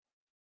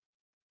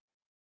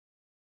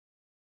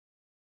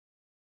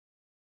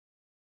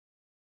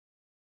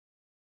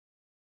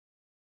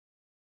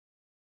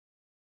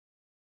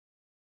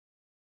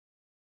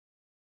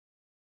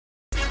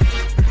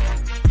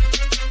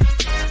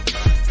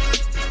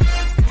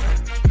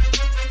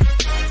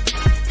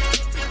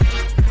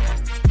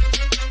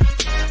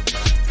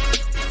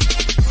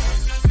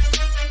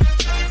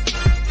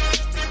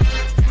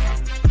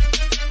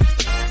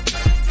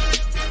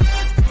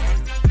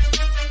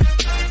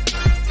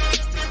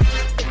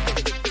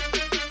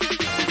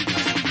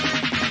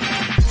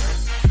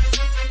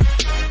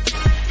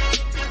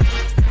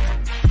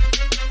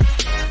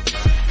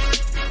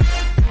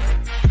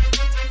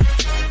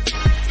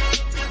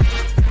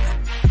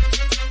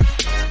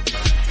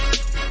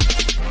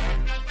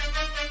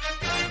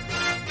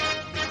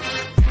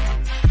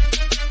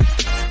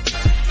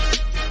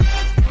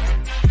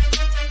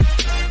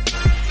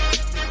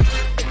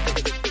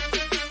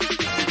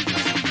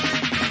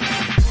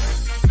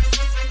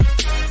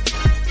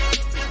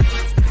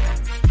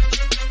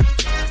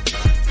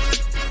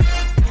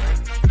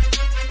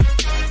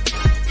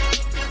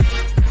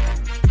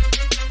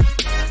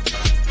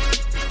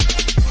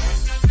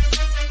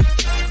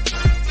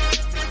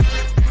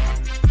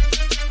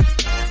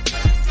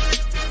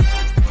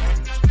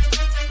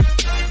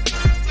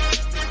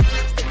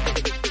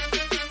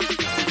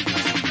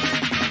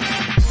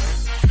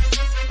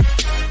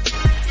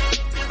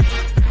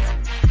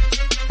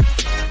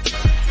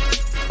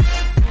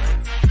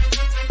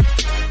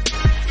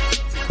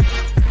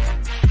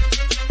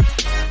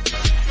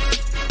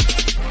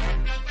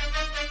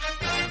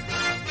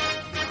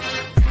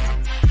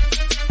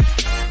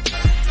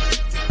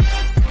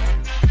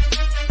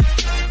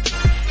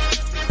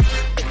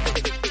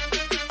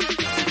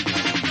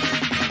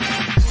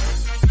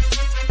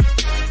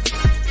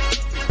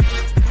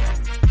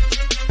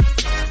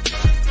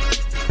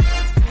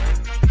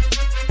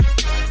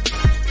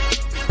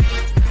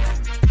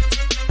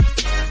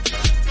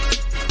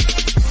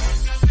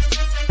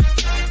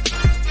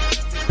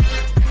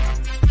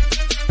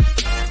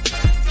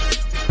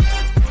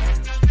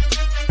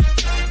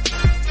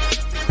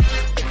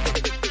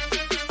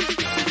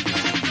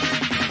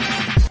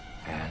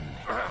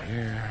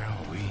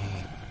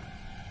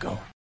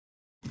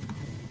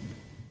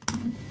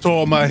To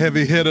all my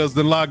heavy hitters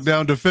and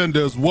lockdown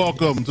defenders,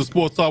 welcome to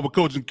Sports Talk with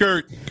Coach and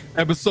Kurt,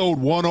 episode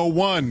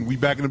 101. We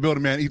back in the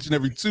building, man, each and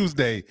every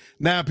Tuesday,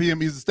 9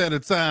 p.m. Eastern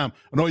Standard Time,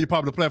 on all your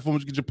popular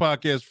platforms you get your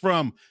podcast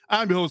from.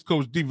 I'm your host,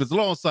 Coach Divas,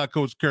 alongside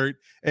Coach Kurt,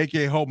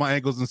 a.k.a. Hold My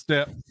Ankles and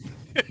Step.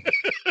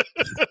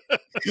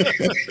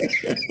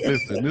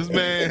 Listen, this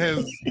man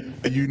has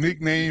a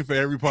unique name for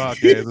every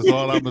podcast. That's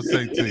all I'm going to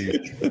say to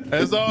you.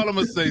 That's all I'm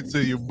going to say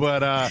to you.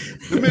 But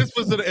the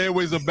Misfits of the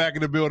Airways are back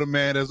in the building,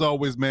 man. As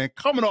always, man,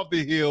 coming off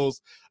the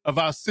heels of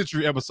our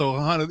Century episode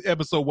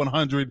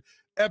 100,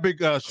 epic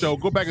show.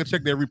 Go back and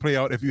check that replay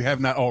out if you have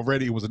not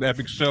already. It was an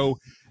epic show.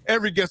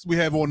 Every guest we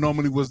have on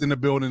normally was in the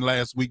building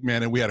last week,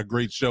 man, and we had a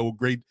great show,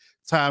 great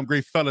time,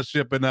 great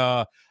fellowship, and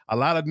a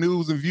lot of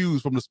news and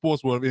views from the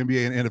sports world of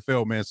NBA and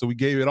NFL, man. So we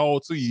gave it all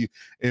to you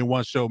in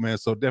one show, man.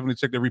 So definitely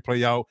check the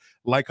replay out.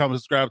 Like,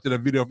 comment, subscribe to the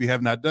video if you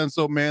have not done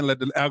so, man. Let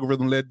that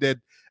algorithm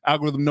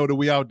know that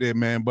we out there,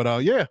 man.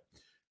 But yeah,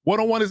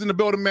 101 is in the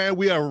building, man.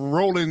 We are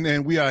rolling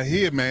and we are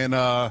here, man.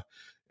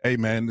 Hey,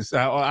 man,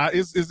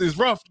 it's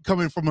rough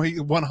coming from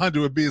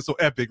 100 being so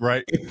epic,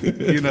 right?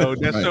 You know,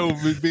 that Right. show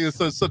being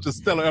such a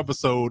stellar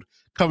episode,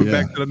 coming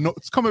back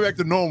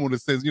to normal in a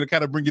sense,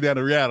 kind of bring you down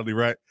to reality,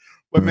 right?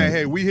 But, man,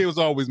 hey, we here as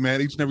always,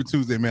 man, each and every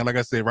Tuesday, man, like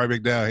I said, right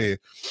back down here.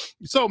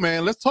 So,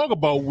 man, let's talk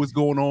about what's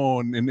going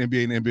on in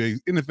NBA and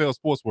NFL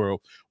sports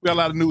world. We got a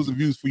lot of news and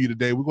views for you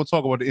today. We're going to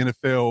talk about the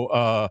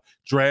NFL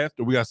draft.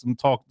 We got some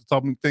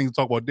things to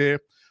talk about there.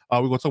 We're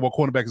going to talk about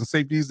cornerbacks and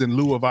safeties in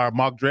lieu of our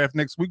mock draft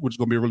next week, which is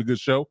going to be a really good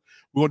show.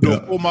 We're going to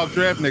do a full mock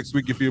draft next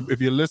week if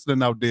you're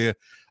listening out there.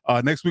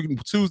 Next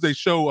week, Tuesday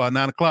show,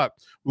 9 o'clock,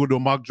 we're going to do a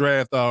mock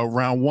draft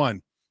round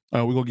one.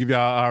 We're going to give you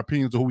our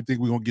opinions of who we think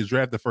we're going to get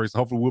drafted first.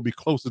 Hopefully, we'll be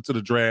closer to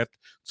the draft,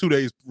 2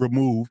 days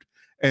removed.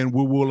 And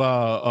we will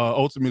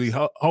ultimately,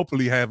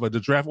 hopefully, have the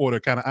draft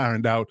order kind of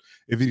ironed out.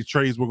 If any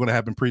trades were going to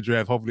happen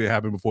pre-draft, hopefully, it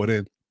happen before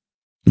then.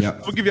 Yeah,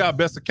 we'll give you our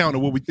best account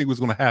of what we think was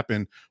going to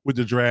happen with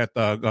the draft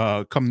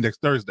coming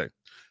next Thursday.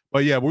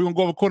 But yeah, we're going to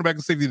go over quarterback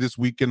and safety this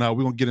week, and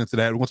we're going to get into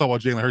that. We're going to talk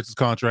about Jalen Hurts'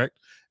 contract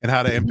and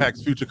how that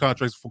impacts future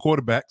contracts for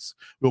quarterbacks.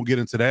 We'll get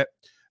into that.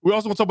 We're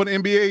also going to talk about the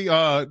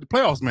NBA the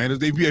playoffs, man.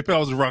 The NBA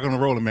playoffs are rocking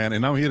and rolling, man.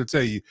 And I'm here to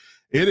tell you,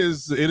 it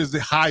is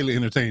highly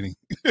entertaining,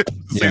 to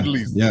say the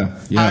least. Yeah,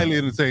 highly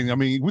entertaining. I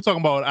mean, we're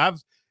talking about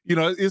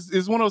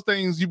it's one of those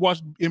things you watch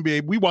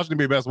NBA. We watch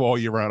NBA basketball all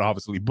year round,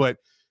 obviously, but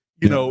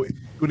you know,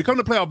 when it comes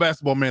to playoff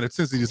basketball, man, the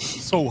intensity is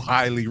so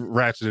highly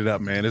ratcheted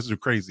up, man. This is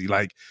crazy.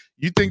 Like,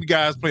 you think the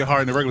guys play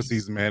hard in the regular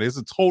season, man. It's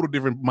a total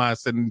different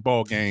mindset and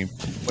ball game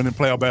when the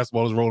playoff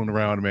basketball is rolling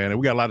around, man.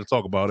 And we got a lot to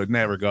talk about in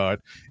that regard.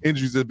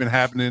 Injuries have been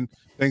happening,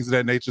 things of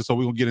that nature. So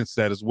we're going to get into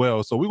that as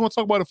well. So we're going to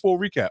talk about a full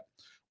recap.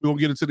 We're going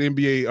to get into the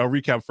NBA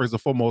recap first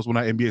and foremost when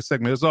our NBA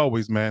segment, as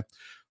always, man.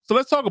 So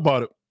let's talk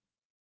about it.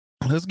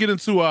 Let's get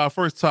into our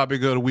first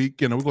topic of the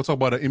week, and we're going to talk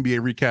about an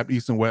NBA recap,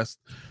 East and West.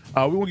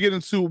 We're going to get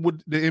into what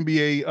the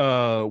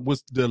NBA, what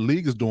the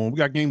league is doing. We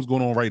got games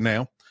going on right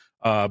now.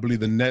 I believe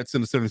the Nets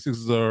and the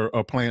 76ers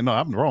are playing. No,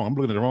 I'm wrong. I'm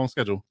looking at the wrong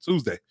schedule.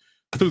 Tuesday.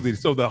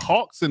 So the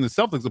Hawks and the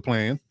Celtics are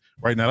playing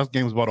right now. That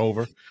game's about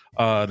over.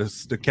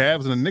 The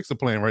Cavs and the Knicks are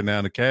playing right now.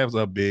 And the Cavs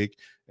are big.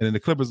 And then the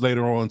Clippers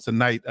later on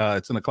tonight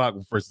at 10 o'clock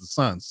versus the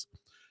Suns.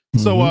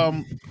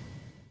 So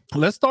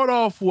let's start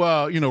off,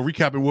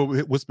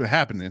 recapping what's been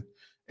happening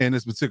in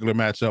this particular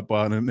matchup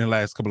in the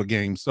last couple of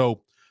games.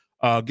 So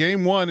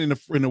game one in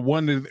the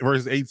 1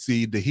 versus 8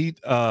 seed, the Heat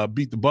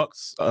beat the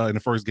Bucks in the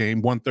first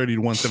game,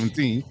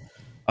 130-117.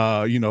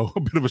 A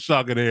bit of a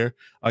shocker there.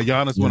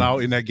 Giannis went out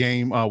in that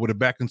game with a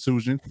back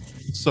contusion.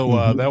 So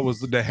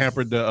that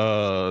hampered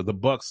the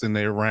Bucks in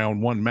their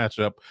round one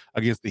matchup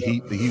against the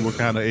Heat. The Heat were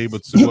kind of able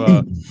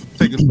to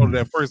take control of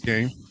that first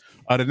game.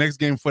 The next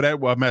game for that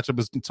matchup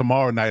is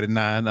tomorrow night at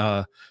 9.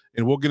 And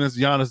we'll get into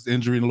Giannis'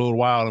 injury in a little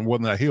while and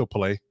whether or not he'll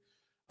play.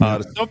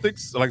 The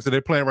Celtics, like I said,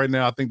 they're playing right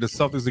now. I think the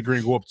Celtics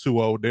agreeing to go up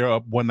 2-0. They're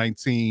up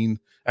 119.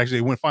 Actually,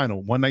 they went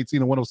final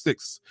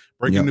 119-106.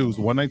 Breaking news: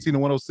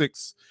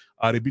 119-106.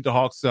 They beat the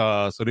Hawks,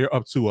 so they're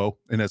up 2-0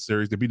 in that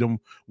series. They beat them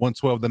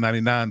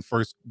 112-99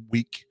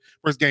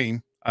 first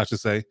game, I should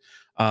say.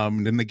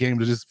 And then the game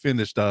that just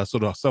finished, so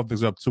the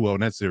Celtics are up 2-0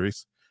 in that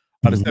series.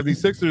 The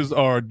 76ers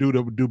are due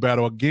to do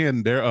battle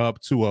again. They're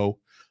up 2-0.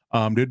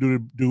 They're due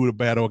to do the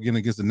battle again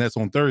against the Nets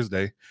on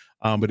Thursday.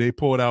 But they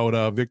pulled out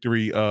a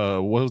victory.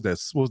 What was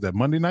that?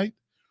 Monday night?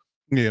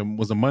 Yeah, it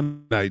was a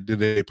Monday night that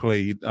they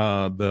played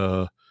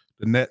the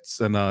Nets,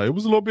 and it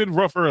was a little bit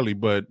rough early,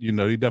 but they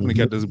definitely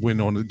got this win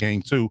on the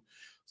game too.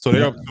 So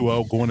they're up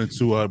 2-0 going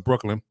into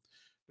Brooklyn.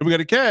 Then we got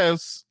the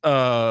Cavs.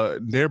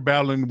 They're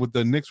battling with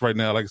the Knicks right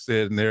now, like I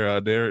said, and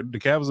the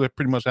Cavs are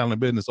pretty much handling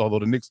business, although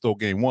the Knicks stole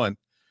game one.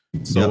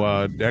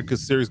 So that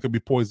series could be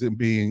poisoned,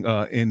 being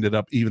ended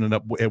up evening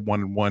up at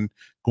 1-1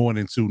 going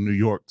into New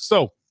York.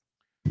 So,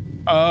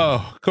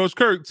 Coach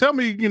Kirk, tell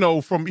me,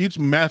 from each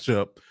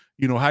matchup,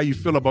 how you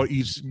feel about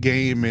each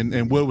game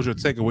and what was your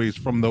takeaways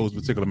from those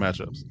particular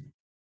matchups?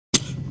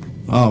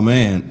 Oh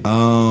man.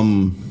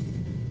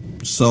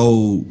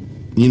 So,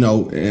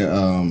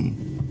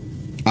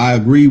 I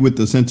agree with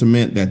the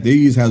sentiment that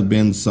these have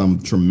been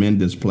some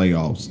tremendous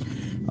playoffs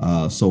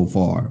so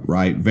far,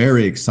 right?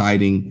 Very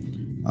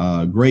exciting,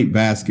 great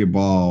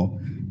basketball.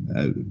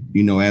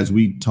 As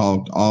we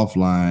talked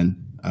offline,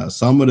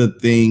 some of the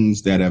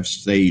things that have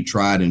stayed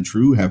tried and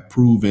true have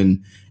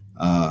proven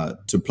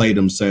to play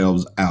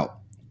themselves out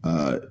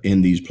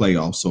in these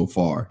playoffs so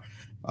far.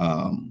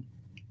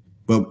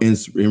 But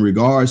in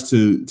regards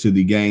to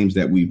the games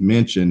that we've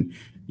mentioned,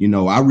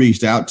 I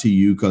reached out to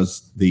you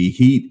because the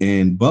Heat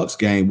and Bucks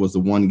game was the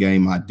one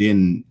game I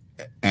didn't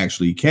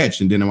actually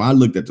catch. And then when I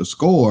looked at the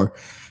score,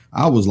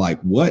 I was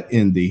like, what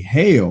in the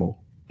hell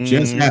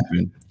just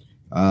happened?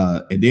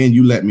 And then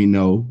you let me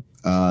know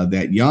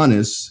that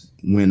Giannis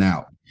went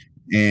out.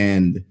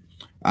 And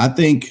I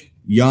think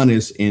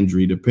Giannis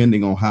injury,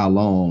 depending on how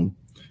long,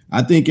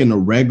 I think in the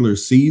regular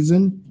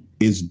season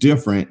is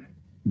different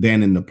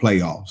than in the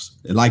playoffs.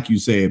 Like you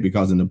said,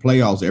 because in the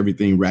playoffs,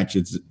 everything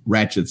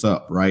ratchets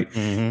up, right?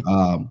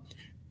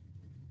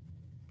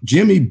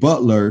 Jimmy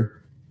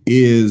Butler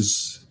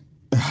is,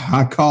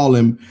 I call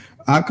him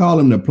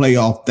the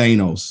playoff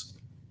Thanos,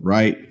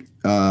 right?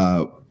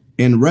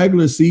 In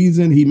regular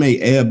season, he may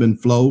ebb and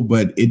flow,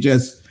 but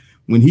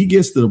when he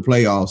gets to the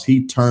playoffs,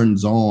 he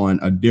turns on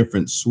a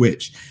different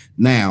switch.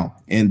 Now,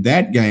 in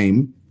that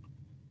game,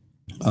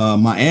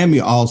 Miami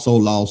also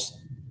lost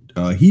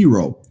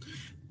Hero.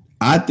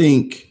 I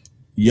think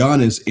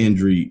Giannis'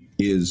 injury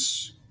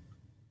is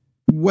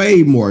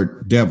way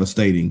more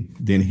devastating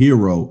than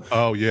Hero.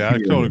 Oh, yeah, I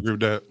totally agree with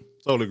that.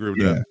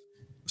 That.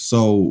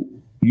 So,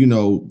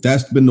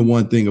 that's been the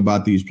one thing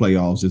about these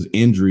playoffs is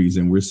injuries,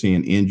 and we're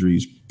seeing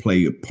injuries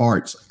play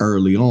parts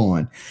early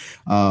on.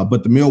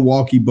 But the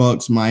Milwaukee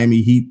Bucks,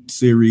 Miami Heat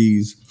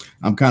series,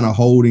 I'm kind of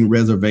holding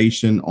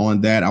reservation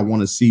on that. I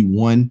want to see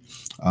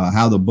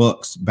how the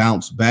Bucks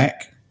bounce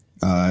back.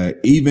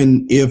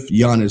 Even if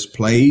Giannis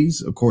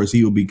plays, of course,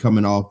 he will be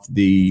coming off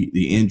the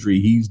injury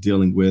he's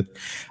dealing with.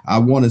 I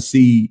want to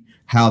see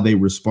how they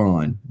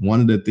respond. One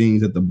of the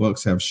things that the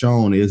Bucks have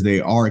shown is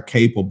they are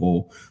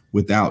capable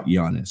without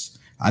Giannis.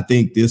 I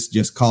think this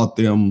just caught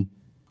them,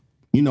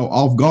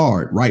 off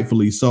guard,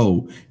 rightfully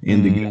so,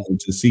 in the game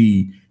to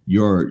see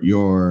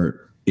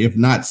your if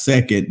not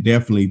second,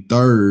 definitely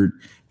third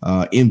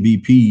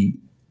MVP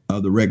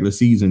of the regular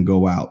season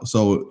go out.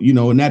 So,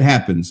 and that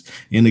happens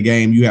in the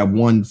game. You have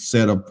one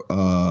set of,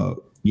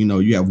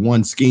 you have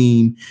one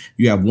scheme,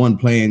 you have one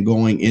plan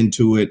going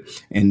into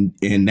it, and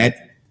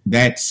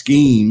that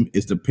scheme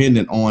is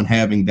dependent on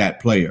having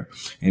that player.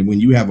 And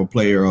when you have a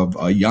player of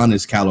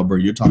Giannis caliber,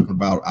 you're talking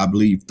about, I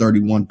believe,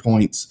 31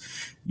 points.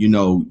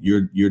 You're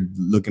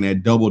looking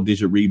at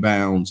double-digit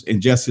rebounds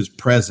and just his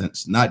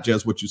presence, not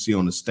just what you see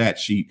on the stat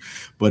sheet,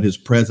 but his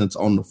presence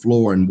on the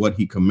floor and what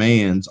he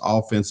commands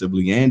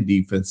offensively and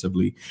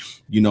defensively.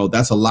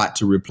 That's a lot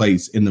to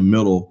replace in the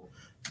middle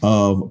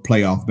of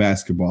playoff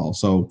basketball.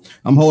 So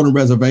I'm holding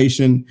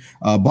reservation.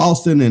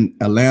 Boston and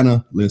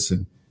Atlanta,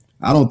 listen,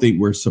 I don't think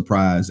we're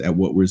surprised at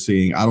what we're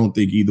seeing. I don't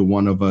think either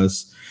one of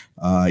us,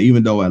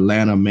 even though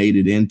Atlanta made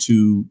it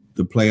into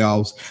the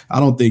playoffs,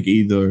 I don't think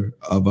either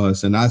of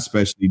us, and I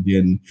especially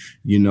didn't,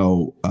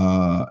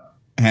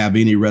 have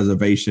any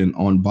reservation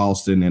on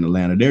Boston and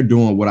Atlanta. They're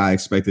doing what I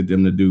expected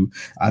them to do.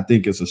 I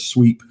think it's a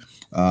sweep.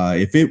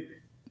 If it,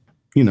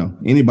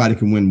 anybody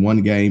can win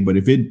one game, but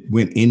if it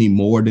went any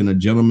more than a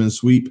gentleman's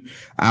sweep,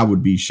 I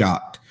would be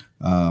shocked.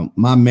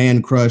 My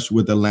man crush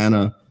with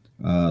Atlanta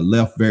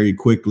left very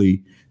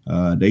quickly.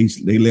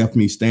 They left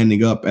me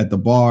standing up at the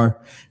bar,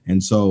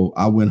 and so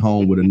I went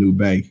home with a new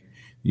bay.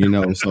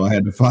 So I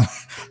had to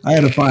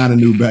find a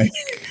new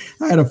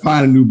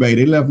bay.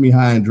 They left me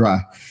high and dry.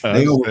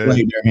 They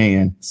overplayed their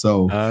hand.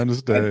 So I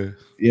understand.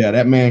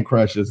 That man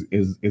crush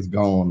is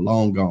gone,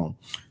 long gone.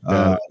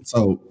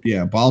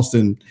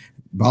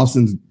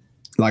 Boston's,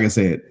 like I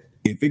said,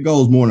 if it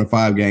goes more than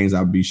 5 games,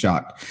 I'd be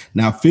shocked.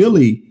 Now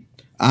Philly,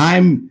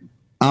 I'm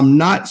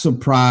not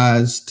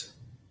surprised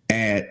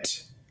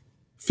at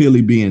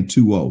Philly being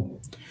 2-0.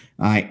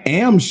 I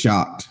am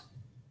shocked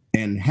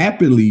and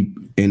happily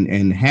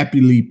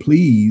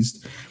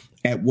pleased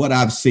at what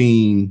I've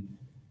seen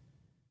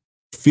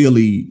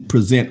Philly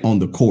present on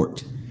the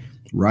court,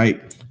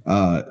 right?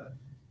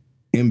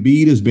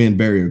 Embiid has been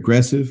very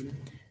aggressive.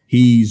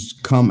 He's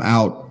come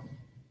out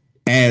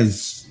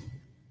as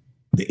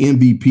the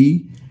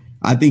MVP.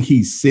 I think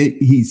he's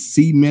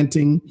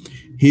cementing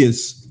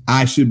his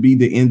I should be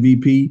the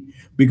MVP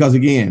because,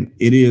 again,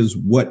 it is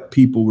what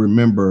people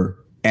remember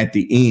at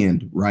the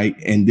end, right?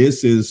 And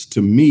this is,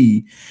 to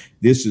me,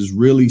 this is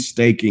really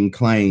staking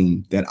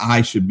claim that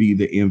I should be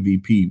the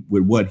MVP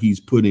with what he's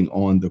putting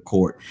on the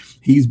court.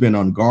 He's been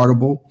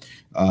unguardable.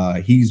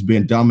 He's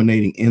been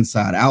dominating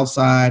inside,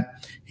 outside.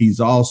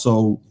 He's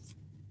also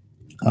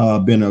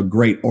been a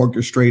great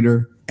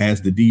orchestrator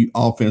as the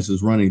offense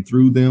is running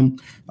through them.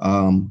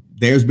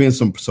 There's been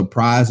some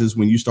surprises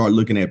when you start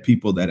looking at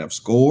people that have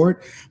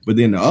scored. But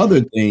then the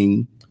other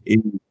thing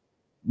is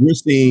we're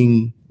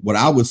seeing what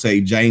I would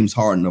say James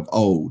Harden of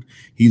old.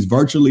 He's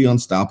virtually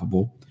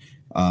unstoppable.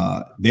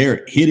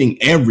 They're hitting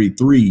every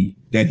three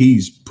that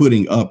he's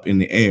putting up in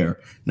the air.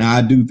 Now,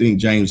 I do think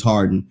James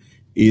Harden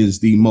is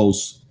the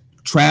most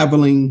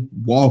traveling,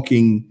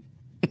 walking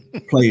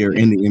player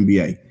in the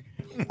NBA.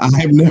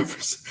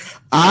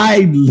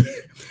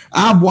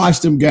 I've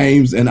watched them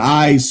games, and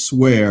I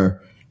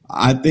swear,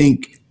 I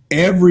think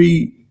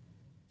every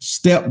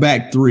step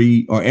back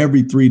three or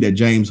every three that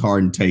James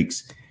Harden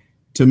takes,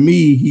 to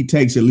me, he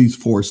takes at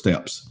least 4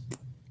 steps.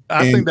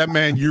 I think that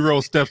man Euro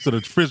steps to the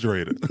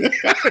refrigerator.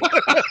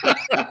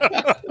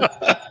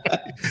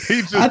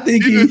 he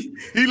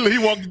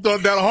walked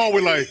down the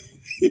hallway like.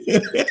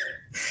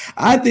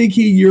 I think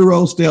he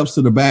Euro steps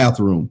to the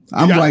bathroom.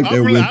 I'm right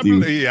there with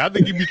you. I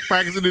think he be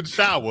practicing in the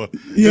shower.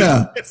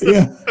 Yeah.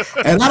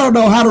 And I don't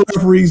know how the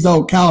referees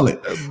don't call it,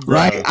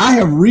 right? I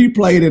have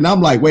replayed it, and I'm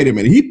like, wait a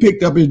minute. He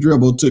picked up his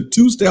dribble, took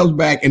 2 steps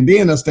back, and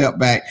then a step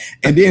back,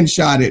 and then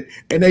shot it,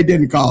 and they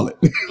didn't call it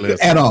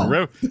at all.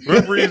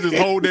 Referees just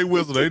hold their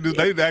whistle.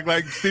 They act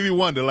like Stevie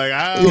Wonder. Like,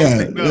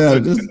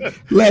 just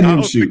let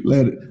him shoot.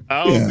 Let it.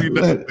 I don't see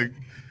nothing.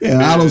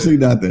 I don't see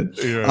nothing.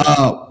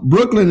 Yeah.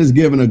 Brooklyn is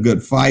giving a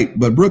good fight,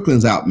 but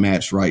Brooklyn's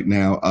outmatched right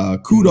now.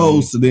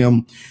 Kudos to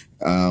them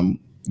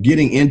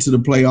getting into the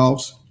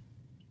playoffs.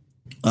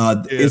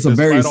 It's a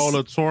very all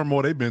the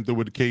turmoil they've been through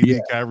with the KD,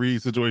 Kyrie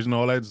situation,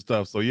 all that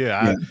stuff. So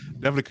I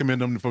definitely commend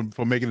them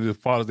for making it as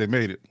far as they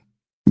made it.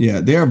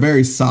 Yeah, they're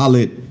very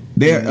solid.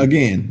 They're a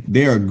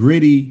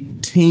gritty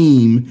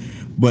team,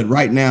 but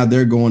right now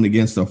they're going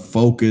against a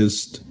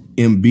focused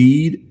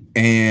Embiid,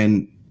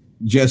 and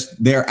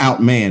just they're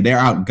outmanned, they're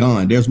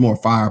outgunned. There's more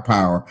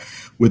firepower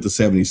with the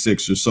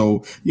 76ers.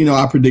 So,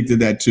 I predicted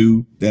that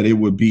too, that it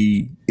would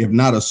be, if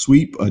not a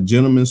sweep, a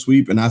gentleman's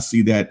sweep. And I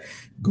see that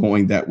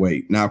going that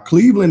way. Now,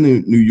 Cleveland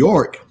and New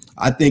York,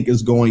 I think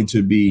is going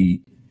to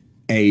be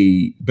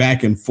a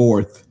back and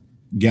forth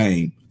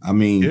game. I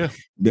mean,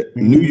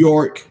 New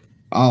York,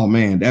 oh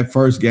man, that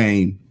first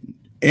game,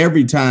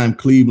 every time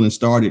Cleveland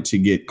started to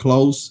get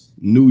close,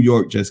 New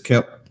York just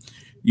kept,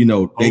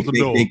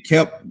 they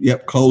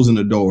kept closing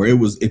the door. It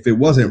was, if it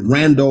wasn't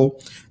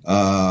Randall,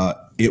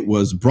 it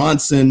was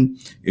Bronson.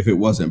 If it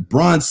wasn't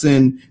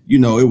Bronson, it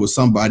was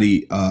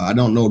somebody. I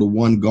don't know the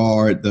one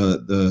guard,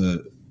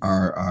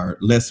 our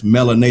less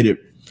melanated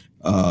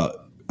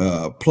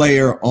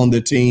player on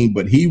the team,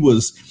 but he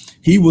was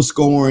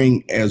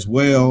scoring as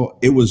well.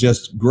 It was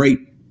just great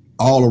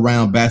all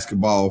around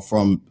basketball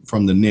from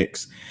the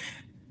Knicks.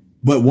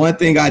 But one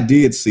thing I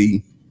did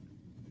see,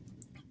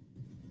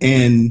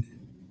 and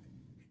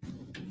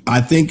I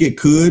think it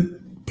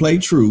could play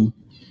true,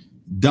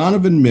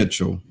 Donovan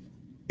Mitchell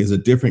is a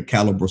different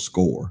caliber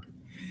scorer.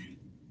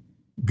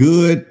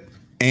 Good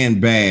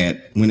and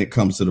bad when it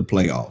comes to the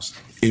playoffs.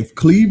 If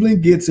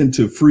Cleveland gets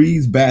into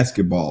freeze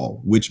basketball,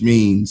 which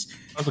means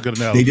that's a good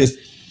analogy.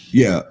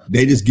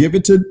 They just give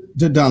it to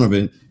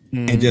Donovan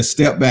and just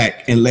step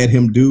back and let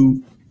him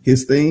do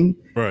his thing.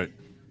 Right.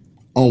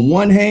 On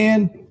one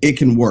hand, it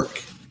can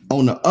work.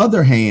 On the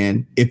other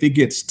hand, if it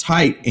gets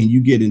tight and you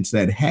get into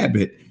that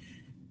habit,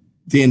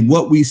 then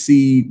what we've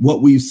seen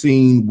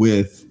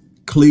with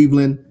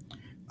Cleveland,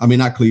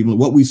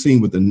 what we've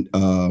seen with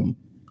the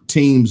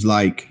teams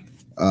like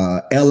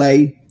LA,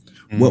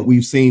 what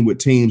we've seen with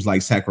teams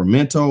like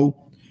Sacramento,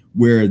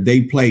 where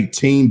they play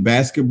team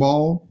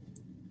basketball,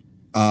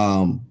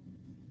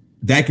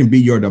 that can be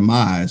your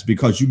demise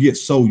because you get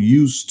so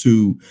used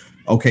to,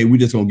 okay, we're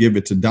just going to give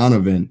it to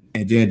Donovan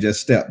and then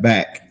just step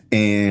back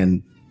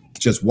and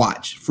just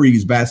watch.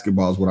 Freeze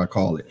basketball is what I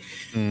call it.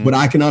 But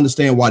I can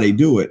understand why they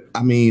do it.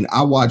 I mean,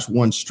 I watched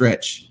one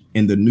stretch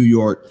in the New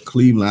York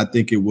Cleveland. I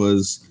think it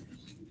was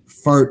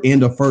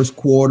end of first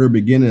quarter,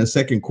 beginning of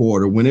second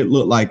quarter, when it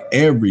looked like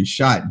every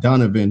shot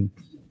Donovan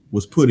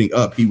was putting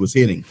up, he was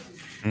hitting.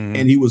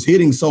 And he was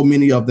hitting so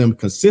many of them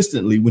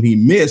consistently. When he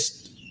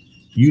missed,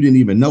 you didn't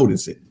even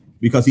notice it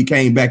because he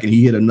came back and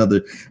he hit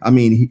another. I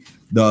mean,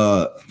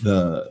 the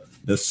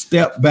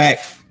step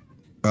back,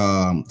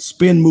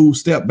 spin move,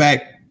 step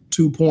back,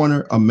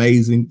 2-pointer,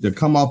 amazing. To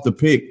come off the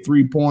pick,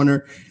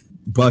 3-pointer,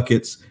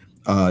 buckets.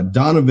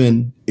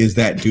 Donovan is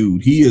that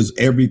dude. He is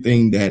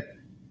everything that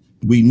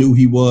we knew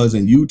he was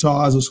in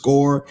Utah as a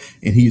scorer,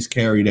 and he's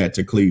carried that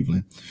to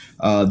Cleveland.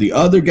 The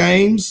other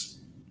games,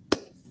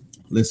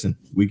 listen,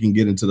 we can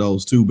get into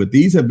those too, but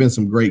these have been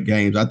some great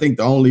games. I think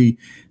the only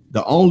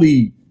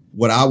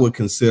what I would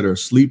consider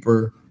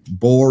sleeper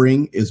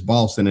boring is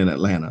Boston and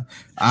Atlanta.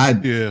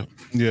 That's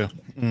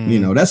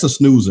a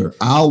snoozer.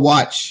 I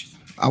watched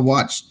a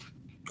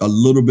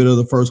little bit of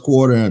the first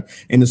quarter,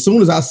 and as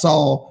soon as I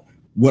saw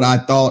what I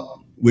thought,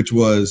 which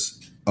was,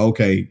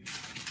 okay,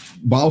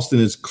 Boston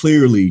is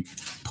clearly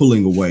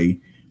pulling away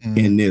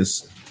in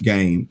this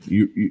game,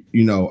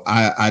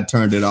 I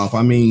turned it off.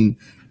 I mean,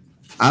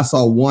 I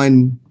saw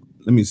one,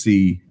 let me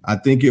see, I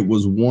think it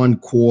was one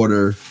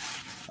quarter,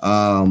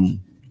 and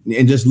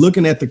just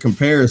looking at the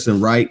comparison,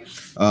 right,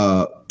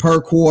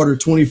 per quarter,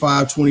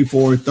 25,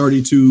 24,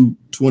 32,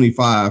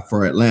 25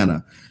 for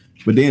Atlanta.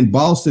 But then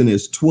Boston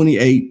is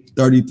 28,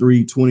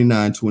 33,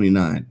 29,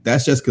 29.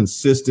 That's just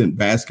consistent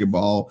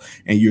basketball,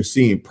 and you're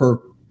seeing per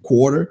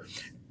quarter.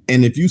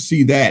 And if you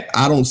see that,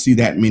 I don't see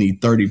that many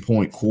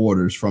 30-point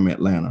quarters from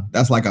Atlanta.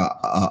 That's like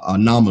a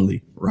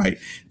anomaly, right?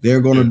 They're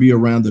going to be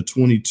around the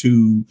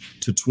 22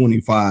 to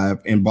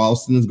 25, and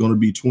Boston is going to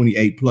be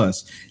 28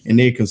 plus. And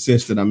they're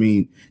consistent. I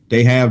mean,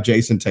 they have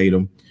Jason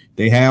Tatum,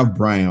 they have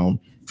Brown,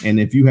 and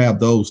if you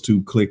have those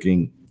two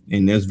clicking,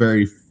 and there's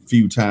very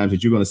few times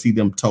that you're going to see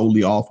them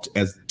totally off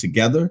as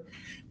together,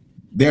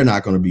 they're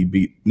not going to be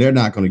beat. They're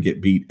not going to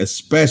get beat,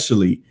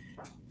 especially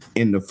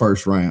in the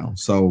first round.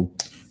 So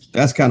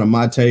that's kind of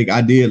my take.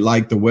 I did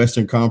like the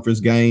Western Conference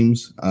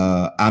games.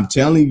 I'm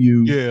telling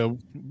you. Yeah,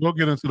 we'll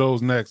get into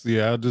those next.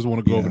 Yeah, I just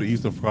want to go over the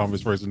Eastern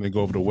Conference first and then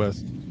go over the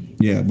West.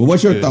 Yeah, but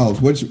what's your thoughts?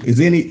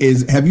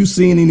 Have you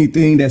seen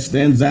anything that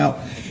stands out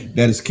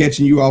that is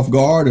catching you off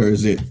guard, or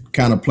is it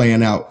kind of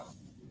playing out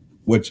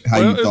you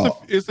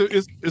thought? It's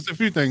a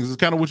few things. It's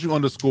kind of what you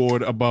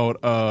underscored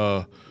about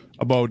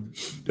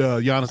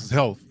Giannis's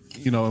health,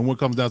 and when it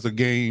comes down to a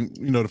game,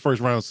 the first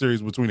round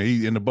series between the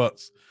Heat and the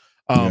Bucks.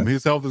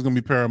 His health is going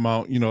to be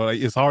paramount.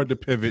 It's hard to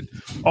pivot.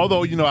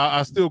 Although,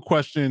 I still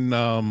question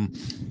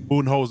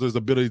Budenholzer's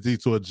ability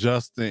to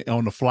adjust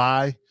on the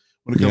fly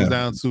when it comes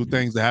down to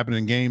things that happen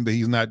in game that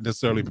he's not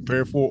necessarily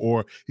prepared for,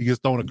 or he gets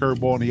thrown a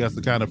curveball and he has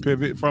to kind of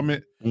pivot from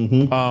it.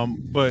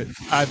 But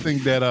I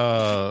think that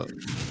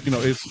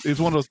it's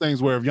one of those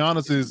things where if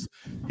Giannis is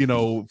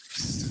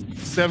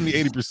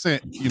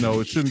 70-80%,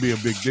 it shouldn't be a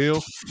big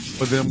deal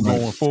for them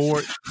going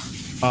forward.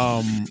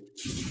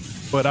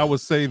 But I would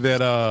say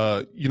that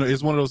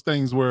it's one of those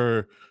things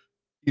where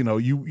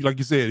you like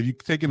you said, if you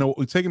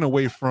taking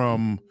away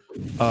from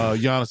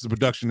Giannis's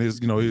production, his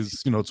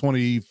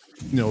 20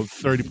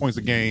 30 points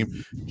a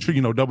game,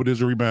 double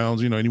digit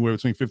rebounds, anywhere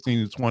between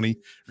 15 to 20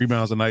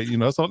 rebounds a night.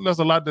 That's a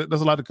lot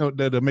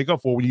to make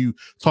up for when you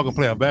talking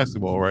playoff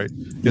basketball, right?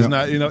 It's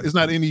not it's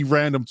not any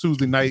random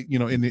Tuesday night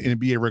in the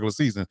NBA regular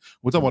season.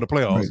 We're talking about the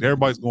playoffs. Right.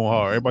 Everybody's going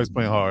hard, everybody's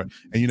playing hard,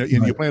 and and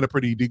you're playing a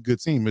pretty good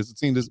team. It's a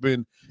team that's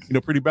been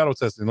pretty battle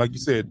tested. Like you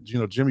said,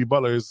 Jimmy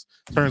Butler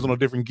turns on a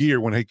different gear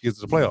when he gets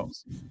to the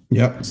playoffs.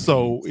 Yep.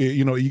 So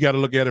you got to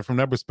look at it from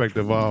that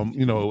perspective. We'll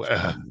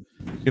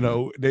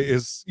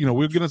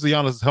get into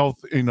Giannis' health,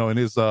 and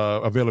his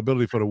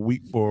availability for the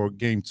week for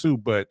game 2.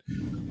 But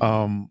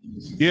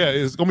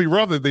it's gonna be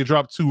rough if they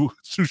drop two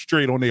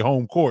straight on their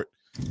home court.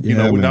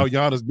 Without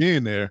Giannis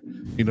being there,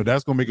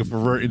 that's gonna make it for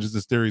a very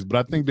interesting series.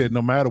 But I think that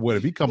no matter what,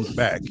 if he comes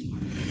back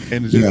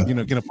and just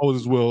can oppose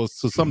his will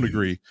to some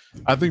degree,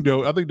 I think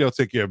they'll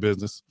take care of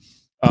business.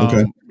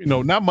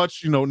 Not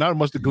much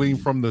to glean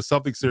from the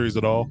Celtics series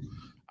at all.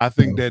 I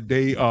think that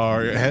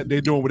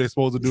they're doing what they're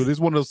supposed to do. This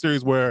is one of those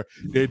series where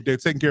they're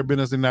taking care of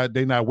business.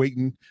 They're not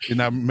waiting. They're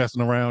not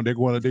messing around.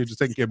 They're just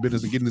taking care of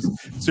business and getting this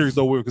series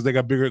over because they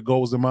got bigger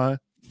goals in mind.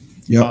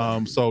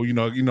 Yeah. So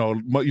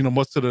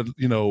much to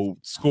the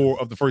score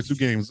of the first 2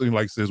 games,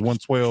 like it says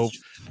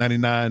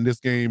 112-99 this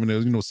game, and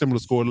there's similar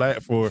score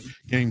for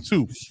game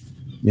 2.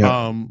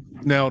 Yeah.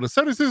 Now the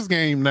 76ers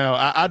game.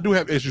 Now I do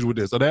have issues with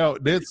this. So now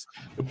the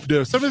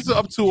 76ers are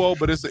up 2-0,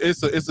 but it's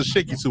a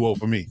shaky 2-0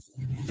 for me.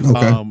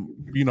 Okay.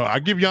 I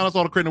give Giannis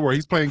all the credit where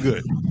he's playing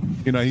good.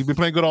 He's been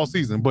playing good all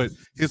season, but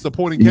his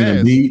supporting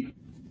cast. Embiid.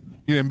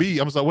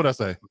 I'm sorry, what did I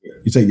say?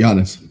 You say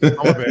Giannis. Oh,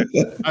 my bad.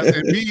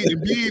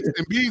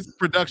 Embiid's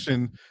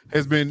production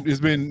has been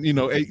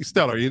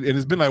stellar, and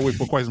it's been that way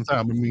for quite some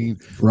time. I mean,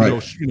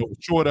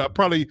 short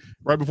probably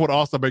right before the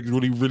All-Star break,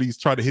 really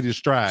tried to hit his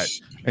stride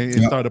and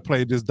started to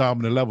play at this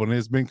dominant level, and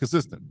it's been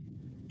consistent.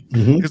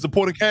 His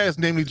supporting cast,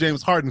 namely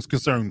James Harden,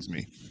 concerns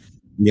me.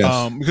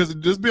 Yes, because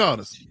let's be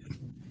honest.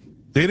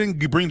 They didn't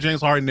bring James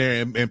Harden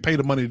there and pay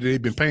the money that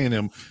they've been paying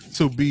him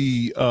to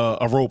be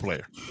a role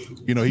player.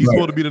 He's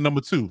supposed to be the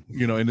number 2,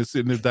 in this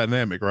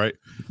dynamic, right?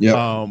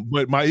 Yeah.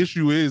 But my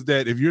issue is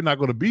that if you're not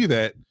going to be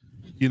that,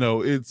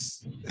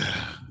 it's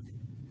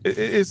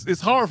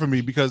hard for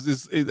me because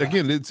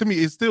to me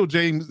it's still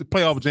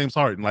playoff James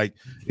Harden, like,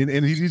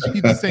 and he just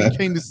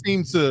can't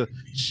seem to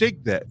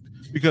shake that.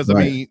 Because I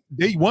mean,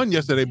 they won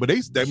yesterday, but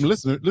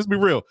listen, let's be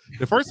real.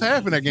 The first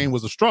half in that game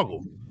was a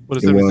struggle for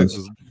the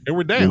 76ers. They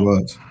were down. It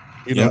was.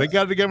 They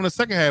got it together in the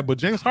second half, but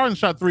James Harden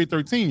shot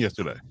 3-13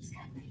 yesterday.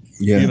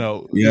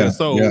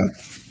 So,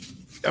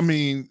 I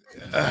mean,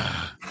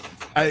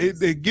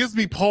 it gives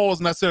me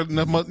pause, not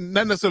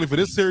necessarily for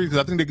this series,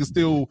 because I think they can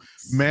still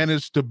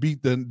manage to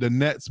beat the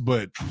Nets.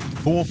 But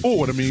going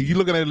forward, I mean, you're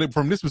looking at it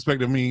from this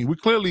perspective. I mean, we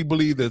clearly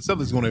believe that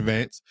Celtics is going to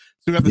advance,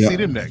 so you have to see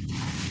them next.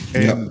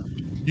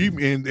 And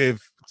if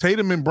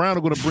Tatum and Brown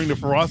are going to bring the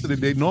ferocity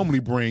they normally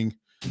bring,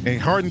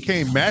 and Harden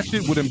can't match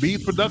it with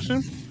Embiid's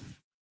production,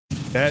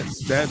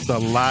 that's a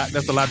lot.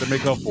 That's a lot to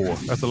make up for.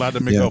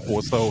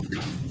 So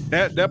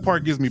that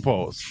part gives me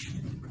pause.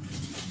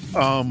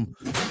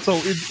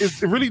 So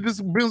it really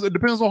just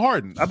depends on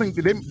Harden. I think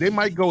they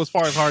might go as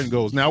far as Harden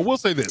goes. Now I will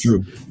say this: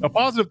 a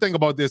positive thing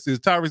about this is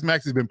Tyrese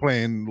Maxey's been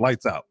playing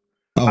lights out.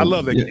 I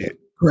love that kid.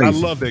 Crazy. I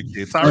love that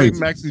kid. Tyrese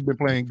Maxey's been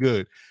playing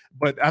good.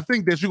 But I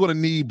think that you're going to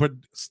need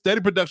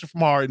steady production from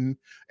Harden,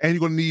 and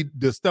you're going to need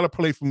the stellar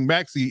play from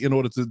Maxey in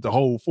order to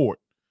hold fort.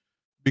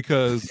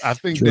 Because I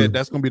think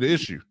that's going to be the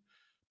issue.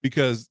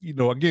 because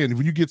again,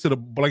 when you get to the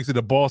like I said,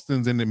 the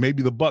Bostons and then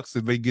maybe the Bucks,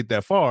 if they get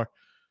that far,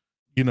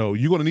 you're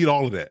going to need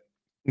all of that.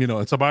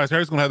 And Tobias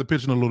Harris going to have the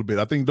pitching a little bit.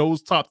 I think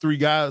those top 4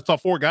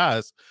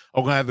 guys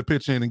are going to have the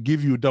pitching and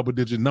give you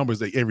double-digit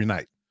numbers every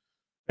night,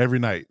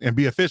 and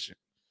be efficient.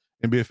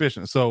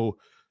 So,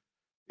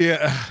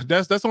 yeah,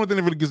 that's the only thing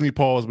that really gives me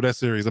pause with that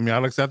series. I mean,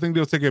 like I said, I think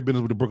they'll take care of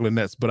business with the Brooklyn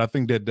Nets, but I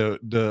think that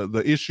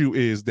the issue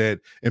is that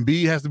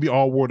Embiid has to be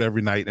all world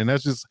every night, and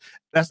that's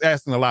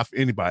asking a lot for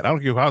anybody. I don't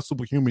care how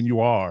superhuman you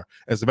are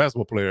as a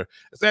basketball player.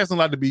 It's asking a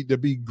lot to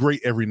be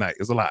great every night.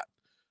 It's a lot.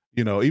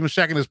 Even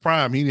Shaq in his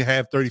prime, he didn't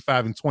have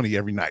 35 and 20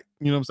 every night.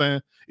 You know what I'm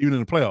saying? Even in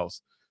the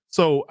playoffs.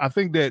 So I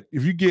think that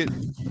if you get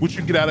what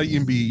you get out of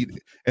Embiid,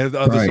 and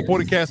the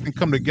supporting cast can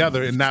come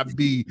together and not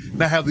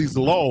have these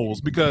lulls,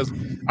 because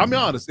I'll be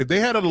honest, if they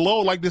had a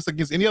lull like this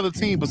against any other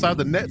team besides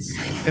the Nets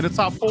in the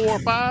top 4 or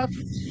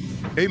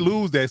 5, they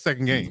lose that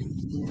second game.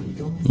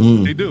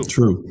 They do.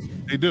 True.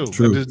 They do.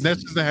 True. The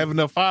Nets doesn't have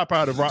enough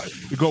firepower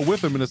to go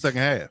with them in the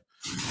second half.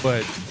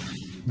 But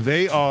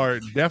they are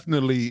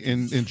definitely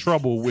in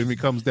trouble when it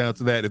comes down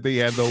to that if they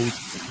have those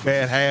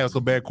bad halves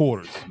or bad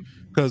quarters.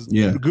 Because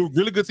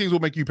really good teams will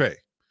make you pay.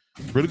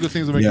 Really good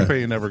teams will make you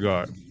pay in that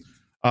regard.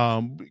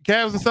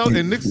 Cavs and Celtics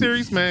in Knicks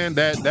series, man,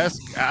 that's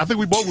I think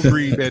we both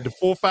agreed that the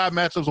 4 or 5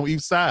 matchups on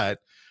each side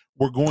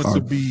were going to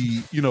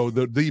be, the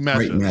matchups.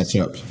 Great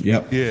matchups.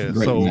 Yep. Yeah.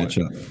 Great so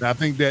matchup. I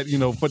think that,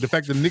 for the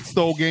fact that Knicks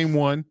stole game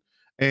 1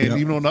 and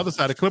even on the other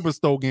side, the Clippers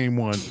stole game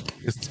 1,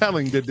 is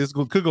telling that this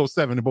could go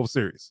 7 in both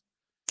series.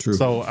 True.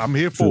 So I'm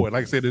here for it.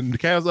 Like I said, the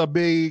Cavs are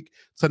big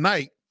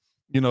tonight.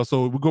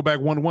 So we go back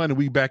 1-1 and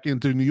we back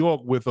into New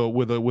York with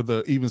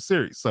a even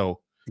series. So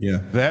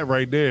that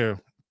right there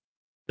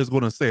is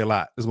going to say a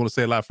lot. It's going to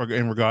say a lot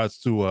in regards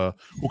to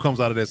who comes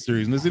out of that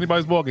series. And it's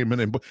anybody's ball game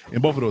in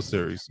both of those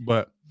series.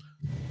 But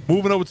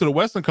moving over to the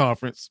Western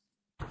Conference.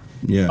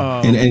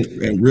 Yeah,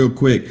 and real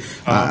quick,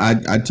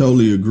 I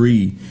totally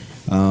agree.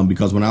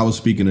 Because when I was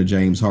speaking to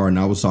James Harden,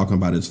 I was talking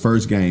about his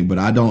first game, but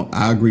I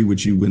agree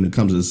with you when it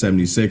comes to the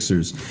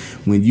 76ers.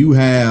 When you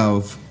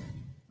have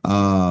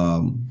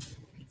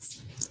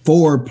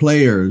 4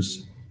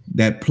 players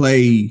that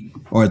play,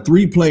 or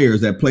 3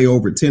 players that play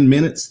over 10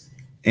 minutes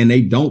and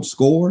they don't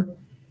score,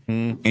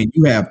 and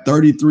you have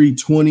 33,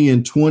 20,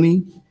 and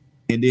 20,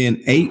 and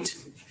then 8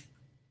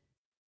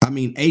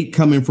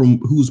 coming from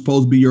who's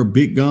supposed to be your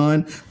big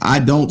gun, I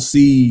don't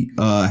see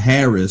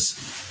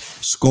Harris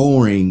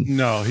scoring.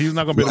 No, he's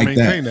not going to be able to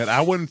maintain that. I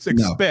wouldn't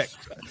expect.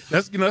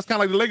 That's kind of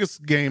like the Lakers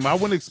game. I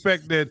wouldn't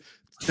expect that.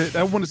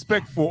 I wouldn't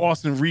expect for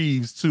Austin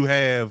Reeves to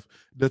have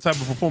the type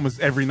of performance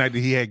every night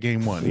that he had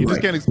game 1. You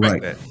just can't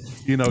expect that.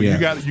 You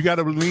got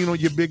to lean on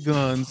your big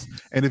guns,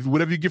 and if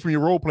whatever you get from your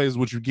role players is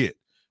what you get.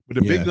 But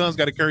the big guns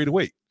got to carry the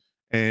weight.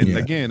 And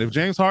again, if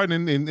James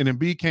Harden and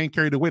Embiid can't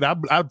carry the weight, I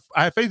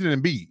have faith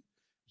in Embiid.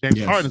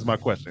 James Harden is my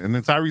question. And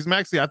then Tyrese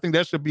Maxey, I think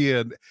that should be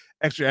an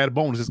extra added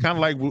bonus. It's kind of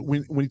like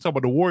when you talk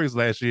about the Warriors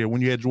last year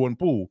when you had Jordan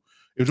Poole.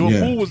 If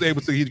Jordan Poole was able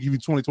to give you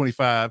 20,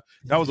 25,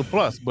 that was a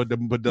plus. But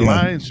the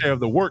lion's share of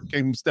the work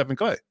came from Stephen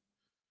Clay.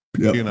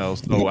 Yep.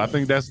 So I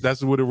think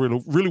that's what it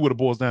really what it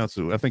boils down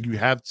to. I think you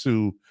have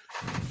to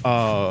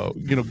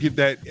get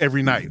that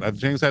every night. Like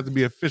James has to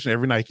be efficient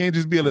every night. He can't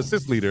just be an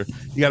assist leader.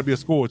 You got to be a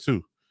scorer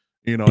too.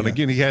 And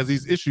again, he has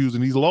these issues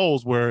and these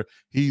lulls where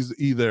he's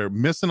either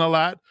missing a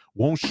lot,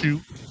 won't shoot.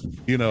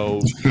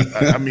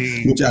 I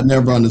mean, which I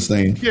never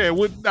understand. Yeah,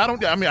 I don't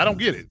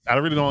get it. I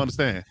really don't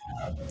understand.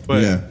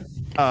 But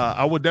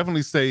I would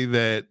definitely say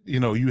that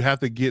you have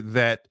to get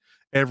that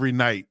every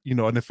night.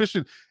 An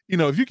efficient.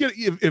 If you get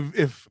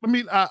if let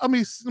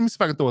me see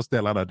if I can throw a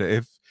stat line out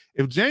there.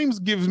 If James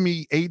gives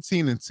me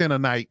 18 and 10 a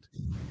night,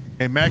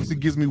 and Maxey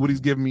gives me what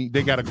he's giving me,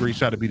 they got a great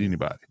shot to beat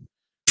anybody.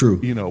 True.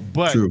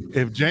 But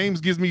if James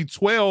gives me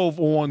 12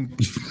 on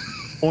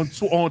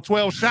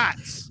 12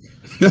 shots,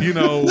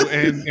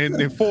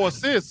 and 4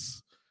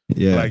 assists,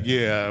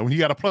 when you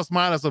got a plus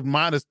minus of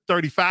minus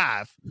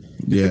 35,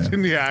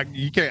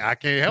 I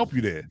can't help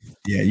you there.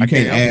 Yeah, you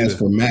can't ask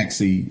for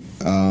Maxey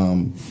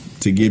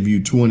to give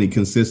you 20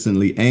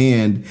 consistently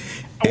and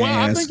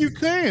I think you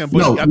can. But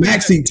no,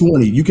 Maxey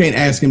 20. You can't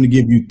ask him to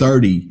give you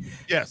 30.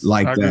 Yes,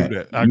 like I that. Agree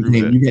with that. I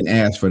agree with that. You can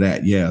ask for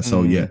that. Yeah.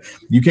 So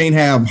you can't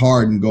have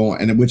Harden going,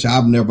 and which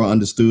I've never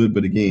understood.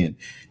 But again,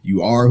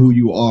 you are who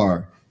you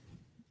are.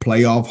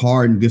 Playoff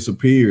Harden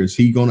disappears.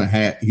 He's going to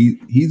have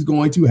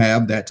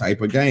that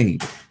type of game.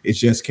 It's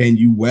just, can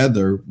you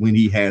weather when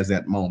he has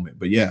that moment?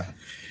 But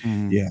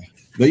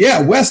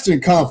But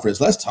Western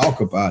Conference. Let's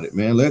talk about it,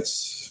 man.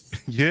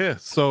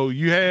 So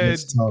you had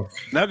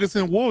Nuggets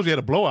and Wolves. You had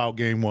a blowout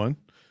game 1.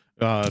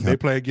 They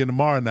play again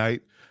tomorrow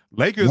night.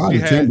 Lakers. Why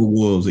the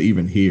Timberwolves are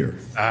even here?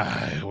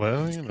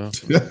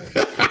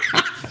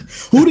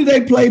 Who did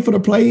they play for the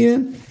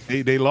play-in?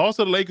 They lost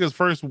to the Lakers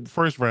first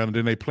round, and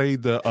then they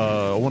played the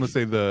I want to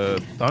say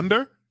the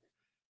Thunder.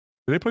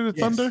 Did they play the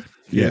Thunder?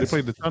 Yeah, they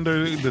played the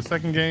Thunder the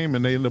second game,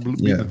 and they ended up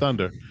beating the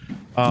Thunder.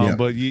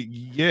 But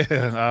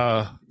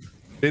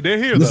They're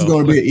here. This is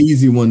going to be an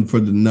easy one for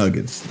the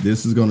Nuggets.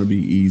 This is going to be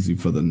easy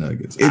for the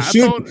Nuggets. It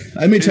should.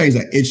 Let me change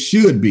that. It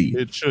should be.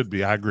 It should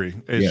be. I agree.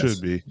 It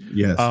should be.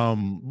 Yes.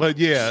 But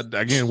yeah,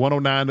 again,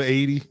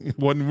 109-80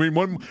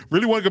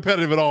 wasn't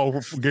competitive at all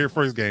for Gare's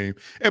first game.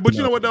 But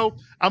you know what though?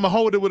 I'm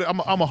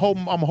gonna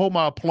hold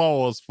my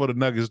applause for the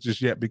Nuggets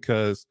just yet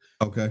because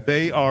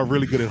they are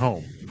really good at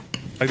home.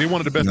 Like they're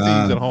one of the best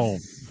teams at home.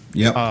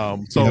 Yep.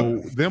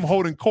 Them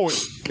holding court,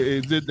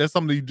 that's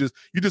something you're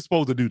just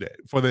supposed to do that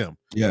for them.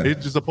 Yeah. They're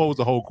just supposed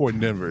to hold court in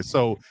Denver.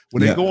 So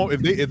when they go on,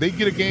 if they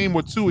get a game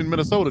or two in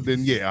Minnesota,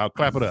 then I'll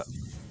clap it up.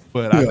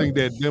 But I think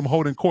that them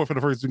holding court for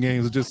the first two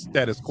games is just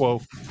status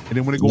quo. And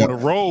then when they go on the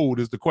road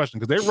is the question.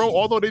 Because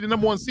although they're the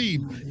number one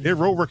seed, their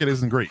road record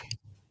isn't great.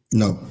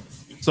 No.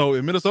 So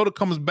if Minnesota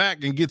comes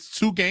back and gets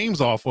 2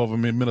 games off of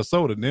them in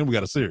Minnesota, then we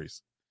got a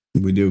series.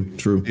 We do,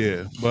 true.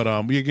 Yeah,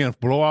 but we again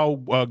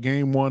blowout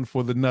game 1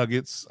 for the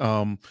Nuggets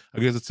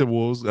against the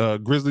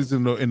Timberwolves, Grizzlies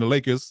and the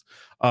Lakers.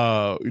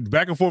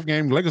 Back and forth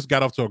game. Lakers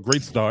got off to a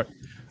great start.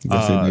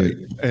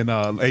 And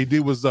AD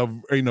was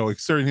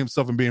exerting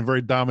himself and being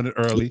very dominant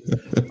early.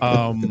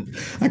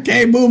 I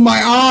can't move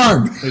my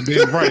arm. And then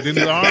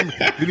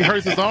he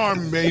hurts his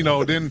arm.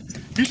 Then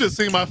you should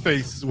see my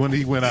face when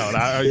he went out.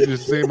 I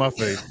just see my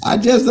face. I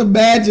just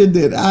imagined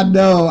it. I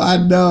know.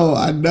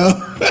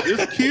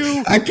 Just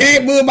cue. I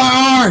can't move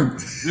my arm.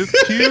 Just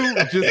cue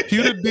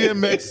the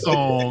DMX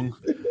song.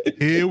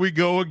 Here we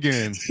go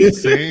again.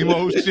 Same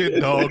old shit,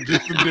 dog.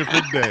 Just a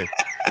different day.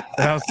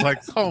 And I was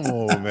like, come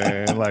on,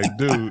 man. Like,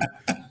 dude,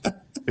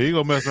 he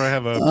gonna mess around,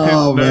 have a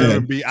nerve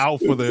and be out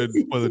for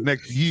the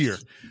next year.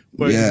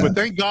 But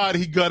thank God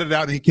he gutted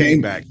out and he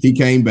came back. He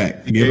came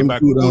back. Give him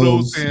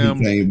kudos to him.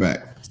 He came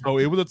back. So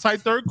it was a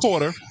tight third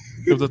quarter.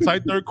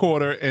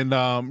 And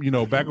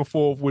back and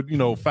forth with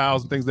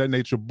fouls and things of that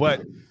nature. But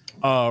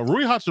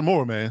Rui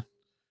Hachimura, man.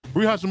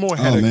 Rui Hachimura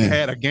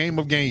had a game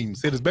of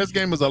games. He had his best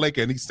game as a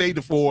Laker, and he saved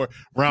it for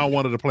round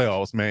 1 of the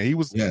playoffs, man.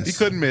 He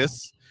couldn't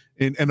miss.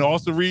 And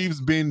Austin Reeves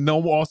being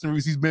no more Austin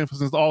Reeves he's been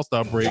since the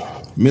All-Star break.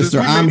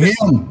 Mr. I'm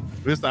him.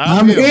 Mr.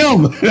 I'm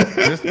him.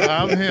 Mr.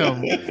 I'm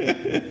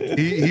him.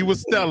 He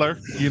was stellar,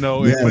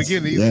 But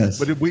again,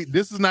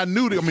 this is not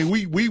new.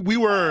 We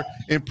were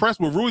impressed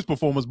with Rui's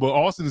performance, but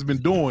Austin has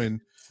been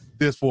doing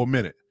this for a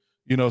minute,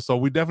 So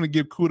we definitely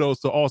give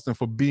kudos to Austin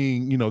for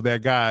being,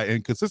 that guy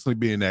and consistently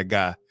being that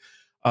guy.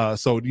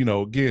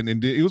 Again,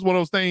 and it was one of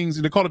those things,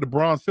 they called it the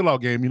bronze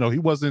fill-out game. He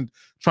wasn't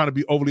trying to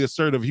be overly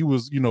assertive. He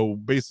was,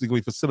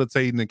 basically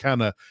facilitating and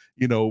kind of,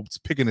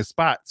 picking his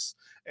spots.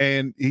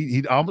 And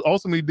he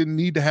ultimately didn't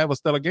need to have a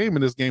stellar game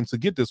in this game to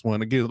get this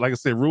one. Again, like I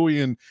said, Rui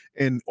and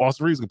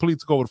Austin Reeves completely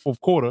took over the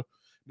fourth quarter.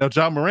 Now,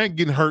 John Morant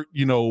getting hurt,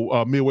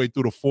 midway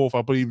through the fourth,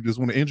 I believe, just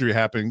when the injury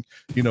happened,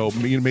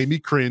 made me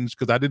cringe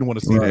because I didn't want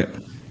to see that.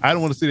 I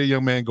didn't want to see that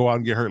young man go out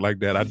and get hurt like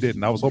that. I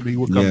didn't. I was hoping he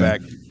would come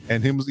back.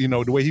 And him,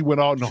 the way he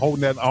went out and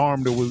holding that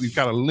arm, he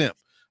kind of limp.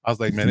 I was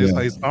like, man,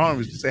 his arm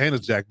is just, hand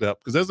is jacked up.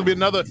 Because this will be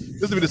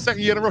the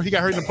second year in a row he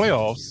got hurt in the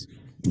playoffs.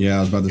 Yeah, I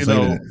was about to say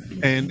that.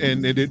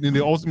 And they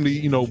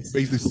ultimately,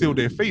 basically sealed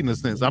their fate in a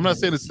sense. I'm not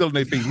saying it's sealing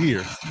their fate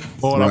here,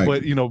 but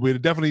we're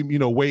definitely,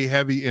 weigh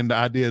heavy in the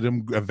idea of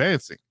them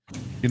advancing.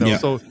 And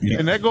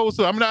that goes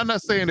to, I'm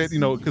not saying that,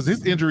 because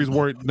his injuries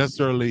weren't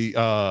necessarily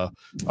a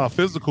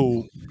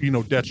physical,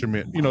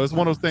 detriment. It's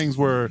one of those things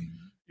where,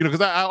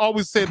 because I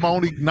always said my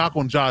only knock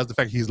on Ja is the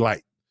fact he's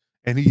light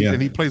and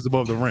he plays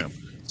above the rim.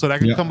 So that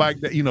can come back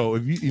that,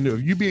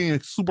 if you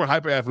being super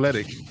hyper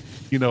athletic,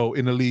 in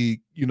the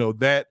league,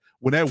 that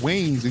when that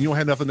wanes and you don't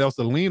have nothing else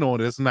to lean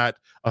on, it's not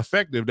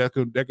effective. That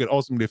could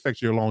ultimately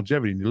affect your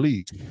longevity in the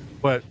league.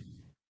 But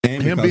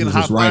him being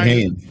high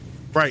flying,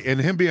 right, and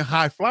him being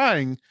high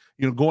flying,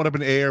 going up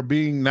in the air,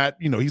 being not,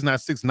 he's not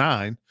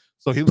 6'9",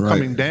 so he was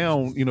coming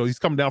down. He's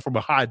coming down from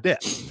a high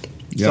depth.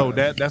 Yep. So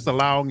that's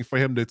allowing for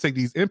him to take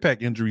these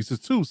impact injuries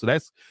too. So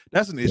that's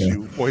an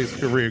issue for his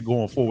career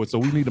going forward. So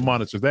we need to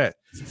monitor that.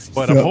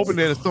 But I'm hoping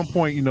that at some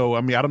point, I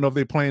don't know if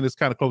they're playing this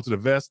kind of close to the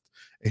vest.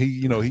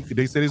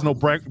 They said there's no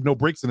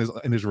breaks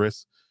in his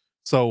wrist.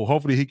 So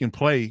hopefully he can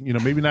play,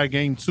 maybe not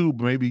game 2,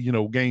 but maybe,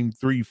 game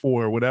 3,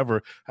 4, or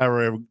whatever,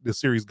 however the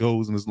series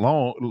goes and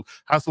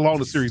how long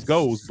the series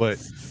goes. But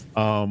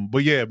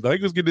yeah, the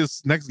Lakers get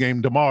this next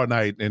game tomorrow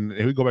night and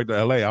we go back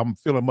to LA. I'm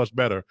feeling much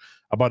better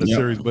about the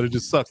series, but it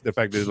just sucks the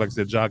fact that, like I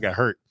said, Ja got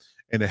hurt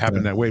and it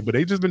happened that way. But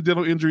they just been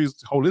dealing with injuries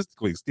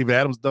holistically. Steven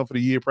Adams done for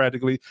the year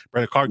practically.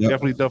 Brandon Clark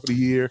definitely done for the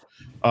year.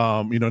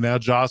 Now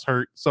Ja's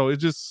hurt. So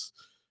it's just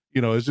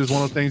one of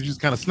those things you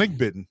just kind of snake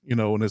bitten, in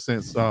a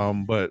sense.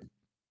 But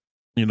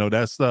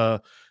that's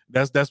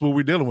what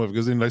we're dealing with,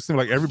 because it seems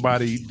like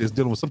everybody is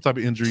dealing with some type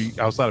of injury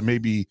outside of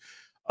maybe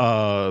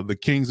the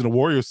Kings and the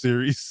Warriors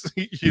series,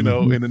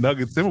 and the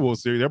Nuggets Timberwolves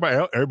series.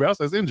 Everybody else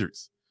has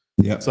injuries.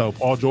 Yeah. So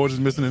Paul George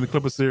is missing in the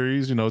Clipper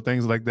series,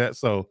 things like that.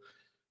 So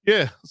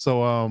yeah.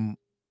 So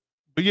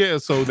but yeah,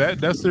 so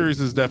that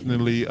series is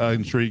definitely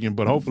intriguing.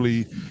 But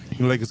hopefully,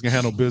 Lakers can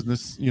handle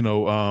business.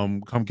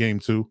 Come game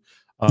 2.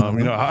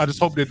 I just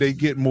hope that they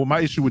get more.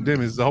 My issue with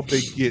them is I hope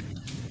they get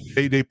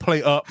they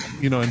play up,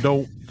 and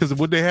don't, because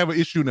would they have an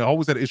issue, and they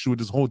always had an issue with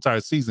this whole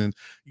entire season,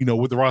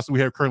 with the roster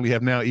we currently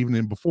have now, even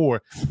in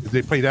before, is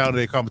they play down to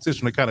their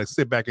competition, they kind of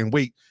sit back and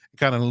wait and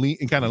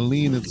kind of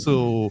lean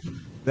until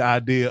the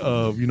idea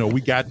of,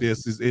 we got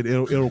this,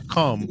 it'll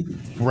come,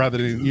 rather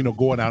than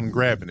going out and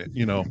grabbing it,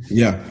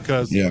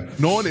 because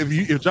knowing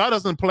if Ja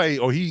doesn't play,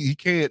 or he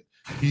can't,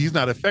 he's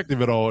not effective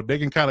at all, they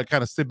can kind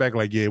of sit back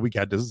like, yeah, we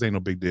got this. This ain't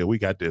no big deal. We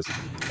got this.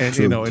 And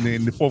and then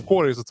in the fourth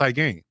quarter, it's a tight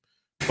game.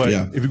 But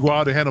if you go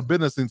out and handle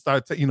business and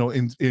start,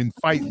 and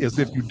fight as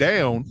if you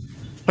down,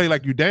 play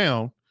like you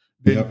down,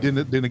 then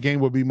the game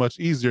will be much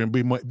easier and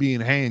be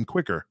in hand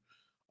quicker.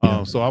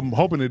 So I'm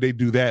hoping that they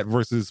do that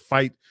versus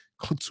fight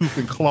tooth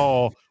and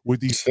claw with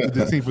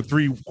the team for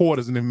 3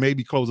 quarters and then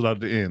maybe close it out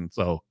at the end.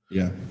 So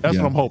that's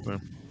what I'm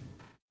hoping.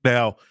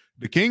 Now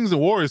the Kings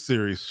and Warriors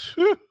series.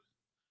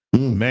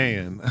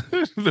 Man,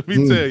 let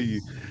me tell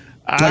you,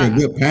 it's like a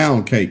good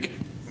pound cake.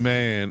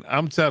 Man,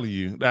 I'm telling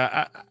you,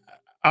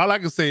 all I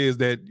can say is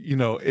that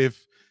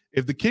if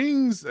the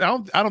Kings, I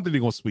don't think they're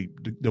gonna sweep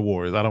the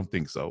Warriors. I don't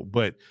think so.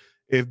 But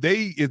if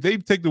they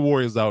take the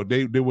Warriors out,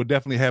 they would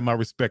definitely have my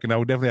respect, and I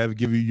would definitely have to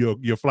give you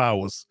your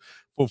flowers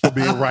for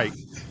being right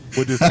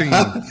with this team.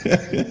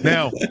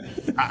 Now,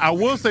 I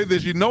will say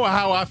this: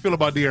 how I feel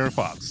about De'Aaron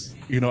Fox.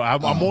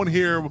 I'm on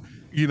here.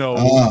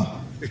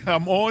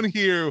 I'm on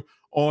here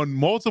on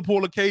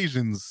multiple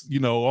occasions,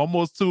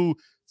 almost to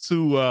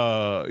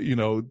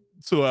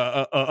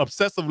a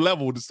obsessive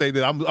level to say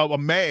that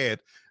I'm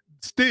mad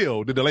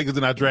still that the Lakers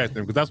did not draft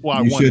him, because that's why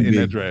I won it in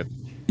that draft.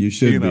 You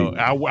should be.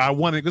 I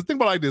won it because think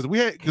about it like this: we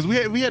had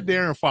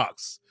De'Aaron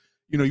Fox.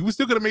 We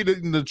still could have made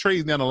the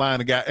trades down the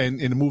line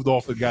and moved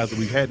off the guys that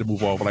we had to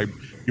move off, like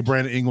your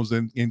Brandon Ingrams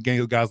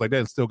and guys like that,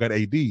 and still got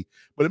AD.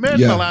 But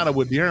imagine a lineup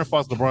with De'Aaron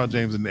Fox, LeBron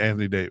James, and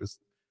Anthony Davis.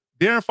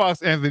 De'Aaron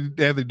Fox, Anthony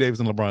Davis,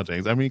 and LeBron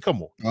James. I mean,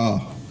 come on.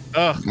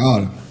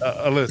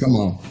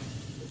 Listen.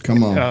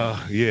 Come on.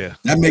 Yeah.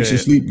 That makes you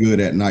sleep good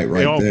at night,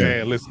 right there.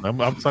 Man, listen,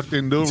 I'm tucked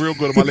in doing real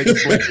good in my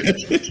Lakers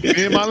blanket.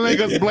 Me and my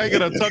Lakers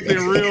blanket are tucked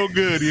in real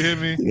good. You hear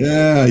me?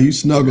 Yeah, you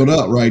snuggled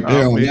up right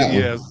there on that one.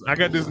 Yes, I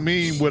got this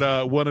meme with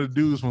one of the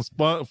dudes from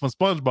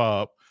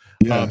SpongeBob.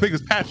 I think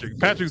it's Patrick.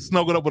 Patrick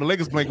snuggled up with a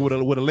Lakers blanket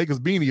with a Lakers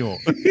beanie on.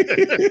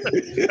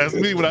 That's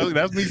me.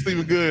 That's me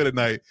sleeping good at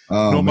night.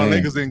 My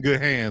Lakers in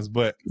good hands.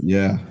 But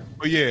yeah,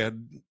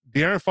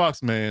 De'Aaron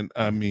Fox, man.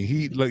 I mean,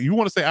 you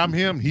want to say I'm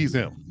him? He's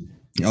him.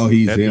 Oh,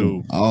 he's that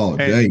him dude. All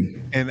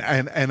day.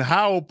 And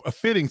how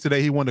fitting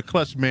today he won the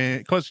clutch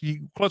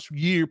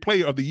year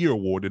player of the year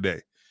award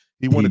today.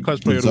 He won the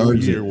clutch player of the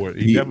year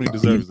award. He definitely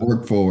deserves it.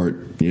 Worked for it.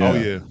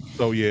 Yeah.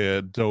 Oh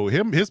yeah. So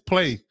his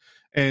play.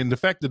 And the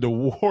fact that the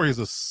Warriors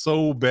are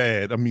so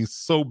bad, I mean,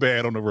 so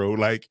bad on the road.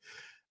 Like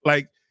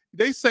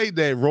they say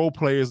that role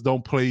players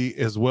don't play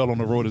as well on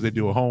the road as they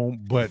do at home,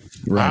 but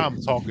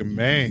I'm talking,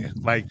 man,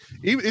 like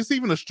it's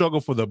even a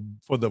struggle for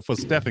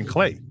Steph and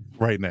Clay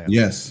right now.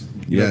 Yes.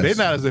 They're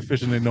not as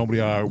efficient as nobody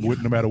are,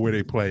 no matter where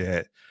they play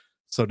at.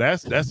 So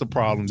that's a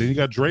problem. Then you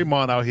got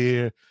Draymond out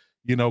here,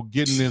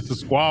 getting into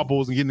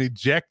squabbles and getting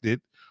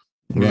ejected.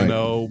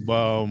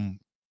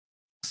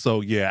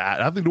 So yeah,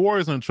 I think the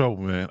Warriors are in trouble,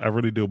 man. I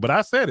really do. But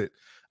I said it.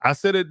 I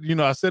said it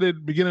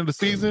beginning of the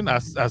season.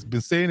 I've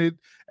been saying it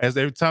as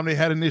every time they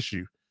had an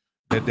issue.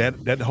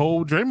 That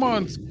whole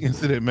Draymond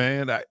incident,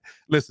 man.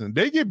 Listen,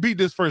 they get beat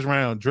this first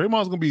round.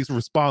 Draymond's gonna be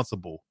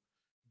responsible.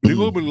 They're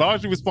gonna be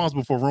largely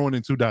responsible for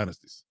ruining 2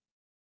 dynasties.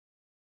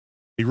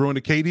 He ruined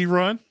the KD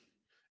run.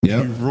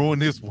 Yeah, he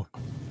ruined this one.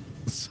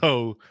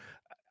 So,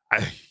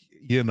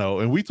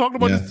 and we talked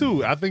about this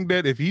too. I think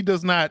that if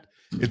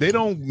they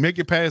don't make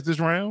it past this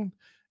round,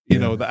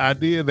 the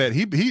idea that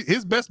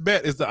his best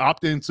bet is to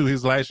opt into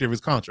his last year of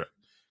his contract.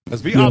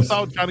 Because if he opts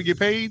out trying to get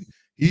paid,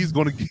 he's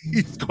gonna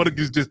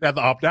just have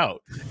to opt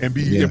out and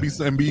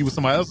be with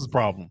somebody else's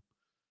problem.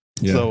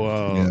 Yeah. So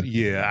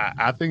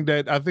I think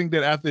that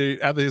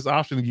after his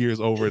option year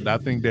is over, I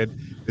think that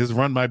his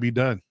run might be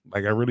done.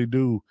 Like I really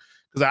do.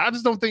 Because I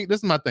just don't think this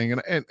is my thing.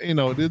 And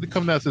it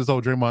comes down to this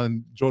whole Draymond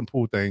and Jordan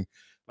Poole thing.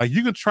 Like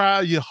you can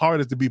try your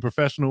hardest to be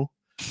professional,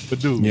 but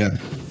dude,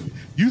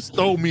 you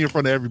stole me in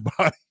front of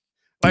everybody.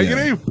 Like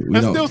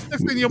that still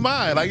sticks in your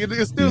mind. Like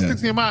it still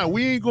sticks in your mind.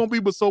 We ain't gonna be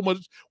but so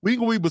much. We ain't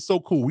gonna be but so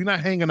cool. We not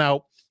hanging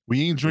out.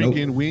 We ain't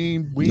drinking. Nope. We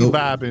ain't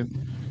vibing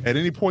at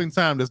any point in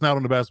time. That's not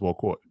on the basketball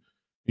court.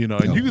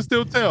 And you can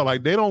still tell.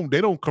 Like they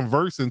don't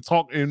converse and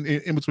talk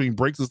in between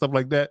breaks and stuff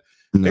like that.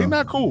 No. They're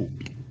not cool.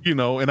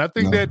 And I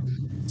think that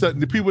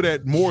the people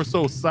that more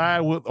so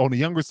side with on the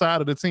younger side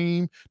of the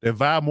team that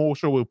vibe more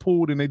so with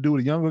Poole than they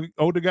do the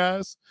older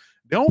guys.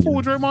 They don't fool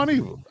with Draymond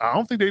either. I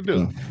don't think they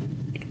do.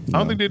 I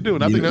don't think they do.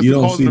 And I think that's the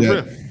cause of the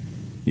rift.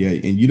 Yeah,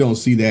 and you don't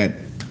see that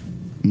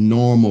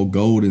normal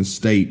Golden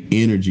State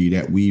energy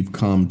that we've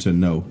come to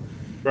know.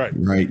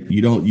 Right.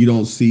 You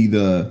don't see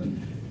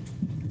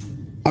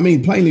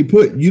plainly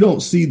put, you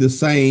don't see the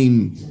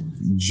same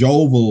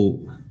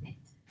jovial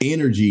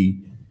energy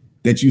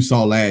that you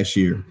saw last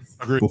year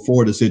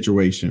before the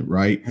situation,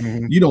 right?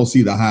 Mm-hmm. You don't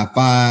see the high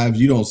fives.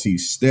 You don't see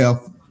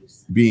Steph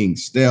being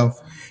Steph.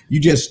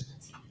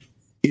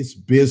 It's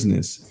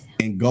business.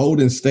 And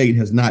Golden State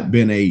has not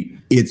been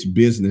it's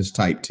business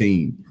type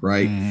team,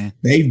 right? Mm-hmm.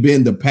 They've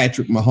been the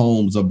Patrick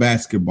Mahomes of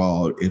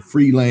basketball. If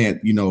freelance,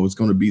 it's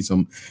going to be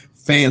some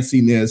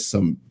fanciness,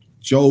 some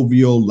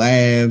jovial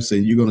laughs,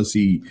 and you're going to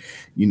see,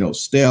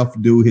 Steph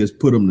do his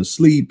put them to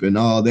sleep and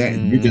all that.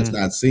 Mm-hmm. You're just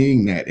not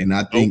seeing that. And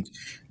I think,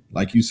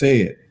 like you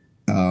said,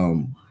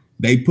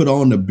 they put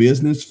on the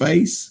business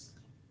face,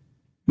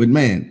 but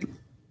man,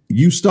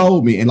 you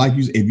stole me. And like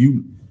if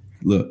you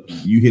look,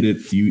 you hit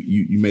it.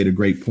 You made a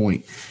great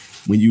point.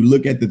 When you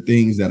look at the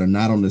things that are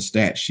not on the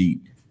stat sheet,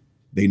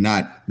 they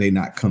not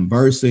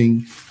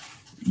conversing.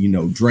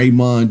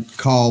 Draymond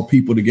called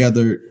people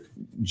together.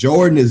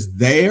 Jordan is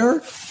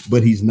there,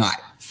 but he's not.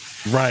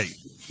 Right.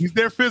 He's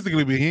there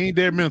physically, but he ain't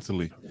there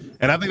mentally.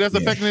 And I think that's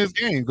affecting his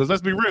game. Because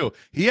let's be real,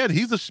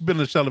 he's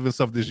been a shell of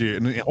himself this year,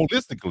 and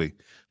holistically,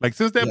 like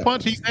since that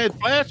punch, he's had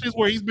flashes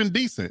where he's been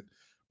decent,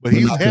 but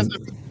he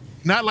hasn't.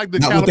 Not like the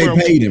not what they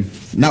paid him.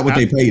 Not what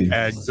they paid him.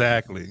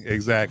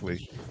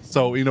 Exactly.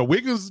 So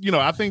Wiggins.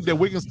 I think that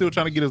Wiggins still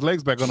trying to get his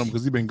legs back on him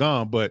because he's been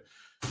gone. But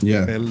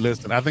man,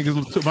 listen, I think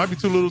it might be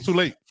too little, too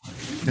late.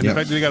 And the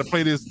fact that they got to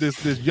play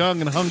this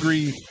young and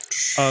hungry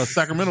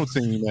Sacramento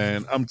team,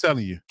 man, I'm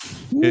telling you,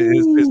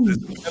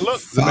 look,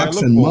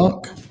 Fox and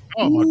Monk.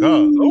 Oh my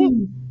God!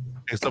 Oh,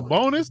 it's a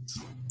bonus.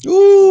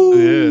 Ooh.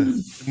 Yeah.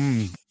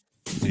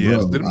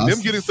 Yes, them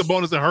getting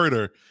Sabonis and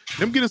Herter,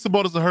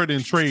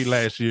 in trade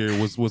last year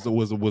was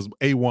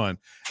A1.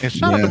 And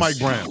shout out to Mike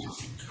Brown.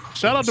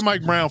 Shout out to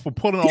Mike Brown for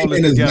pulling all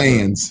this together.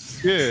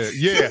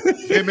 Yeah.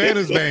 Him and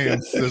his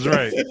vans. That's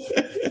right.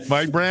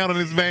 Mike Brown and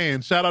his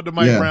van. Shout out to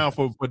Mike Brown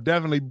for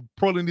definitely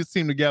pulling this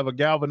team together,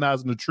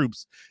 galvanizing the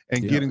troops,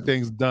 and getting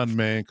things done,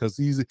 man. Because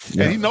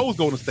and he knows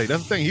Golden State.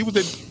 That's the thing. He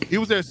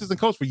was their assistant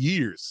coach for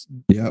years.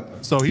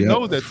 Yep. So he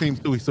knows that team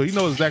too. So he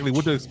knows exactly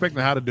what to expect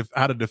and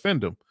how to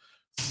defend them.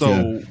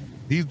 So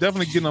he's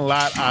definitely getting a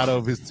lot out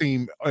of his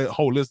team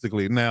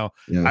holistically. Now,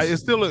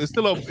 it's still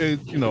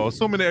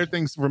assuming that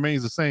everything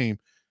remains the same.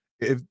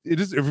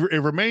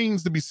 It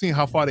remains to be seen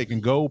how far they can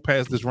go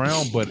past this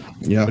round, but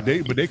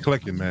they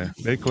collecting, man.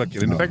 They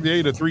collecting. And the fact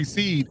they're a 3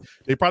 seed,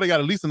 they probably got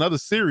at least another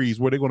series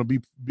where they're going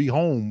to be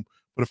home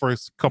for the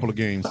first couple of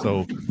games.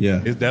 So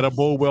that'll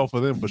bode well for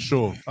them for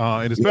sure.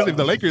 And especially if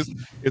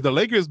the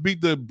Lakers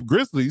beat the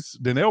Grizzlies,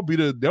 then they'll be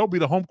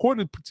the home court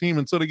team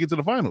until they get to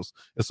the finals.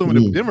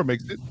 Assuming that Denver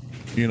makes it,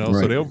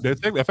 so they'll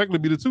effectively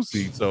be the 2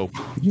 seed. So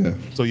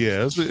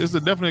it's a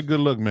definitely good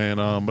look, man.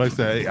 Like I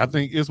said, I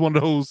think it's one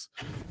of those.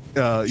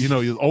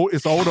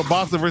 It's older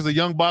boxer versus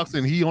young boxer,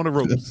 and he on the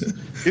ropes.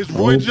 It's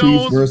Roy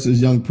Jones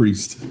versus Young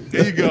Priest.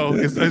 There you go.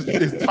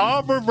 It's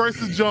Tarver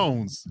versus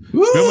Jones.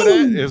 Woo!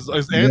 Remember that?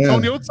 It's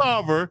Antonio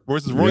Tarver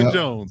versus Roy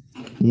Jones.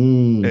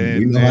 And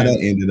we know how that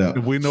ended up.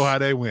 We know how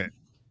they went.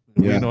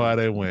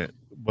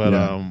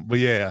 But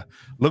yeah,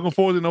 looking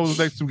forward to those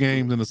next 2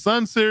 games in the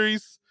Sun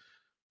series.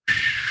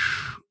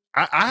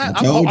 I'm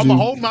gonna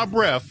hold my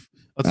breath.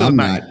 Until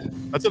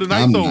the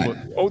night's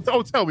over.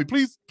 Oh, tell me,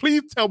 please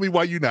tell me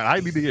why you're not. I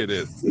need to hear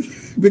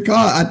this.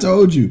 Because I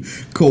told you,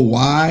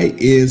 Kawhi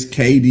is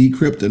KD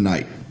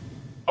kryptonite.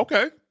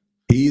 Okay.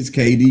 He's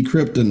KD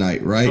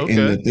kryptonite, right? Okay.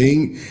 And the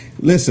thing,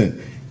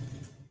 listen,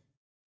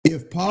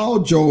 if Paul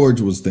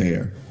George was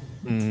there,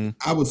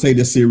 I would say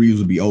the series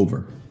would be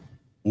over.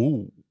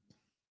 Ooh.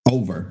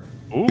 Over.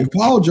 Ooh. If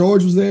Paul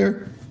George was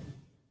there,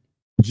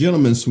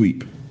 gentleman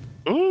sweep.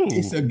 Ooh.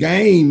 It's a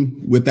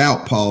game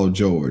without Paul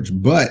George,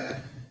 but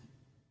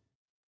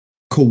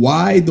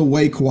Kawhi, the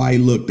way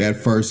Kawhi looked that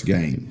first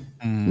game,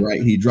 right?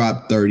 He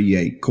dropped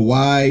 38.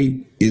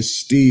 Kawhi is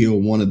still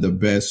one of the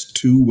best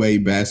 2-way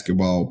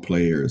basketball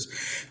players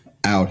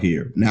out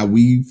here. Now,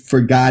 we've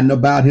forgotten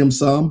about him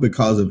some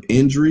because of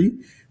injury,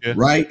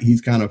 right? He's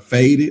kind of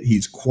faded.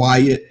 He's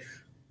quiet.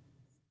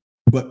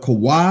 But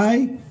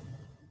Kawhi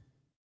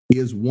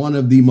is one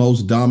of the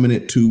most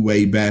dominant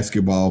 2-way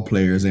basketball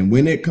players. And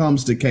when it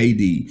comes to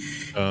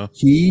KD,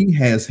 he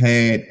has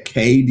had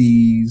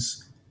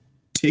KD's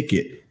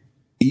ticket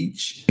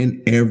each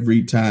and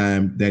every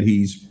time that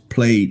he's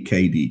played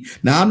KD.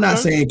 Now, I'm not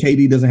saying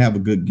KD doesn't have a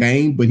good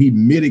game, but he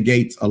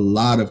mitigates a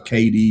lot of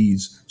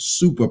KD's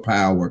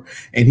superpower.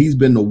 And he's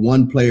been the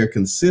one player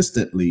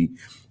consistently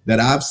that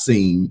I've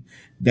seen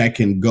that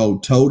can go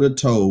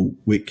toe-to-toe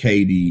with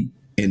KD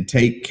and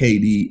take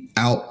KD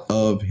out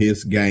of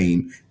his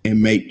game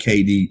and make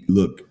KD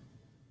look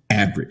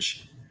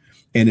average.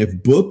 And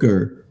if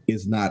Booker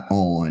is not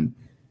on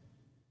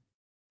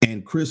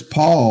and Chris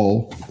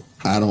Paul,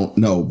 I don't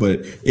know,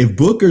 but if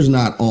Booker's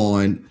not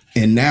on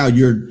and now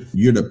you're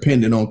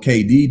dependent on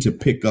KD to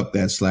pick up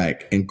that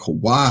slack, and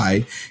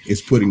Kawhi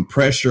is putting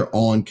pressure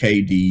on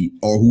KD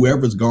or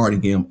whoever's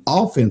guarding him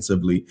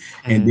offensively,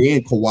 and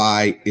then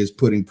Kawhi is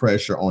putting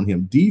pressure on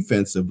him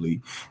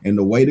defensively, and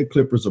the way the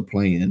Clippers are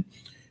playing,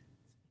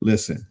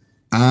 listen,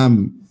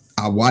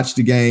 I watched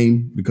the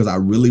game because I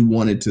really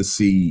wanted to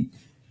see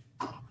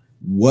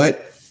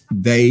what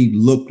they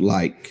look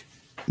like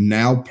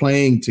now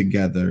playing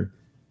together.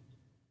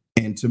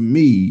 And to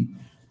me,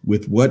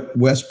 with what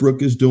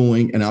Westbrook is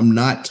doing, and I'm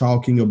not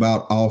talking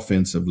about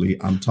offensively.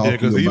 I'm talking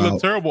because he about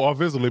looked terrible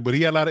offensively, but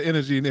he had a lot of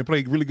energy and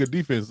played really good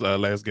defense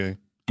last game.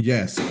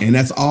 yes, and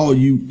that's all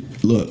you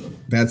look.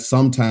 That's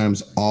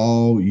sometimes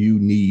all you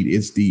need.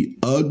 It's the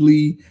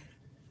ugly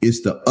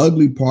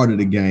part of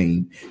the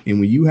game, and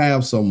when you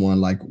have someone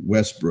like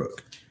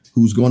Westbrook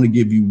who's going to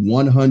give you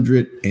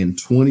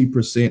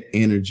 120%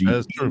 energy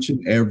each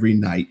and every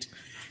night,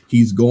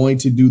 he's going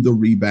to do the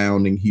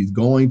rebounding. He's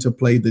going to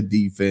play the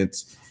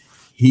defense.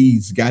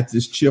 He's got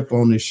this chip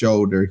on his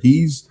shoulder.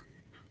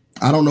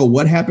 I don't know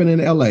what happened in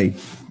LA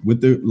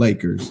with the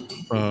Lakers,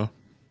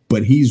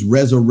 but he's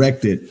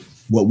resurrected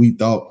what we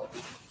thought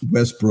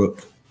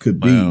Westbrook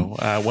could be.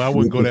 I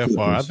wouldn't go that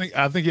far.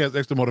 I think he has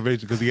extra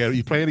motivation because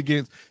he played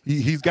against.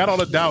 He's got all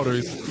the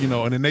doubters, and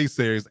the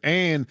naysayers,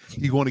 and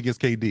he's going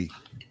against KD.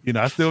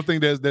 I still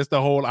think that's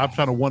the whole. I'm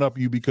trying to one up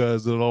you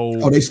because of the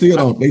whole. Oh, they still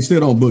don't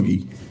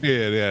boogie.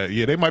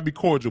 Yeah. They might be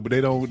cordial, but they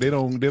ain't having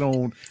dinner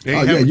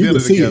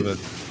together.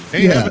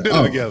 They ain't having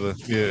dinner together.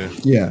 Yeah.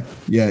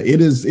 It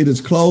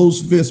is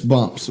closed fist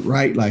bumps,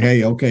 right? Like,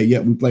 hey, okay,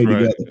 we played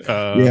together.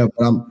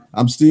 But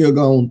I'm still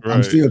going.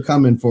 I'm still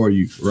coming for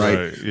you,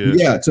 right?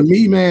 Yeah. To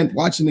me, man,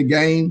 watching the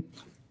game,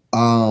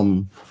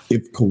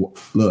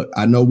 look,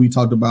 I know we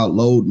talked about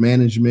load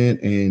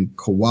management and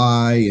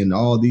Kawhi and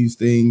all these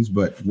things,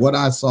 but what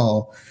I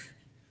saw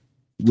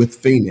with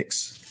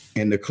Phoenix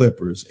and the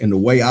Clippers and the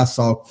way I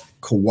saw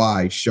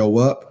Kawhi show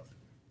up,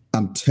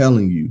 I'm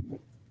telling you,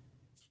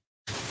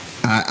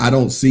 I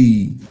don't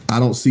see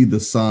the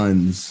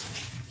Suns.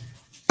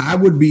 I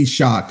would be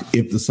shocked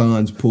if the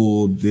Suns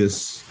pulled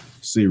this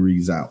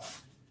series out.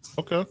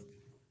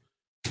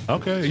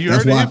 Okay, you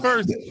heard it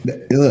first.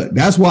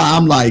 That's why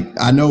I'm like,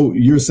 I know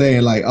you're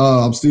saying like, oh,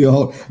 I'm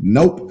still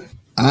nope.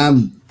 I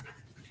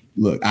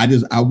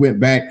went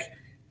back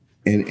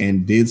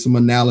and did some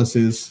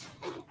analysis,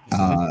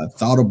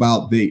 thought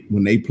about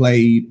when they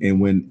played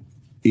and when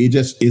it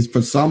just is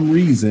for some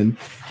reason,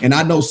 and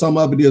I know some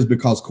of it is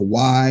because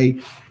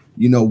Kawhi,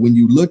 when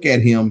you look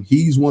at him,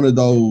 he's one of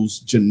those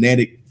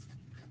genetic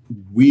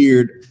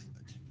weird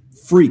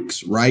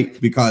freaks, right?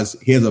 Because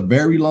he has a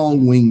very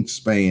long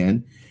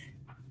wingspan.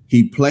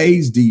 He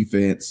plays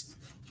defense,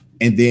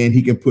 and then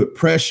he can put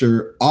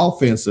pressure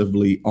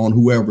offensively on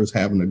whoever's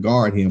having to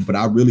guard him. But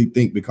I really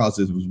think because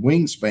of his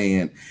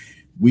wingspan,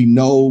 we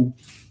know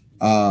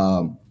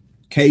KD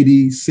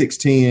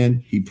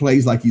 6'10", he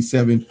plays like he's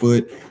 7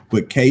 foot,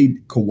 but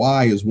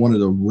Kawhi is one of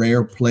the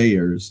rare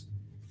players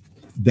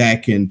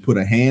that can put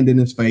a hand in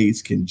his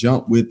face, can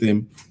jump with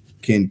him,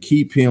 can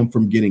keep him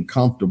from getting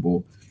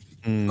comfortable.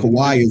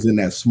 Kawhi is in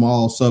that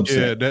small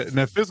subset. Yeah,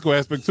 that physical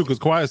aspect too, because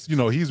Kawhi is,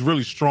 he's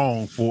really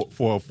strong for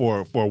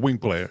a wing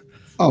player.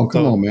 Oh,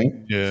 come on,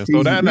 man. Yeah,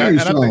 so very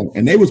strong.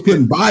 And they was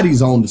putting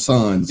bodies on the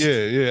Suns.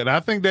 Yeah. And I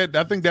think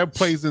that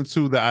plays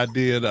into the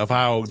idea of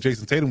how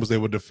Jason Tatum was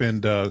able to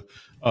defend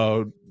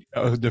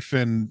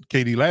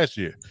KD last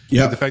year.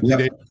 Yeah, the fact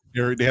that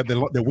they have their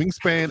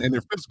wingspan and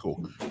they're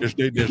physical. They're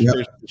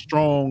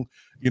strong,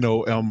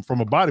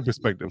 from a body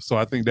perspective. So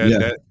I think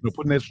that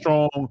putting that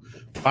strong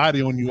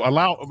body on you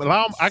allow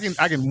I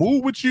can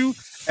move with you,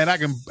 and I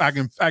can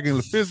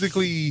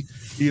physically,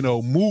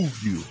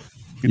 move you.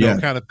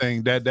 Kind of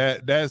thing.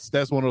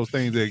 That's one of those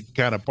things that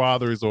kind of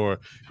bothers or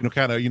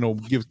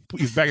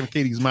gives back in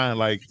KD's mind,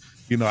 like,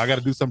 I got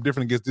to do something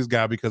different against this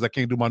guy because I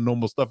can't do my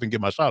normal stuff and get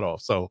my shot off.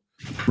 So,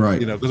 right,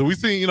 because we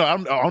see,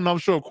 I'm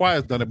sure Kawhi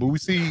has done it, but we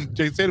see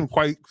Jason Tatum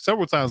quite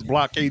several times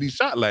block KD's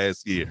shot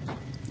last year.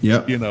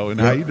 Yeah,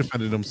 how he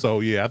defended him. So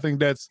yeah, I think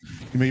that's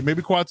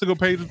maybe Kawhi took a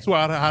page or two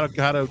out how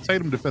to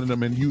Tatum defended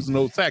him and using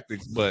those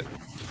tactics, but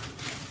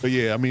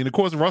yeah, of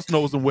course, Russ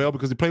knows him well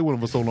because he played with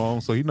him for so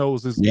long, so he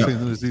knows his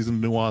season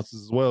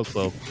nuances as well.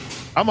 So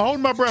I'm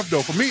holding my breath,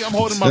 though. For me, I'm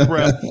holding my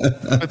breath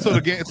until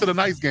the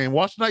night's game.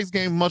 Watch the night's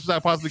game as much as I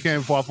possibly can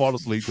before I fall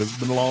asleep because it's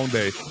been a long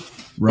day.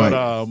 Right.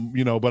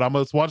 But I'm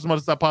gonna watch as much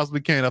as I possibly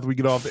can after we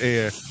get off the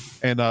air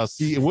and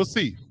see, and we'll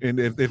see.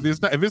 And if it's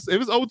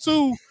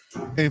 0-2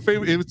 and if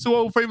it's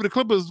 2-0 favor the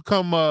Clippers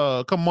come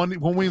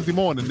Wednesday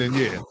morning, then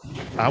yeah,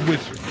 I'm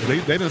with you.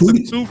 They done took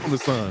 2 from the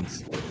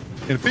Suns.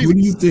 Who do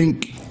you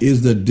think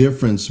is the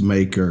difference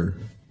maker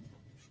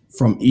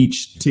from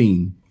each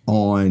team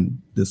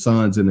on the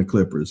Suns and the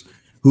Clippers?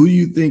 Who do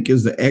you think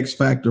is the X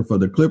factor for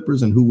the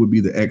Clippers, and who would be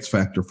the X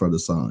factor for the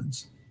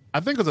Suns? I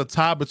think it's a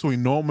tie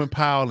between Norman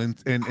Powell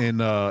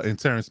and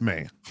Terrence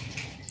Mann.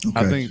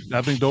 Okay.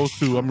 I think those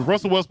two.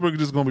 Russell Westbrook is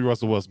just going to be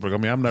Russell Westbrook.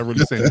 I'm not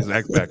really saying it's an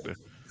X factor.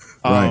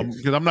 Right.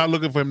 Because I'm not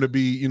looking for him to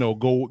be,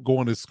 go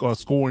on this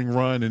scoring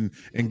run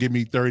and give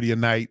me 30 a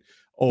night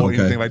or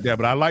anything like that.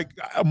 But I like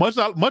much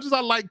as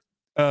I like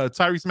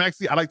Tyrese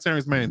Maxey, I like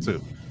Terrence Mann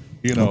too.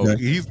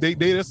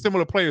 They're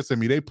similar players to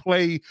me. They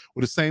play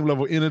with the same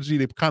level of energy.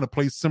 They kind of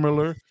play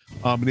similar.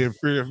 And they're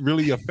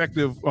really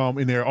effective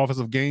in their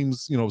offensive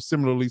games,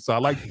 similarly. So I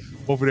like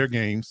both of their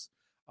games.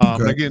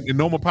 Again, and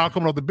Norman Powell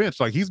coming off the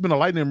bench, like he's been a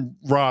lightning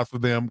rod for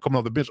them coming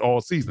off the bench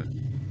all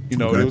season.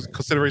 There was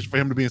consideration for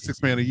him to be in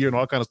 6 man a year and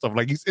all kind of stuff.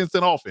 Like he's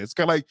instant offense. It's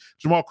kind of like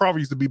Jamal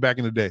Crawford used to be back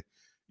in the day.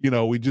 he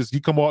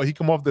come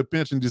off the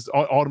bench and just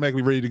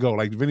automatically ready to go,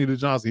 like Vinny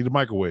Johnson, he's the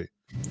microwave,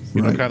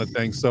 kind of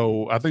thing.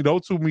 So I think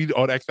those two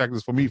are the X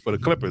factors for me for the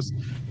Clippers.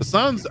 The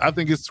Suns, I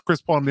think it's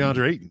Chris Paul and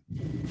DeAndre Ayton.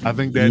 I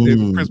think that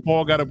if Chris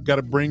Paul got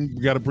to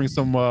bring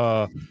some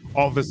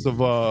offensive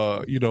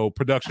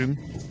production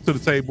to the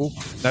table,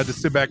 not to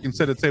sit back and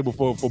set the table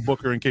for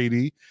Booker and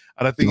KD.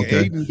 And I think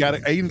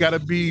Ayton got to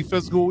be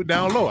physical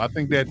down low. I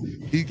think that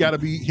he got to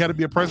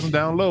be a presence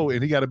down low,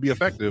 and he got to be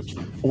effective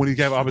when he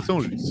have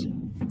opportunities.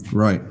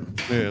 Right.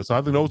 Yeah. So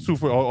I think those two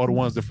are the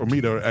ones that for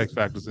me are X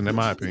factors in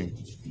my opinion.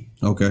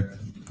 Okay.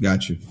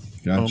 Got you.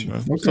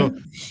 Okay. So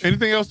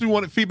anything else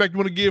feedback you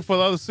want to give for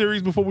the other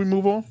series before we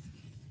move on?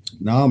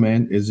 No,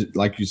 man. Is it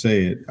like you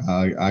said?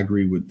 I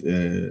agree with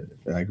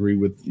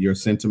your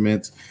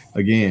sentiments.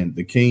 Again,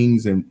 the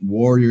Kings and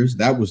Warriors.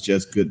 That was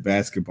just good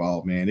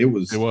basketball, man. It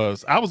was.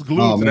 I was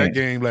glued to that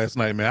game last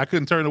night, man. I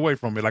couldn't turn away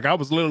from it. Like I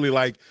was literally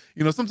like,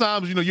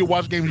 sometimes you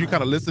watch games, you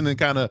kind of listen and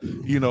kind of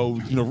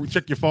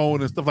check your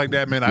phone and stuff like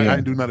that, man. I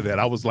didn't do none of that.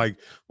 I was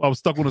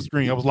stuck on the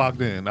screen. I was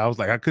locked in. I was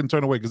like, I couldn't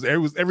turn away because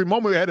every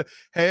moment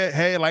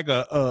had like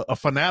a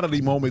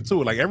finality moment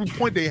to it. Like every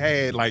point they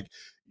had, like.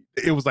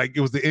 It was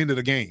the end of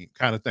the game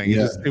kind of thing.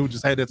 It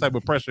just had that type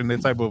of pressure and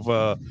that type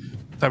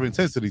of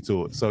intensity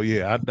to it. So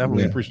I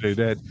definitely appreciate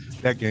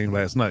that game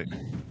last night.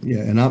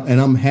 Yeah, and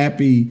I'm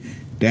happy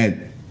that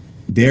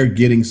they're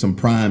getting some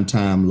prime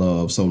time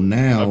love. So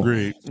now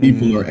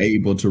people are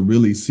able to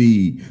really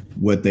see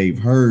what they've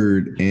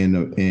heard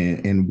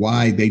and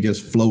why they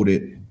just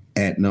floated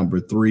at number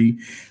 3.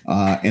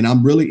 And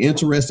I'm really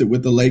interested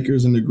with the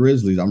Lakers and the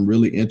Grizzlies. I'm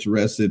really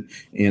interested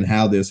in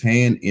how this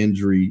hand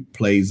injury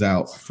plays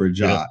out for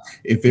Ja. Yeah.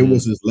 If it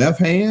was his left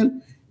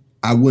hand,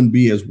 I wouldn't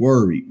be as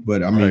worried.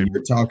 But I mean,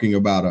 you're talking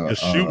about a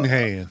shooting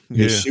hand.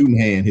 His shooting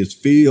hand, his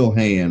field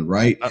hand,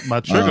 right? My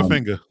trigger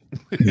finger.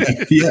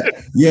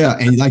 Yeah.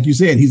 And like you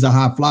said, he's a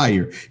high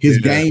flyer. His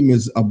game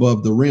is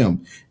above the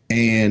rim.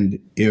 And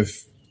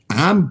if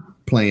I'm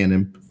playing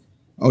him,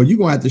 you're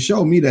going to have to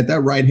show me that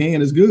right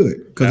hand is good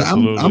because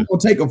I'm going to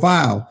take a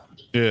foul.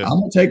 Yeah. I'm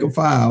going to take a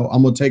foul.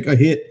 I'm going to take a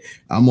hit.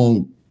 I'm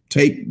going to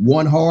take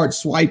one hard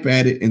swipe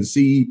at it and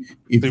see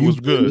if it was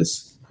good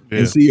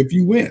and see if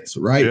you wins,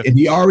 right? Yeah. And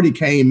he already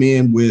came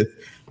in with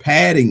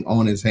padding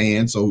on his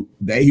hand, so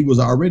that he was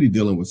already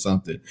dealing with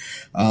something.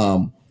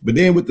 But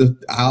then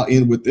I'll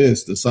end with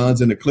this, the Suns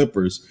and the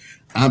Clippers.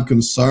 I'm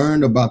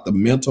concerned about the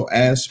mental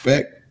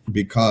aspect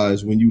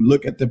because when you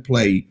look at the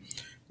play,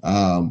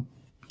 to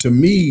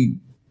me,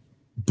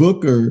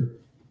 Booker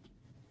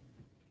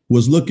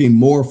was looking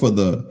more for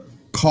the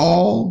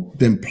call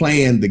than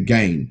playing the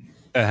game.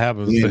 That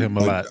happens to him a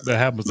lot. That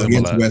happens to him a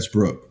lot. Against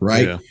Westbrook,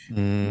 right?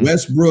 Yeah.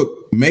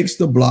 Westbrook makes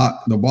the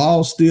block. The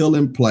ball's still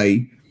in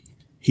play.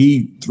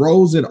 He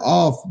throws it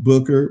off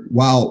Booker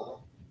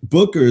while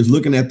Booker is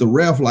looking at the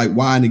ref like,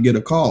 why didn't get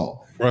a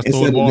call? Yep.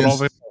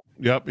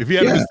 If he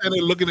had been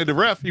standing looking at the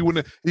ref, he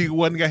wouldn't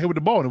got hit with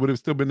the ball, and it would have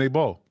still been their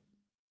ball.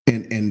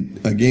 And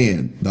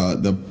again,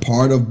 the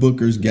part of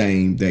Booker's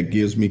game that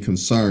gives me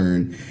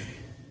concern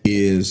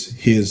is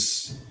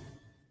his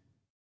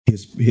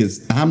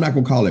I'm not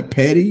gonna call it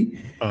petty,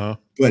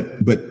 but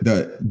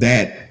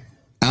that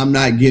I'm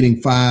not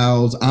getting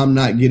fouls, I'm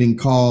not getting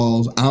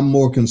calls. I'm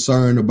more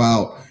concerned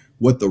about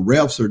what the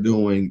refs are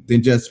doing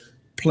than just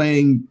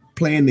playing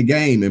the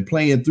game and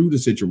playing through the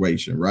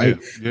situation, right?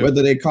 Yeah.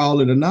 Whether they call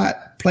it or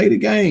not, play the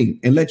game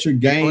and let your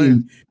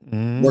game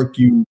work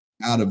you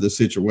out of the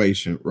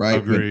situation,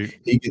 right? But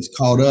he gets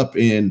caught up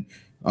in,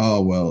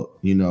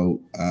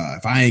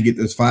 if I ain't get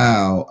this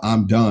foul,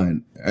 I'm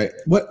done.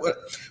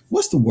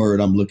 What's the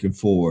word I'm looking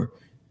for?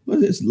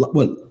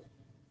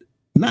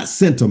 Not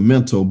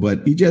sentimental,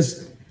 but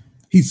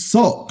he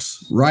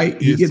sulks,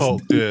 right? He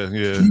sulks.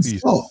 He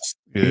sulks.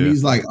 Yeah. And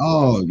he's like,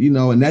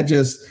 and that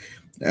just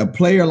a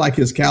player like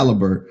his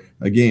caliber,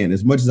 again,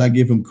 as much as I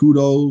give him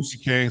kudos, you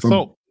can't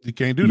sulk. You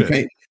can't do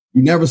that.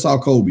 You never saw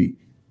Kobe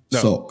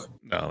sulk.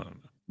 No.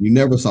 You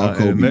never saw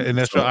Kobe. And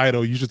that's your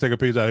idol. You should take a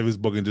page out of his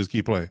book and just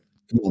keep playing.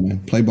 Come on, man.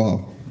 Play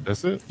ball.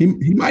 That's it.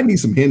 He might need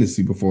some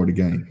Hennessy before the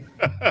game.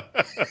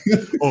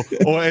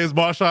 or as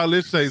Marshawn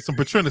Lynch say, some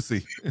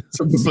Patrinacy.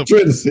 Some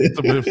Patrinacy.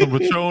 Some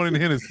Patron and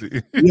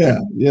Hennessy. Yeah.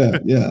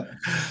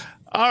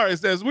 All right,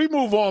 so as we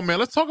move on, man,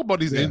 let's talk about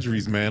these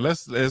injuries, man. We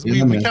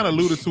kind of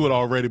alluded to it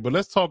already, but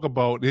let's talk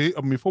about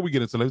before we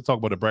get into it, let's talk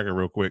about the bracket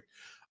real quick.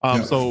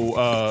 So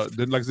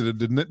like I said,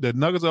 the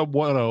Nuggets are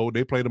 1-0.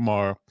 They play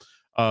tomorrow.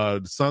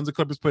 The Suns and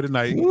Clippers play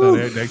tonight.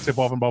 They tip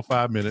off in about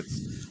 5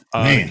 minutes.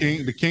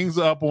 The Kings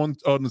are up on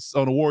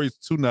the Warriors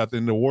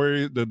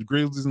 2-0. The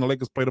Grizzlies and the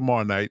Lakers play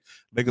tomorrow night.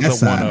 Lakers that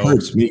side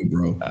hurts me,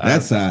 bro.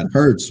 That side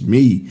hurts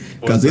me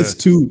because it's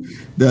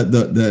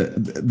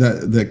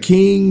the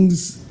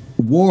Kings,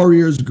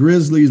 Warriors,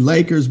 Grizzlies,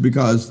 Lakers.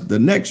 Because the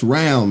next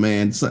round,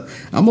 man,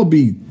 I'm gonna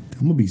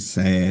be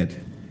sad.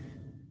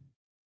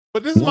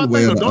 But this is my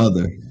thing.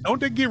 Don't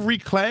they get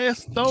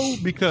reclassed though?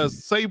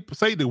 Because say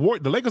the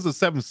Lakers are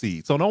 7th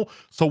seed. So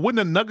wouldn't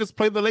the Nuggets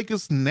play the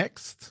Lakers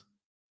next?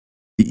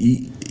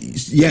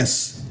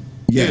 Yes.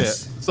 Yeah.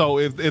 So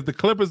if the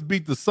Clippers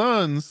beat the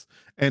Suns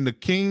and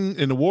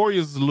the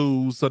Warriors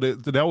lose, so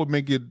that would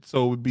make it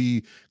so it would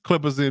be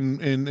Clippers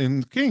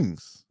and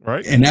Kings,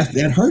 right? And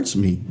that hurts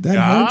me. That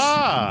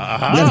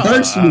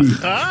hurts me.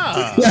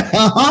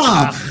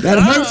 That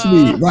hurts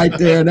me right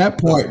there,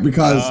 that part,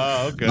 because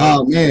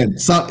oh man,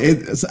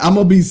 I'm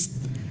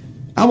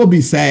gonna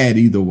be sad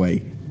either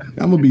way.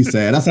 I'm gonna be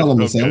sad. That's all I'm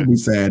gonna say. I'm gonna be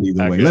sad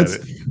either way.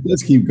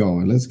 Let's keep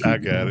going. I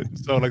got it.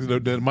 So like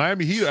the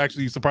Miami Heat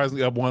actually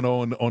surprisingly up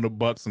 1-0 on the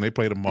Bucks, and they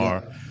play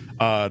tomorrow.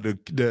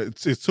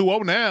 It's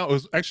 2-0 now.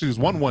 It's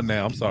 1-1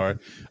 now. I'm sorry.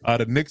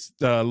 The Knicks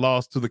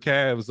lost to the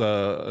Cavs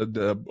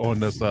on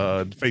this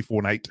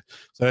fateful night.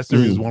 So that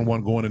series is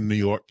 1-1 going in New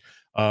York.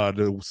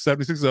 The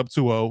 76ers up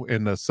 2-0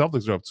 and the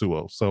Celtics are up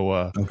 2-0.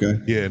 So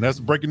yeah, and that's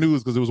breaking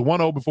news because it was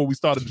 1-0 before we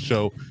started the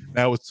show.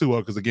 Now it's 2-0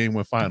 because the game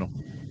went final.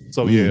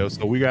 So yeah,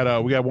 so we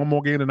got one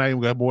more game tonight.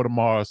 We got more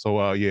tomorrow.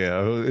 So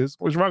yeah, it's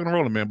rocking and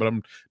rolling, man. But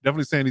I'm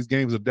definitely saying these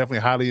games are definitely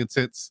highly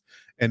intense,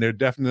 and they're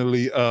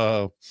definitely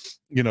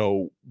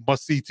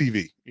must see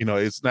TV.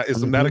 It's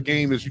not a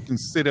game that you can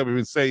sit up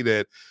and say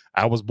that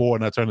I was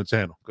bored and I turned the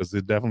channel, because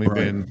it's definitely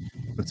been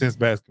intense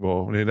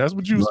basketball, and that's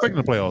what you expect in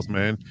the playoffs,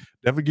 man.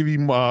 Definitely give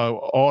you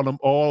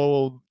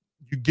all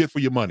you get for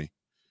your money.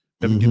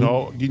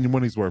 Definitely, getting your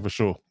money's worth for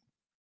sure.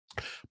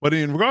 But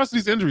in regards to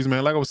these injuries,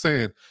 man, like I was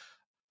saying.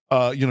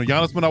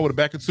 Giannis went out with a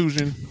back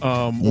contusion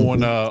on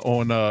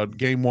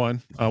game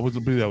one.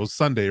 That was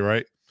Sunday,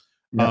 right?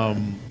 Yeah.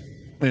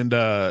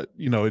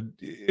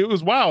 It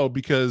was wild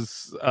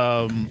because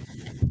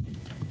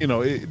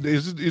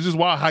it's just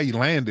wild how he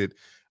landed.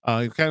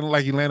 Kind of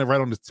like he landed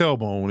right on his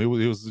tailbone. It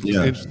was just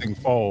an interesting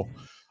fall.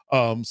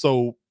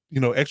 So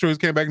X-rays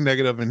came back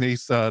negative, and they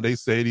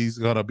said he's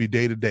gonna be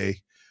day to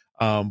day.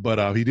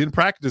 But he didn't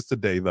practice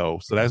today, though,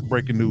 so that's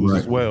breaking news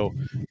as well.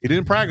 He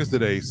didn't practice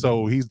today,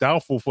 so he's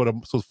doubtful for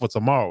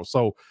tomorrow.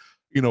 So,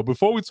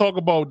 before we talk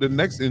about the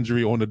next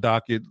injury on the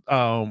docket,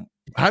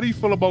 how do you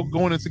feel about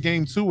going into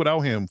game 2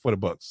 without him for the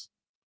Bucks?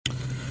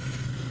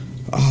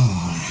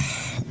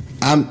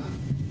 I'm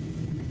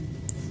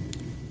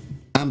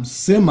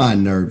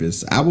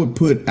semi-nervous. I would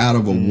put out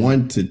of a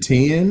 1 to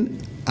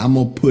 10. I'm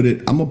gonna put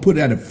it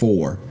at a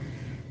 4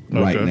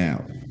 right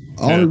now.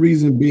 Only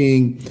reason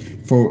being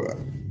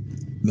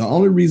the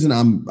only reason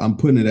I'm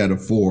putting it at a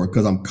 4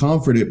 because I'm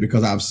confident,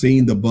 because I've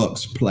seen the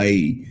Bucks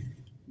play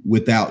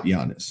without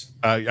Giannis.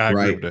 I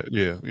agree with that.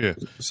 Yeah.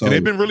 So, and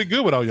they've been really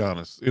good without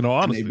Giannis.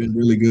 Honestly, they've been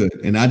really good.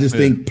 And I just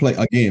think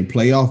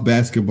playoff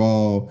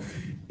basketball,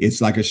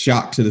 it's like a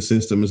shock to the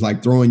system. It's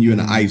like throwing you in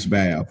an ice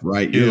bath,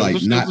 right? You're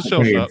like not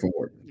prepared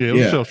for it. Yeah, it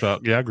was a shell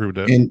shock. Yeah, I agree with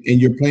that. And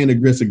you're playing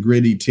against a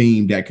gritty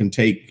team that can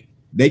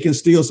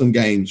steal some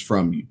games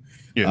from you.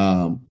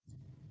 Yeah.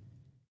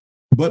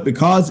 But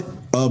because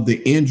of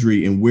the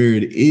injury and where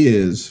it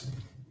is,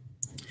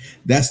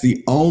 that's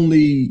the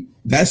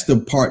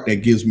part that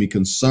gives me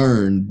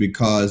concern,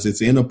 because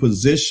it's in a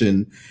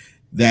position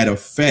that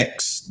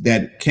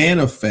can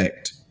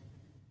affect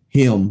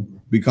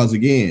him. Because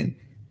again,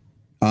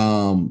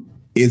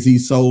 is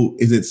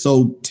it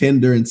so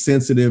tender and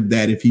sensitive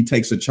that if he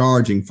takes a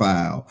charging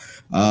foul,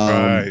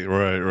 right.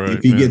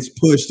 If he gets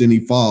pushed and he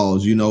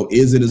falls,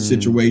 is it a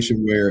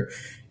situation where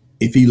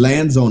if he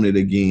lands on it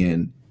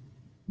again,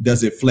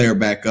 does it flare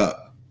back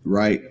up,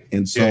 right?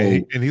 And so,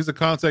 and he's a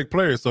contact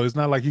player, so it's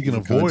not like he can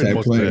avoid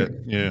most of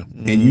that. Yeah,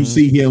 and you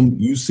see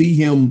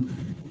him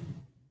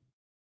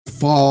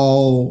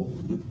fall,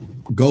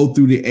 go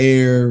through the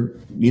air,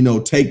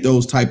 take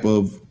those type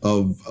of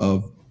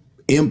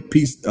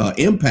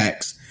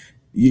impacts.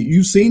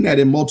 You've seen that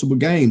in multiple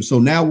games. So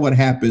now, what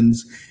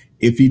happens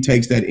if he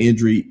takes that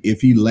injury?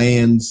 If he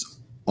lands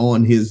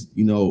on his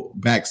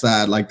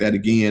backside like that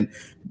again?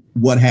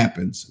 What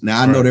happens?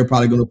 Now, I know they're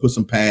probably going to put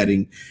some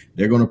padding.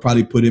 They're going to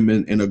probably put him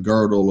in a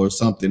girdle or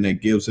something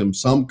that gives him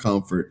some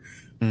comfort.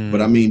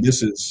 But I mean,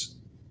 this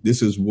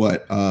is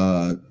what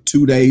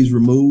 2 days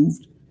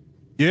removed.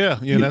 Yeah.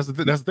 That's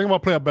the thing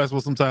about playoff basketball.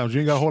 Sometimes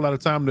you ain't got a whole lot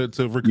of time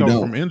to recover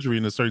from injury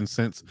in a certain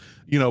sense.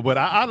 But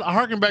I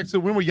harken back to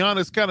when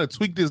Giannis kind of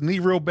tweaked his knee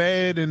real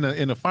bad in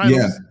the finals.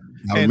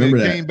 Yeah, I remember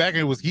that. Came back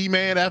and it was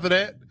He-Man after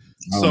that.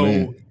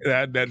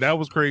 That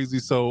was crazy.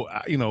 So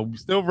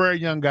still very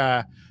young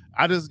guy.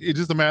 It's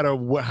just a matter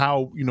of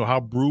how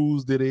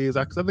bruised it is.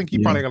 I think he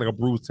probably got like a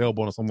bruised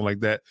tailbone or something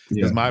like that.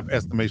 Is my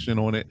estimation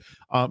on it.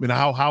 And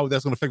how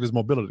that's going to affect his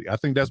mobility. I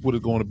think that's what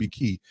is going to be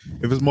key.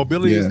 If his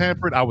mobility is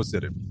hampered, I would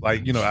sit him. I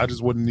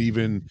just wouldn't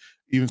even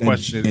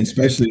question it. And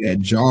especially that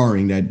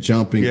jarring, that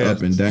jumping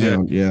up and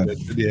down.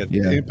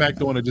 The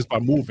impact on it just by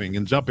moving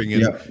and jumping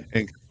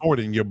and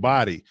contorting your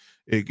body.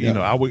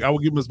 I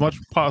would give him as much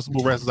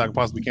possible rest as I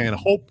possibly can.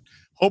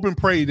 Hope and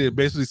pray that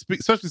basically,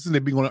 especially since they're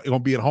going to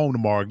be at home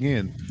tomorrow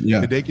again,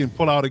 that they can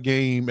pull out a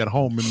game at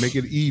home and make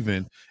it even,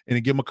 and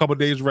then give him a couple of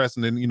days rest,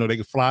 and then they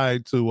can fly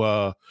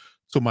to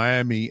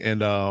Miami,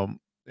 and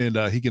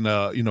he can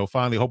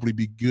finally hopefully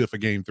be good for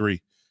game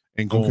 3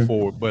 and going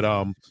forward. But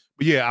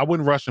yeah, I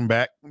wouldn't rush him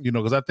back,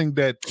 because I think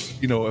that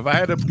if I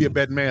had to be a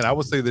betting man, I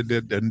would say that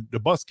the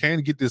Bucks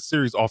can get this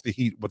series off the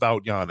Heat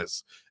without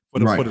Giannis for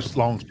the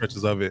long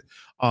stretches of it.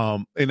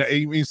 And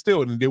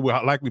still, and they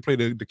will likely play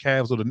the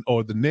Cavs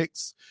or the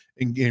Knicks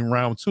in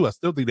round 2. I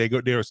still think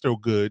they're still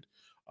good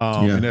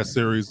in that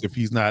series if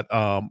he's not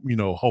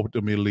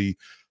ultimately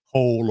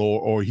whole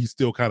or he's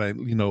still kind of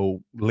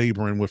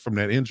laboring from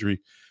that injury.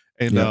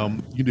 And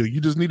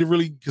you just need to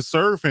really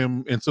conserve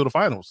him until the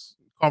conference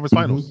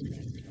finals.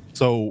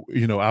 So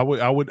I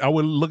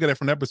would look at it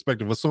from that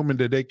perspective, assuming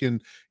that they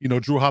can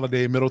Drew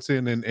Holiday,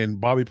 Middleton, and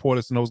Bobby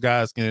Portis and those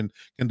guys can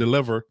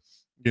deliver,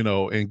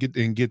 and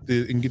get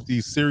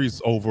these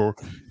series over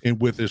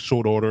and with a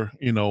short order,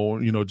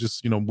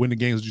 just win the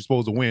games you're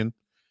supposed to win,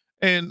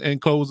 and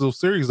close those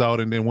series out.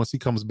 And then once he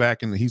comes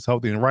back and he's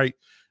healthy and right,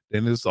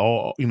 then it's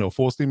all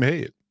full steam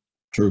ahead.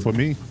 True for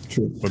me.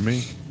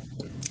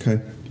 Okay.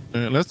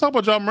 And let's talk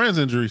about Ja Morant's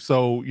injury.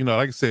 So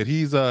like I said,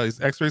 his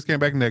X-rays came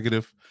back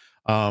negative.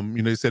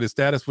 He said his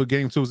status for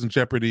game 2 is in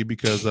jeopardy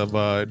because of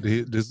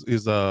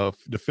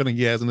the feeling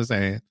he has in his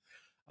hand.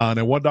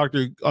 And one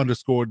doctor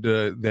underscored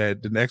that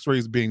the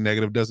X-rays being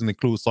negative doesn't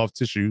include soft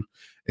tissue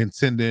and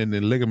tendon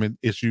and ligament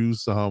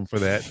issues for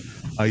that.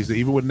 He said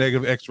even with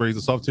negative X-rays,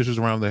 the soft tissues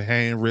around the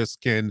hand,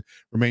 wrist can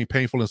remain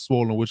painful and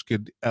swollen, which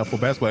could for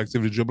basketball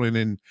activity,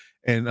 dribbling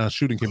and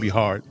shooting can be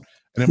hard.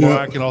 And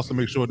MRI can also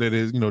make sure that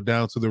it's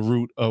down to the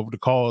root of the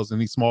cause and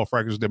these small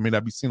fractures that may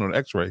not be seen on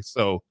X-ray.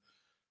 So.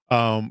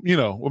 I don't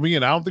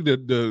think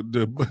that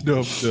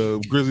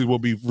the Grizzlies will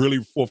be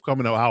really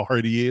forthcoming of how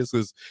hurt he is,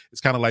 because it's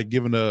kind of like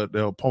giving the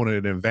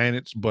opponent an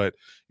advantage. But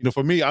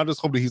for me, I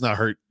just hope that he's not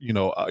hurt,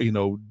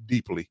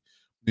 deeply,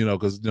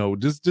 because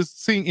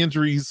just seeing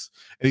injuries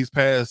in these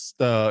past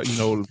 3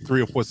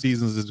 or 4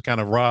 seasons has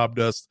kind of robbed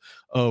us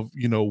of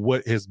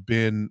what has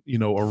been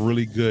a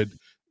really good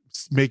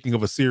making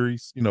of a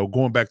series.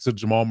 Going back to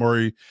Jamal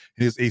Murray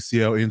and his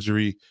ACL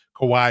injury,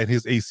 Kawhi and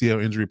his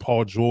ACL injury,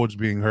 Paul George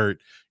being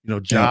hurt,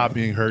 Ja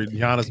being hurt,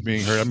 Giannis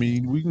being hurt. I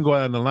mean, we can go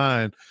down the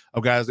line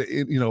of guys that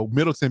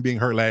Middleton being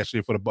hurt last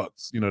year for the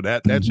Bucks.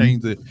 That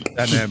changed the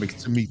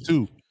dynamics to me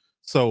too.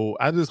 So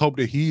I just hope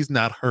that he's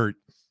not hurt,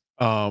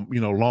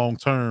 long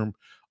term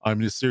in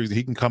this series. That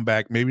he can come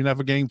back, maybe not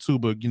for game 2,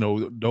 but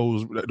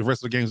the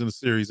rest of the games in the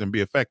series and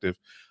be effective.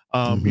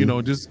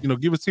 Just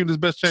give his team his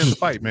best chance to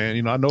fight,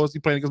 man. I know he's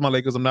playing against my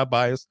Lakers. I'm not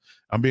biased.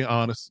 I'm being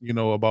honest,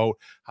 about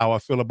how I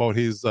feel about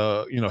his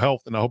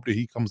health, and I hope that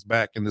he comes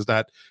back and is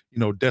not,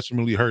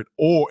 detrimentally hurt.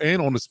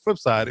 And on the flip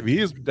side, if he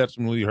is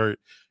detrimentally hurt,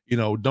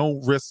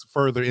 don't risk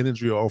further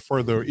injury or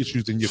further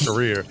issues in your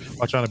career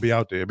by trying to be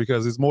out there,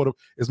 because it's more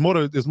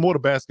to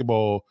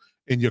basketball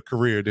in your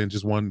career than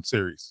just one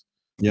series.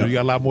 You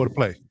got a lot more to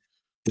play.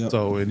 Yep.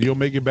 So, and you'll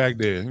make it back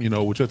there,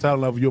 with your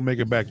talent level, you'll make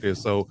it back there.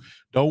 So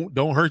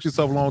don't hurt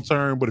yourself long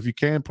term, but if you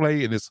can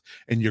play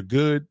and you're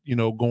good,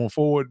 going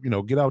forward,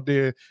 get out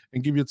there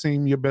and give your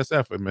team your best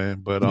effort, man.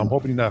 But I'm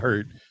hoping you're not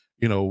hurt,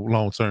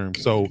 long term.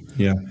 So,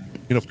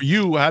 for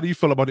you, how do you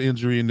feel about the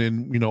injury and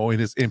then,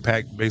 and its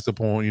impact based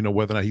upon,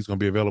 whether or not he's going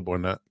to be available or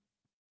not?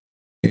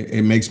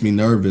 It makes me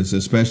nervous,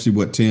 especially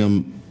what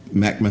Tim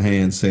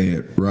McMahon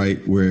said, right?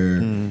 Where,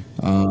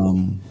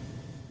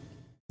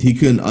 he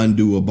couldn't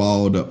undo a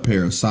balled up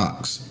pair of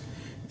socks.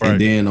 Right.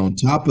 And then on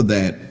top of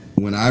that,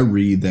 when I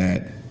read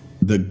that,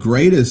 the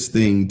greatest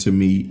thing to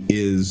me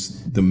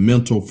is the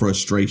mental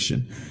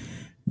frustration.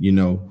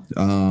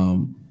 I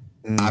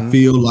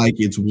feel like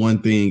it's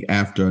one thing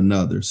after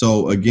another.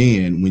 So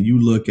again, when you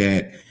look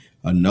at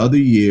another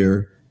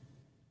year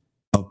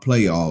of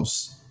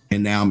playoffs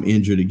and now I'm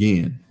injured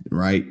again,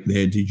 right?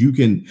 That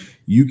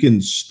you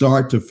can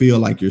start to feel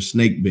like you're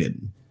snake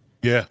bitten.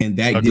 Yeah, and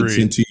that gets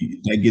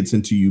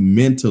into you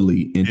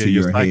mentally, into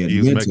your head.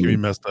 Making me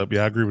messed up.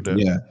 Yeah, I agree with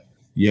that.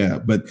 Yeah.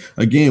 But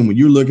again, when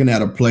you're looking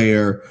at a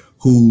player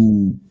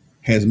who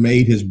has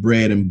made his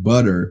bread and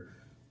butter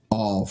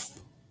off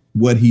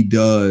what he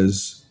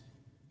does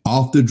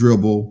off the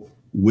dribble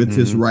with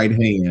his right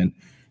hand,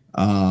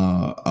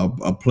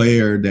 a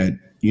player that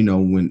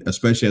when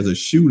especially as a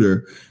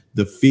shooter,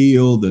 the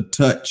feel, the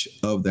touch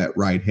of that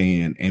right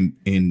hand,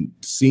 and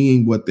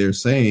seeing what they're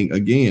saying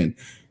again.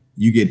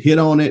 You get hit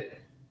on it.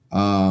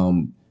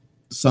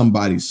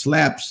 Somebody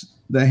slaps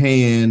the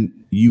hand.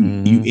 You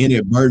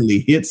inadvertently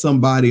hit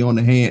somebody on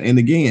the hand. And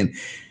again,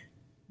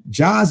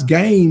 Ja's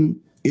game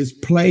is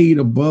played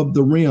above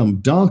the rim,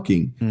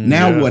 dunking.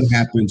 Now what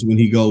happens when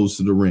he goes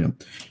to the rim?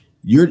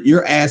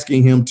 You're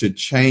asking him to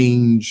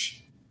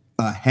change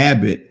a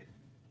habit,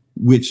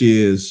 which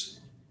is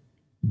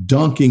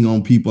dunking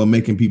on people and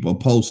making people a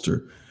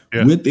poster.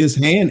 Yeah. With this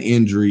hand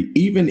injury,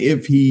 even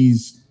if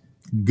he's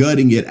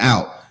gutting it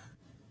out,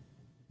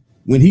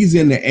 when he's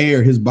in the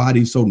air, his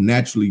body's so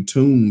naturally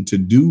tuned to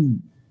do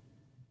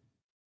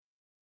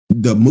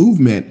the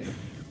movement.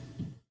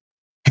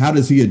 How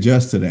does he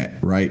adjust to that,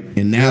 right?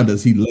 And now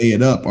does he lay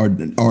it up,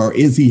 or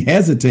is he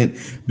hesitant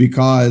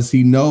because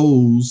he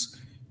knows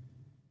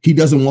he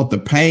doesn't want the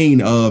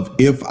pain of,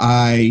 if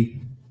I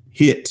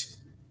hit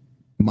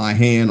my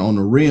hand on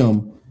the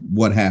rim,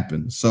 what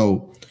happens?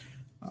 So,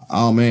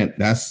 oh man,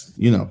 that's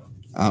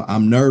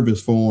I'm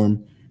nervous for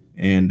him,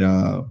 and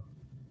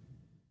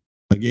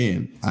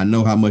again, I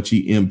know how much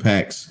he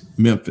impacts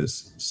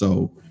Memphis.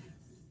 So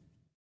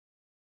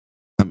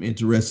I'm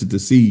interested to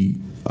see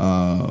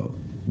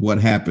what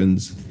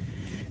happens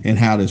and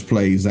how this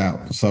plays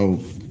out. So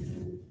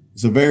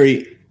it's a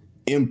very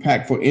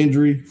impactful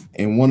injury.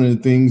 And one of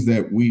the things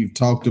that we've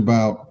talked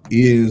about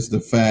is the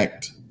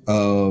fact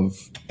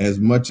of, as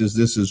much as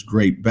this is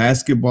great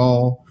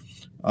basketball,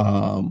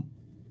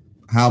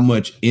 how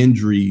much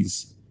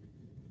injuries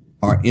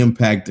are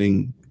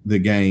impacting the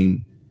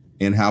game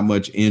and how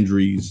much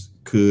injuries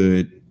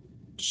could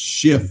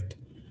shift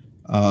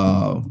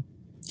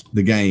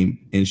the game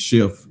and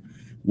shift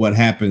what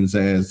happens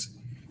as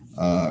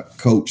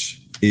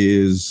coach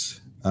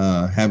is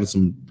having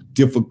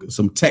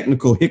some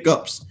technical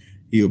hiccups.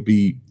 He'll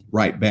be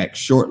right back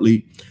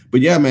shortly.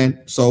 But yeah,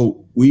 man,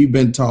 so we've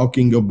been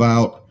talking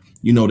about,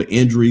 the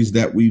injuries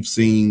that we've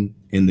seen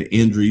and the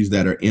injuries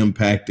that are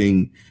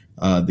impacting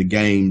the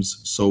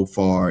games so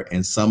far,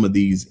 and some of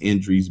these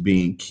injuries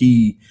being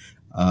key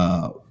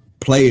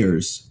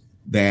players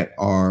that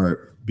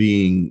are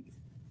being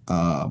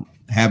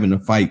having to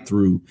fight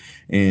through,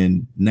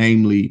 and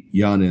namely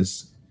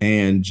Giannis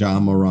and Ja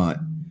Morant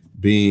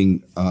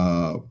being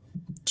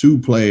two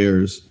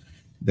players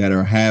that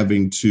are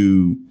having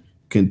to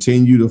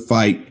continue to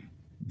fight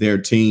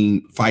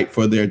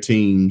for their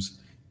teams,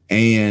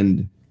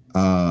 and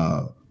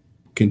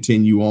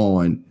continue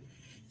on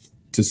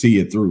to see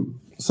it through.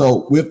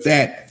 So with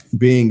that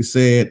being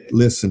said,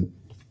 listen,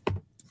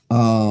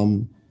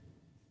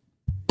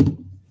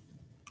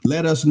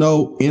 let us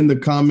know in the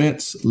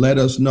comments. Let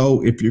us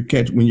know if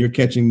when you're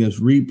catching this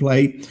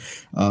replay,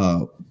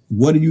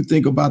 what do you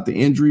think about the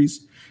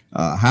injuries?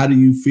 How do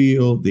you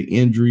feel the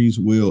injuries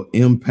will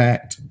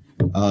impact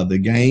the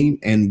game,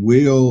 and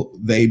will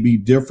they be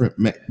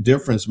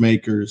difference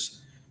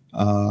makers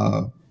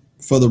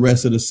for the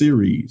rest of the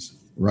series?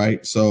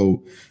 Right.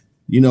 So,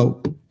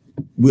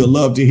 we'll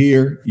love to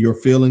hear your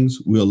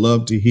feelings. We'll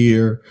love to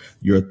hear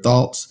your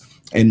thoughts.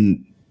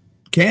 And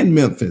can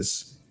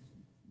Memphis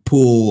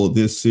pull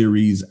this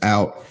series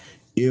out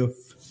if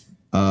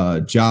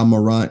Ja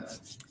Morant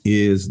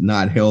is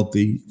not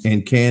healthy?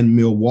 And can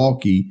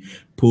Milwaukee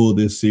pull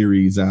this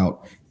series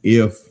out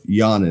if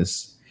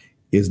Giannis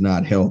is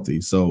not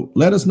healthy? So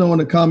let us know in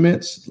the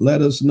comments.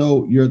 Let us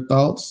know your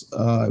thoughts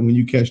when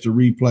you catch the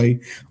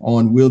replay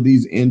on, will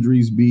these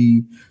injuries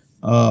be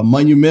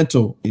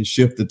monumental and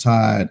shift the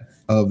tide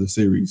of the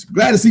series?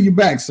 Glad to see you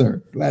back,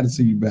 sir. Glad to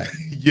see you back.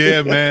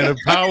 Yeah, man. The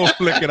power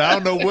flickered. I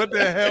don't know what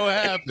the hell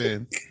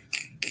happened.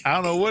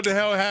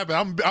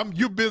 I'm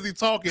you busy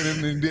talking,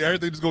 and then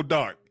everything just go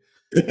dark.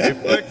 It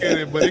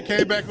flickered, but it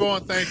came back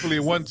on. Thankfully,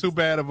 it wasn't too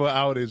bad of an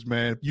outage,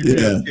 man.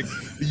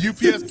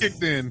 UPS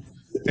kicked in,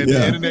 and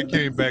the internet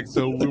came back,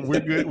 so we're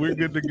good. We're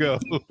good to go.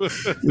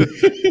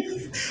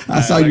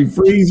 I saw you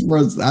freeze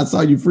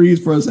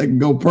for a second,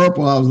 go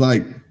purple. I was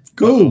like,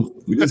 cool.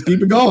 We just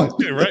keep it going.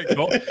 Yeah, right.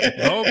 Go keep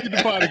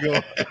the party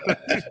going.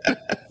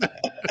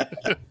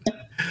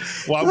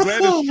 Well,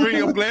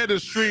 I'm glad the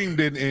stream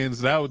didn't end.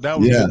 So that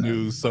was good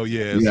news. So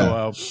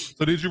yeah.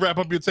 So did you wrap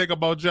up your take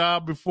about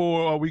job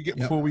before we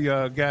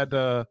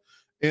got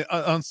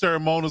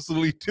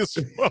unceremoniously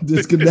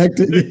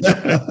disconnected?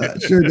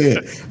 Sure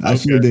did. I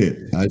sure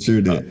did.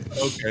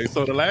 Okay.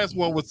 So the last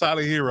one was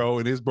Tyler Hero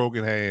and his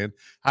broken hand.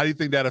 How do you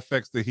think that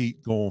affects the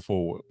Heat going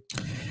forward?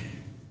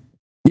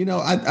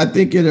 I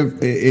think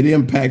it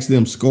impacts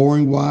them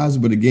scoring wise,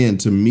 but again,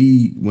 to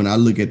me, when I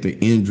look at the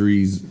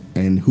injuries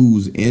and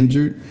who's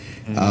injured,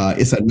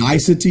 it's a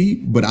nicety.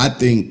 But I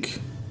think,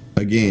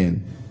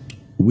 again,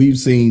 we've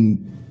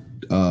seen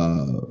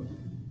the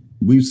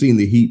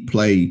Heat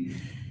play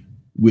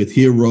with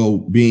Hero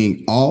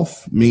being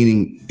off,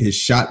 meaning his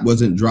shot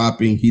wasn't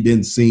dropping. He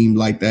didn't seem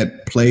like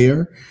that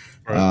player.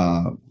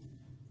 Right.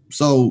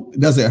 So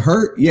does it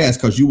hurt? Yes,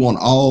 because you want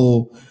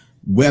all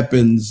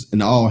weapons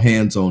and all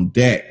hands on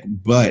deck.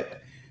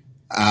 But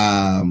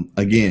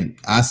again,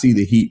 I see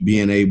the Heat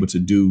being able to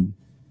do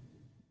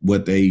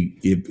what I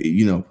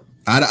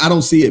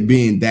don't see it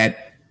being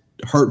that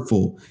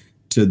hurtful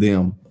to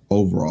them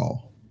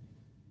overall.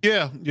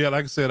 Yeah.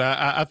 Like I said,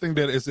 I think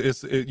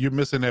that you're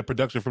missing that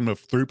production from the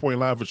 3-point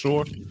line for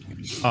sure.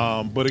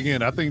 But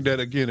again, I think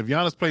that if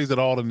Giannis plays at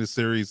all in this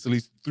series, at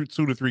least 2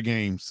 to 3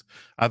 games,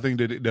 I think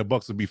that the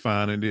Bucks will be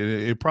fine, and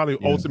it probably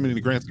ultimately in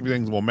the grand scheme of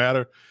things won't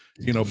matter.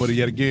 But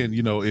yet again,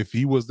 if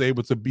he was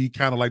able to be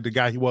kind of like the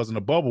guy he was in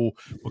the bubble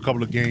for a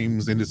couple of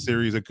games in this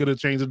series, it could have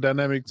changed the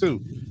dynamic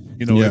too.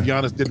 If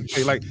Giannis didn't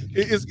play, like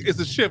it's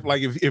a shift.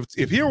 Like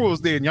if Hero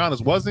was there and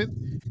Giannis wasn't,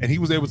 and he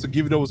was able to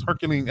give you those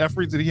Herculean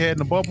efforts that he had in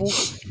the bubble,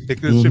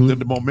 it could have shifted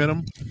the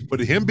momentum.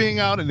 But him being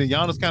out and then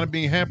Giannis kind of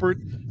being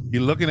hampered,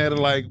 you're looking at it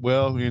like,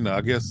 well,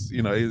 I guess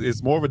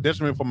it's more of a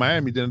detriment for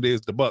Miami than it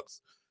is the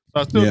Bucks. So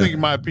I still think, in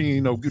my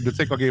opinion, the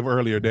take I gave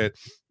earlier, that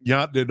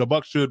the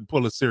Bucks should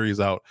pull a series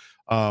out.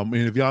 And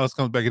if Giannis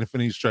comes back in the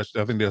finishing stretch,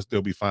 I think they'll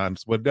still be fine.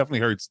 But it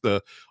definitely hurts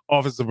the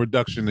offensive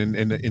production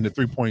in the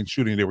 3-point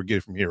shooting they were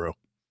getting from Hero.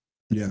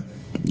 Yeah.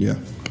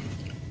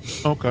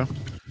 Okay.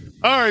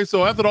 All right,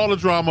 so after all the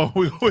drama,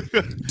 we're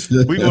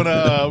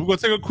gonna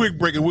take a quick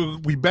break, and we'll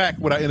be back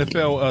with our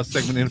NFL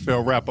segment,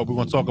 NFL wrap up. We're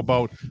gonna talk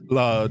about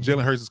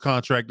Jalen Hurts'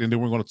 contract, and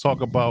then we're gonna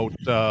talk about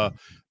the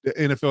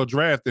NFL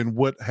draft and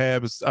what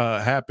has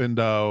happened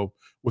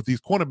with these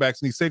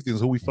cornerbacks and these safeties,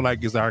 who we feel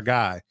like is our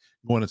guy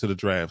going into the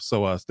draft.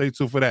 So stay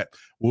tuned for that.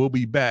 We'll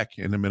be back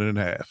in a minute and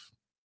a half.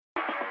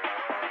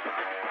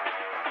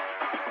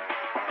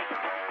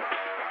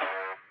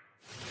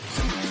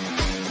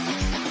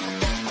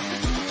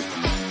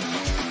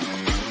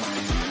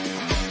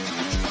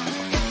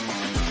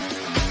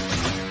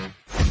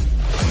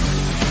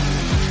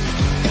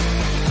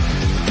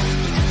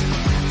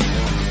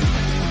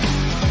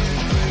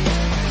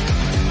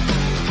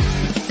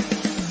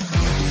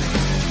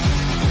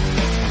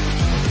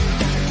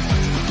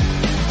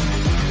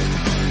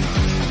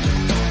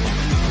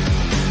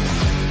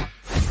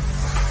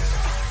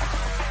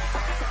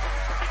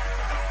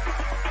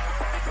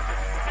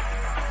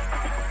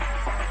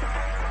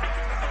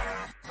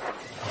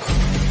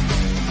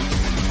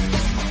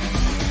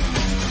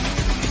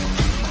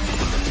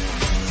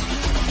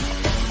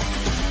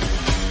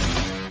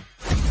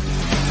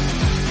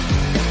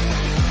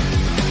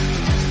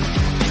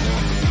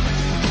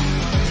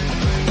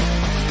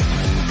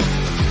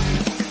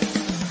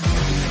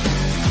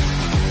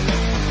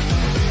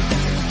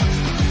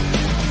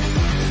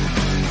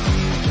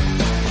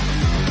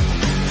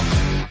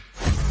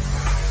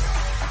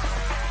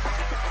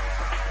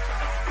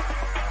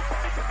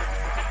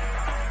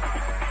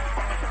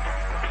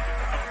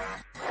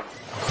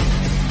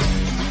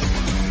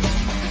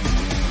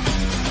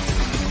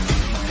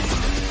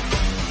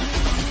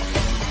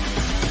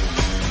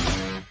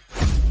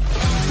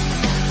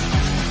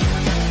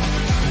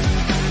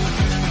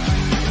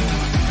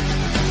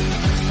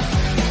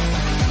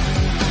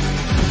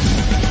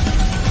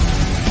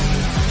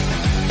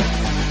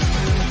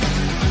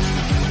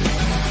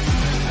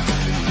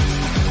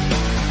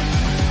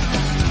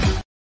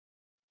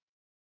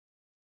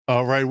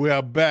 All right, we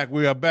are back.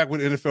 We are back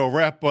with NFL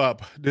wrap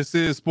up. This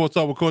is Sports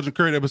Talk with Coach and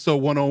Kurt, episode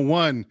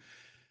 101.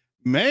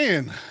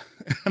 Man,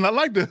 and I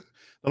like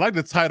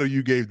the title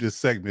you gave this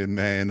segment,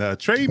 man.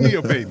 Trade me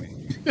or pay me.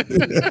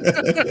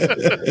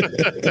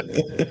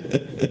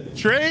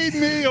 Trade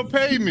me or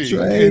pay me.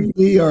 Trade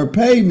me or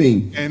pay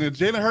me. And in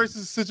Jalen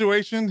Hurts'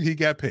 situation, he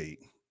got paid.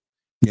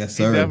 Yes,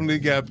 sir. He definitely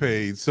got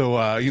paid. So,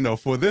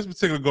 for this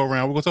particular go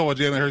around, we're going to talk about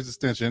Jalen Hurts'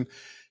 extension,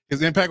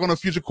 his impact on the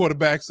future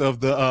quarterbacks of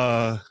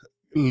the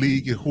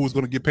league, and who's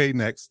going to get paid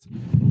next.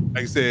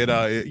 Like I said,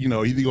 either you're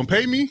going to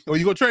pay me or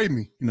you're going to trade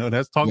me.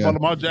 That's talking about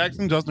Lamar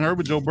Jackson, Justin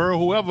Herbert, Joe Burrow,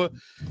 whoever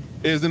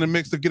is in the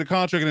mix to get a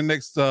contract in the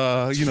next, 2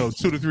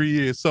 to 3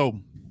 years. So,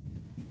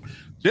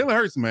 Jalen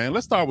Hurts, man,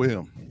 let's start with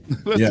him.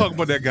 Let's talk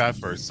about that guy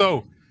first.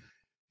 So,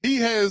 he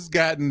has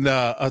gotten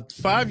a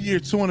 5-year,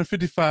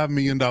 $255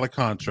 million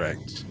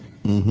contract.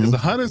 Mm-hmm. There's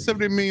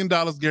 $170 million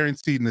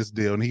guaranteed in this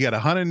deal, and he got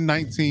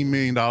 $119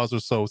 million or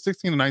so, $16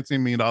 to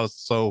 $19 million or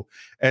so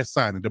at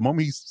signing. The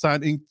moment he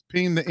signed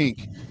pinning the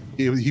ink,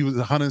 he was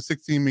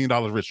 $116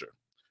 million richer,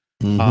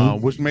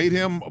 which made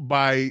him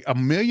by $1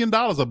 million,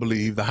 I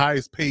believe, the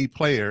highest paid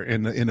player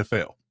in the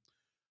NFL.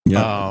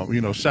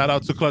 Yeah. Shout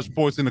out to Clutch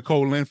Sports and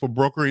Nicole Lynn for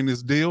brokering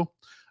this deal.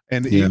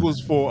 And the Eagles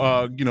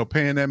for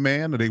paying that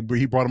man.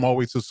 He brought him all the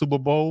way to the Super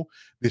Bowl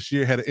this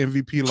year. Had an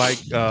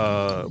MVP-like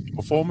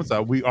performance.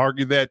 We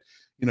argue that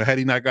had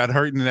he not got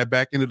hurt in that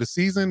back end of the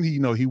season, he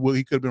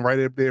could have been right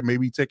up there,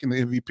 maybe taking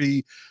the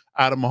MVP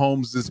out of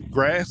Mahomes'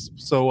 grasp.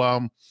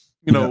 So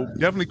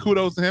definitely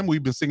kudos to him.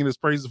 We've been singing his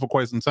praises for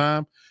quite some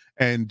time,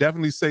 and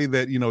definitely say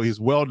that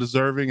he's well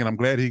deserving, and I'm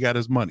glad he got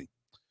his money.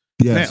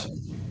 Yes. Now,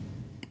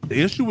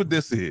 the issue with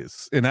this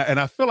is, and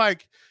I feel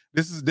like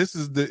this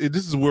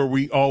is where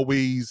we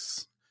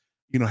always,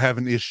 have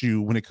an issue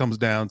when it comes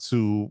down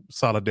to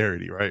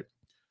solidarity, right?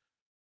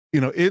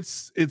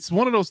 It's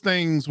one of those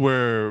things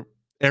where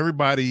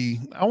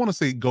everybody, I want to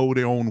say go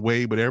their own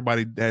way, but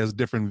everybody has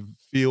different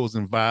feels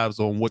and vibes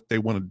on what they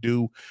want to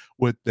do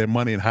with their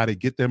money and how they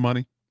get their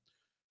money.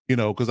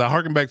 Because I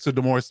harken back to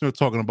DeMaurice Smith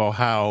talking about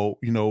how,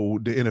 the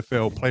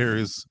NFL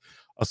Players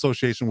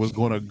Association was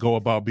going to go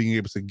about being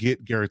able to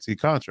get guaranteed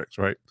contracts,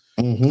 right?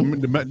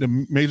 Mm-hmm.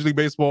 The Major League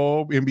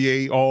Baseball,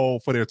 NBA, all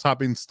for their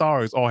top end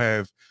stars, all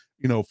have,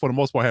 for the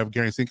most part, have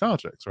guaranteed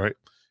contracts, right?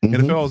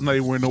 Mm-hmm. NFL is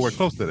nowhere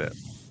close to that,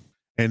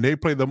 and they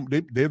play them.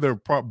 They're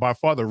by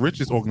far the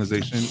richest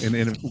organization,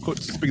 and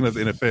speaking of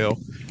the NFL,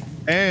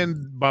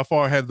 and by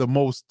far have the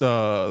most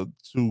to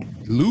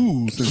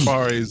lose as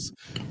far as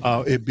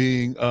it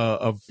being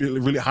a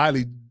really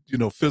highly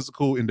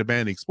physical and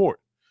demanding sport,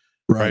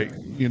 right?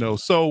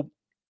 So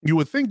you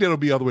would think that'll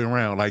be the other way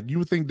around. Like you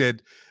would think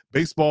that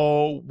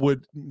baseball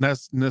would not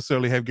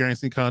necessarily have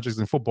guaranteed contracts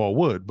and football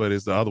would, but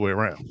it's the other way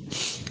around.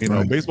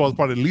 Right. Baseball is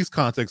probably the least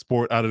contact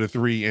sport out of the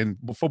three, and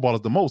football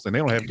is the most, and they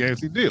don't have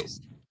guaranteed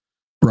deals.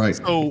 Right.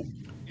 So,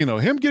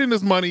 him getting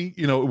this money,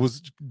 it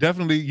was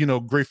definitely,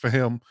 great for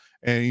him.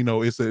 And,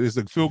 it's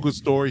a feel-good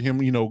story. Him,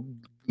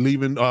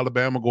 leaving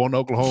Alabama, going to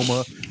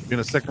Oklahoma,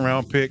 being a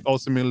second-round pick,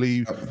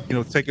 ultimately,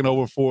 taking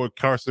over for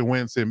Carson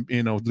Wentz and,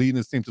 leading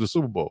his team to the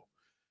Super Bowl.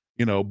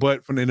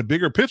 But in the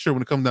bigger picture,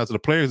 when it comes down to the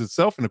players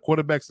itself and the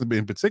quarterbacks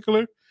in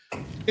particular,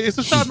 it's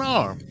a shot in the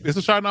arm. It's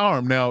a shot in the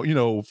arm. Now,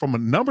 from a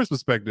numbers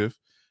perspective,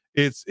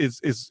 it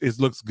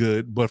looks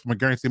good, but from a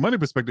guaranteed money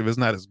perspective, it's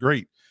not as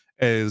great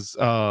as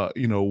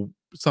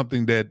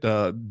something that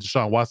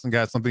Deshaun Watson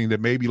got, something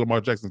that maybe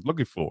Lamar Jackson's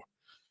looking for.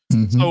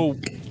 Mm-hmm. So,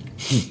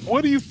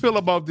 what do you feel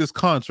about this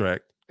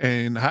contract,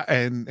 and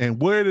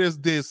where does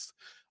this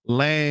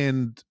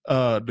land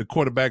the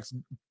quarterbacks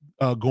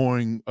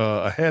going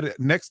ahead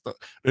next to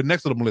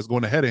them list,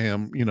 going ahead of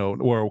him,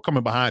 or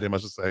coming behind him, I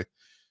should say,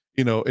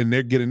 and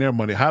they're getting their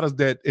money? How does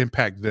that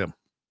impact them?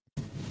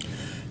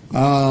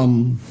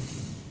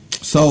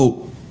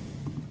 So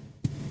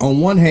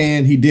on one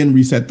hand, he didn't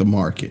reset the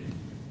market,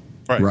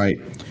 right?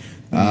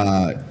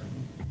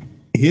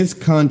 His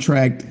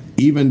contract,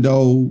 even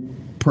though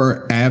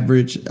per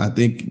average, I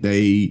think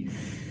they,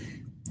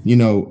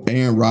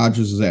 Aaron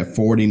Rodgers is at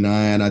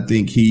 49. I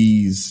think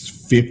he's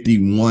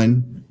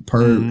 51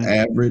 per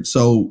average.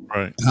 So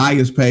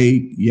highest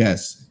paid,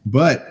 yes.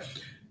 But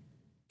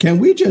can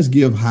we just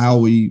give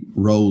Howie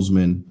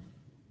Roseman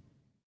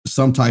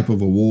some type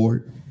of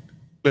award?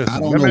 Listen, I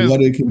don't know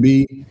what it can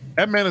be.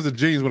 That man is a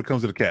genius when it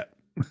comes to the cap.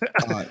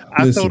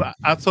 I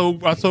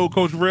told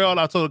Coach Rell,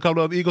 I told a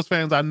couple of Eagles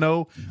fans I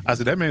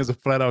said that man is a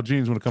flat out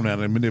genius when it comes down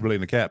to manipulating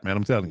the cap, man.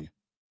 I'm telling you.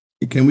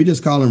 Can we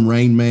just call him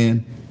Rain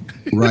Man?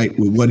 Right,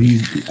 with what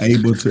he's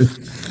able to.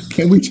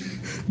 Can we?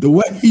 The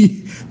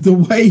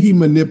way he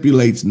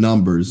manipulates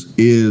numbers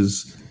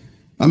is,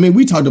 I mean,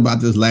 we talked about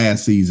this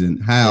last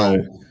season, how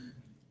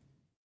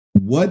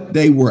what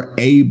they were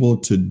able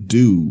to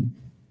do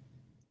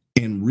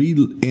and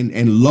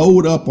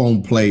load up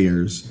on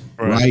players,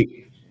 right?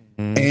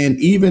 Mm-hmm. And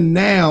even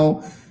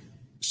now,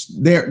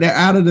 they're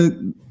out of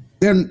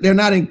they're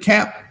not in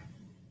cap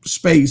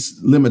space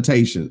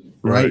limitation,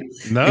 right?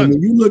 No. And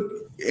when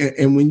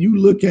you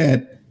look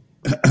at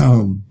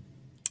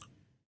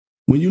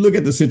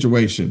the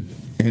situation,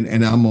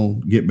 and I'm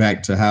gonna get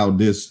back to how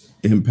this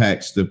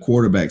impacts the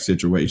quarterback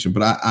situation,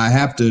 but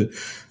I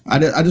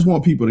just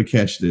want people to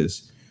catch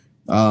this.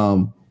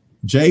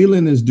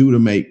 Jalen is due to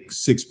make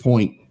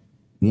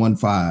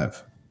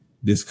 6.15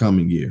 this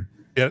coming year.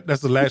 Yeah,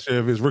 that's the last year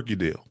of his rookie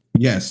deal.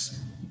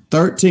 Yes.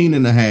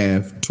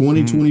 13.5,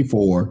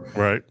 2024.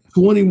 Right.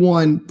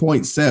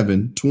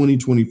 21.7,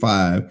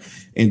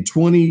 2025, and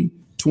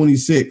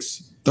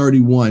 2026,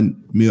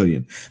 31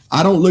 million.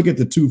 I don't look at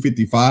the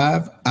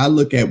 255. I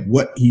look at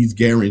what he's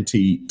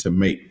guaranteed to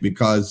make,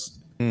 because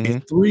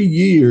in 3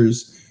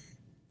 years,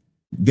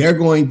 they're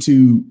going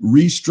to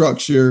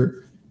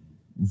restructure,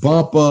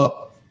 bump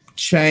up,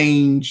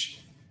 change,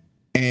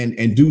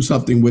 and do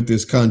something with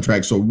this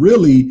contract. So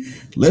really,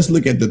 let's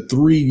look at the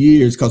 3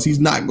 years, because he's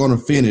not going to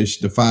finish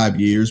the 5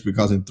 years,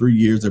 because in 3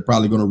 years, they're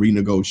probably going to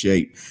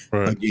renegotiate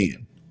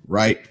again,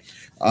 right?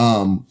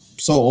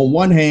 So on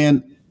one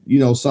hand,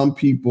 some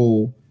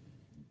people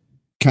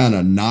kind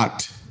of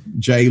knocked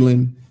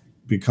Jalen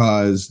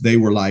because they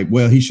were like,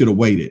 well, he should have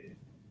waited.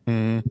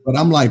 But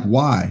I'm like,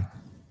 why?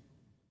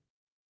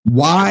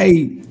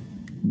 Why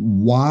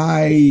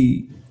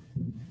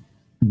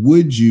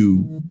would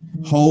you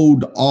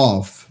hold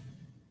off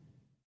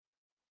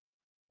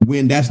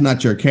when that's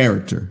not your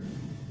character,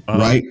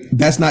 right?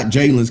 That's not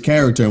Jalen's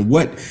character. And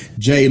what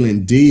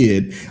Jalen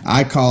did,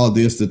 I call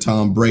this the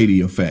Tom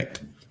Brady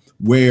effect,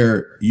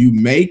 where you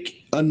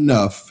make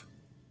enough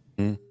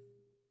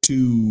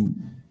to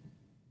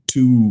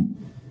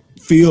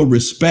feel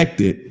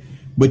respected,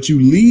 but you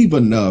leave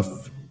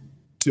enough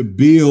to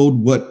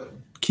build what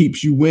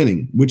keeps you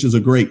winning, which is a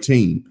great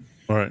team.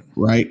 Right.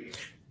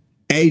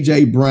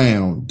 AJ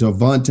Brown,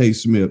 Devontae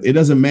Smith. It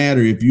doesn't matter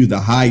if you're the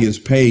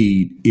highest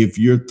paid, if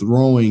you're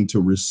throwing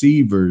to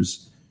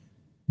receivers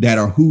that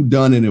are who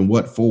done it and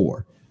what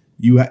for.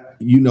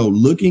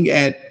 Looking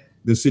at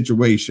the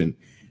situation,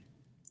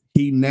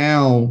 he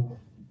now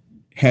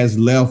has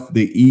left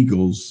the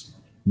Eagles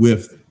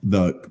with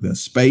the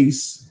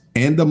space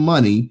and the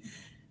money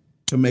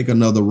to make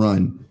another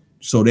run,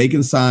 so they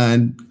can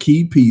sign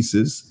key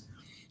pieces,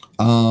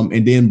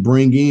 and then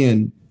bring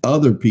in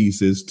other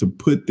pieces to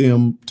put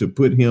him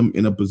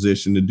in a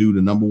position to do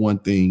the number one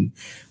thing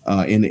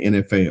in the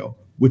NFL,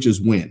 which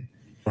is win.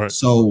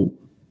 So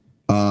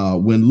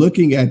when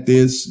looking at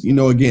this,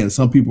 again,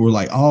 some people were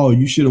like, oh,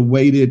 you should have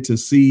waited to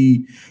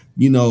see,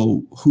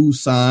 who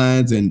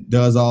signs and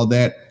does all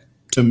that.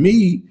 To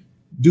me,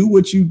 do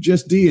what you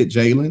just did,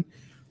 Jalen.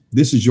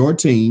 This is your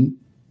team.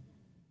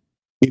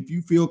 If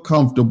you feel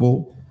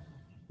comfortable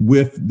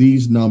with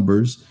these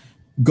numbers,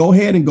 go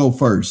ahead and go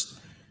first.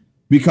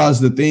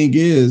 Because the thing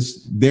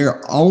is,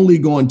 they're only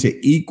going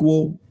to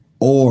equal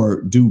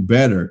or do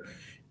better.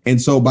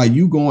 And so by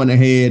you going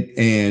ahead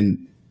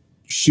and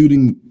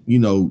shooting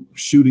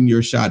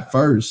your shot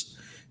first,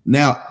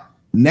 now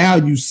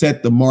you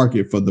set the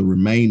market for the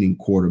remaining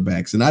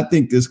quarterbacks. And I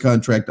think this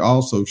contract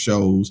also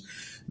shows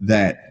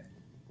that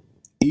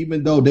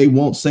even though they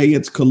won't say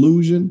it's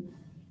collusion,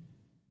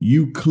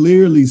 you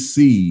clearly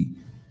see,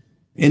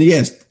 and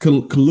yes,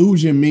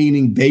 collusion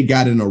meaning they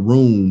got in a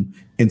room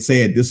and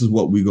said, this is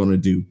what we're going to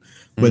do.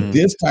 But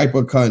this type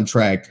of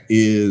contract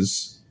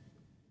is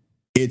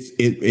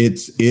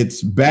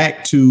it's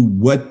back to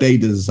what they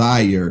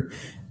desire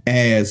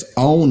as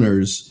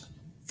owners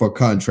for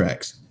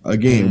contracts.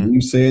 Again,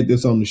 we said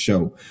this on the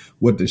show.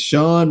 What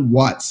Deshaun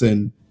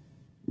Watson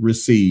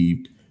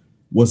received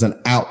was an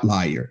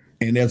outlier.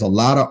 And there's a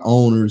lot of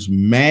owners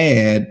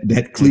mad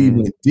that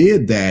Cleveland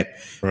did that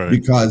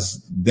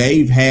because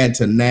they've had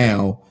to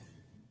now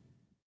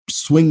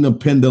swing the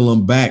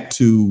pendulum back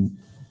to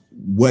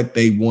what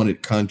they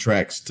wanted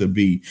contracts to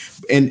be.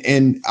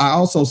 And I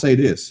also say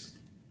this.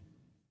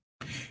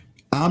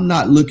 I'm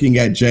not looking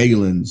at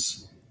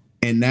Jalen's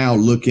and now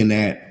looking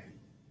at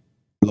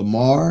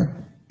Lamar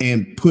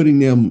and putting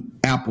them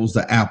apples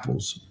to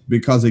apples.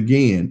 Because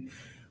again,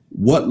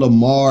 what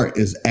Lamar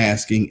is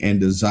asking and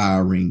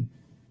desiring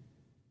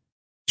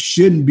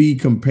shouldn't be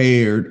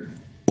compared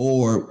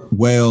or,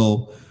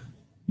 well,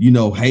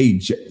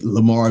 hey,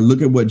 Lamar,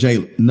 look at what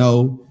Jalen.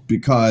 No,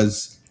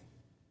 because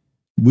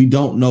we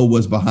don't know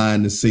what's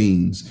behind the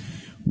scenes.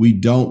 We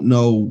don't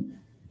know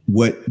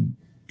what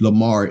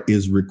Lamar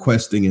is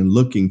requesting and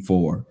looking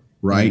for,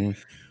 right?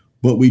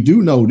 But we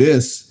do know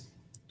this.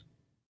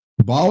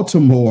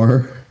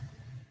 Baltimore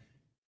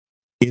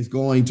is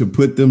going to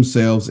put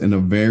themselves in a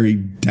very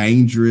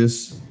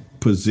dangerous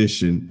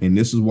position. And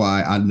this is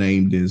why I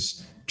named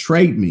this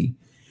Trade Me.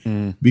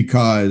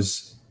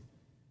 Because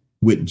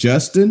with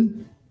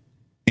Justin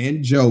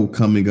and Joe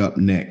coming up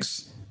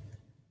next,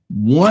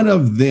 one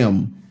of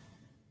them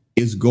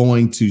is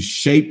going to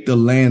shape the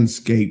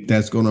landscape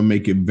that's going to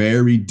make it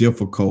very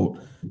difficult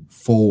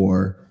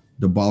for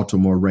the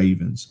Baltimore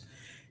Ravens.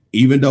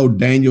 Even though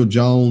Daniel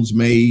Jones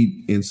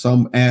made, in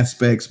some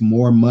aspects,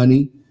 more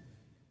money,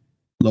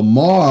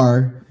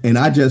 Lamar, and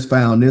I just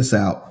found this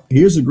out,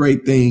 here's a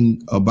great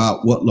thing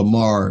about what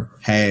Lamar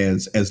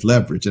has as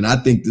leverage. And I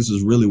think this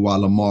is really why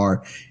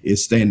Lamar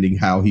is standing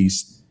how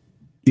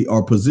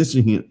or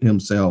positioning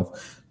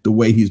himself the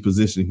way he's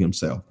positioning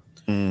himself.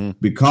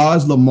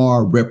 Because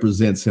Lamar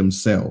represents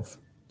himself,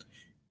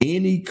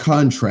 any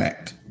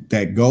contract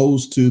that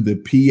goes to the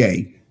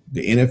PA,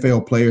 the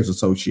NFL Players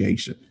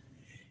Association,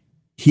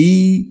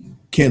 he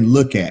can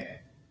look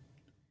at.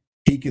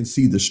 He can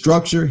see the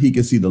structure. He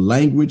can see the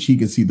language. He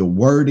can see the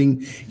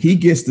wording. He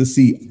gets to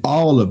see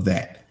all of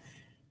that.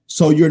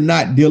 So you're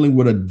not dealing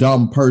with a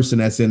dumb person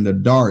that's in the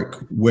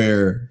dark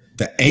where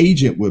the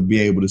agent would be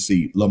able to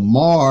see.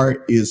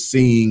 Lamar is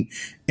seeing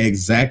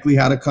exactly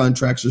how the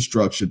contracts are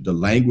structured, the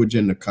language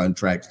in the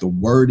contracts, the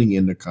wording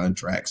in the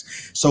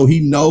contracts. So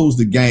he knows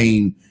the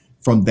game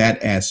from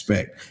that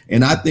aspect.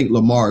 And I think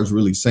Lamar is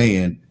really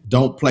saying,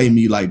 don't play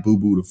me like Boo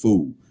Boo the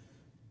Fool.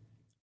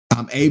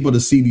 I'm able to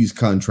see these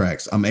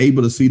contracts. I'm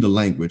able to see the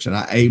language, and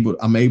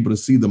I'm able to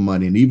see the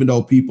money. And even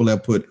though people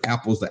have put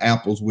apples to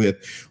apples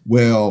with,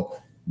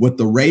 well, what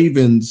the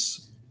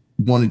Ravens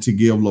wanted to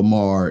give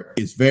Lamar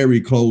is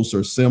very close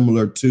or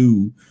similar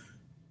to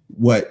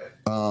what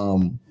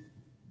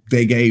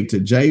they gave to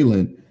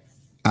Jalen.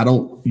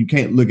 You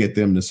can't look at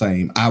them the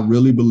same. I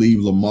really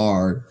believe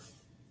Lamar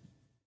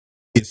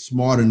is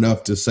smart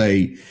enough to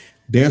say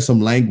there's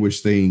some language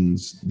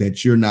things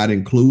that you're not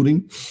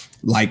including,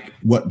 like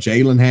what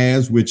Jalen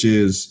has, which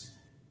is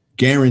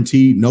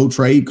guaranteed no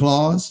trade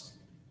clause.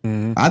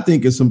 I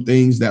think it's some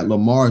things that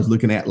Lamar is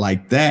looking at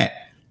like that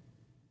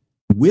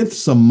with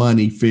some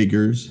money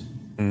figures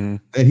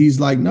that he's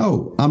like,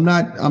 no, I'm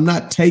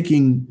not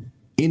taking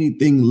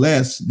anything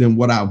less than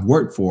what I've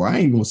worked for. I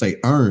ain't gonna say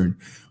earn,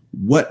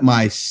 what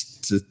my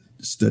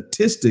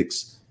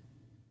statistics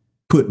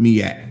put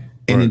me at.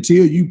 And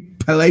until you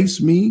place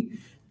me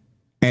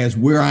as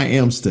where I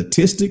am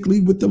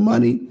statistically with the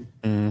money,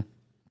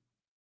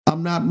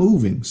 I'm not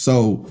moving.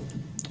 So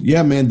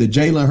yeah, man, the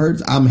Jalen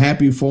Hurts, I'm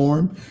happy for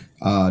him.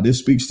 This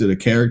speaks to the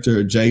character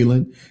of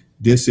Jalen.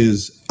 This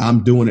is,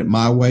 I'm doing it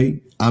my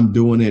way. I'm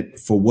doing it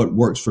for what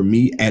works for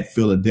me at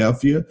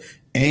Philadelphia.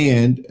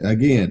 And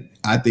again,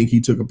 I think he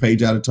took a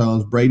page out of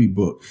Tom Brady's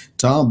book.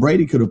 Tom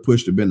Brady could have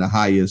pushed to been the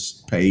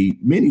highest paid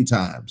many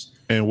times.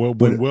 And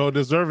well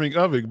deserving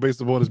of it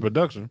based upon his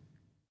production.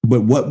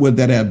 But what would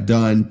that have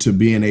done to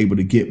being able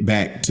to get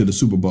back to the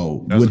Super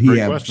Bowl? That's would he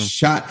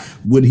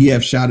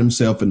have shot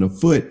himself in the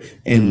foot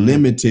and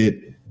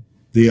limited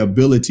the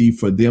ability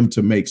for them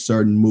to make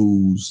certain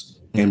moves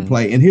and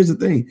play? And here's the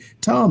thing,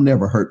 Tom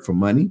never hurt for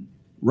money,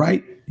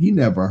 right? He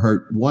never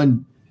hurt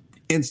one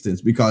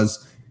instance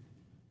because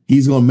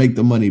he's going to make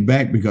the money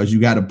back, because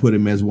you got to put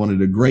him as one of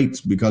the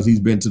greats because he's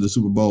been to the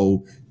Super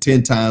Bowl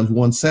 10 times,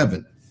 won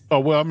 7. Oh,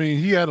 well, I mean,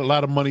 he had a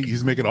lot of money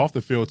he's making off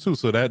the field, too.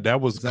 So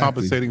that was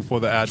compensating for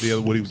the idea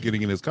of what he was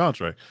getting in his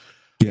contract.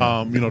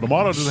 Yeah. The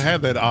model doesn't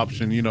have that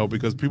option,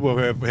 because people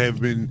have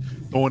been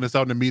throwing this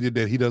out in the media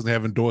that he doesn't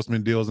have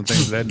endorsement deals and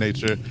things of that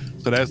nature.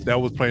 So that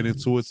was playing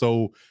into it.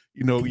 So,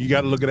 you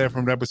got to look at that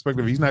from that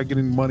perspective. He's not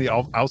getting money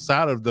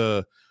outside of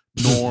the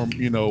norm,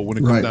 when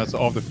it comes down to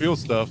off the field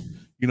stuff.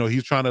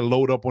 He's trying to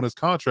load up on his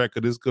contract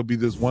because this could be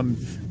this one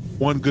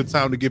good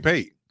time to get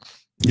paid.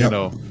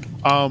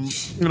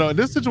 In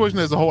this situation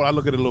as a whole, I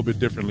look at it a little bit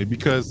differently,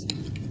 because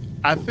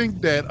I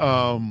think that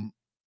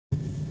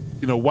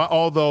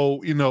although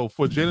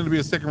for Jalen to be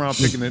a second round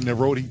pick and then the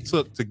road he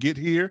took to get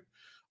here,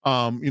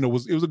 it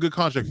was a good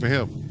contract for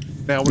him.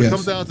 Now, when it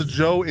comes down to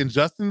Joe and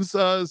Justin's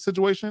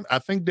situation, I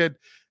think that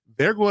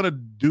they're going to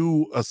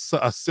do a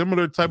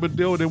similar type of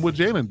deal than what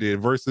Jalen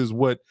did versus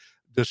what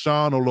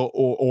Deshaun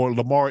or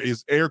Lamar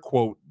is air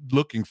quote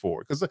looking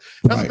for. Because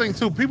that's the thing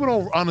too.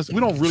 People we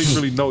don't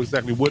really know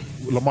exactly what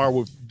Lamar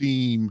would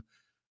deem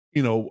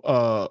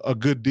a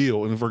good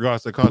deal in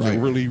regards to the contract.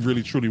 Really,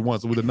 really, truly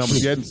wants with the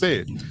numbers he hadn't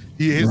said.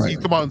 He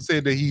come out and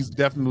said that he's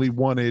definitely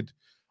wanted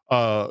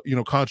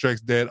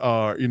contracts that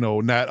are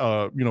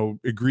not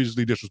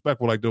egregiously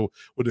disrespectful, like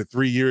with the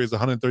 3 years,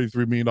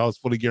 $133 million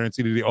fully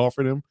guaranteed that they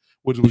offered him,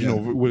 which was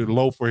with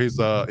low for his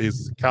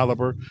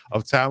caliber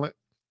of talent.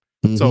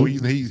 Mm-hmm. So he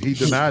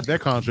denied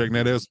that contract.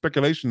 Now there's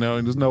speculation now,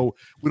 and we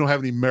don't have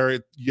any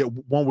merit yet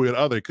one way or the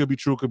other. It could be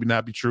true, could be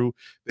not be true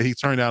that he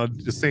turned down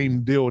the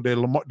same deal that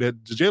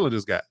Jalen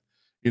just got.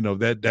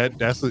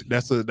 That's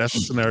a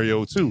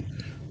scenario too.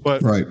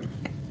 But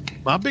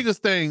my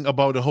biggest thing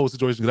about the whole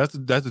situation, that's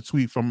a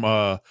tweet from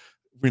that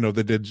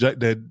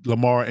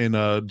Lamar and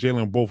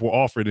Jalen both were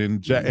offered,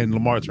 and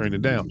Lamar turned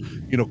it down.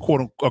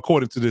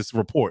 According to this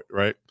report,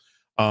 right?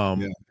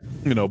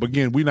 But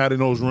again, we're not in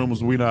those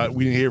rooms. We didn't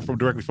hear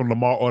directly from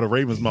Lamar or the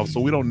Ravens' mouth, so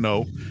we don't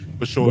know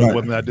for sure whether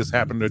or not this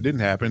happened or didn't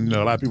happen.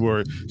 A lot of people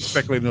are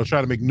speculating,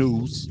 trying to make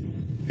news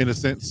in a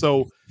sense.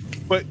 So,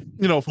 but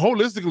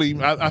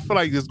holistically, I feel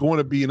like there's going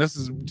to be, and this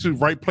is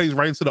plays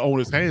right into the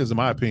owner's hands, in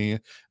my opinion.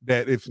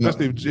 That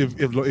especially if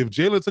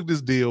Jalen took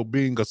this deal,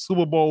 being a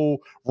Super Bowl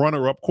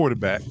runner-up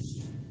quarterback,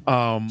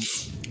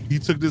 he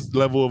took this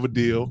level of a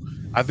deal.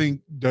 I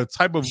think the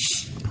type of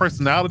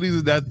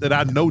personalities that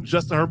I know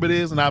Justin Herbert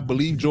is, and I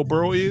believe Joe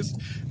Burrow is,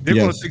 they're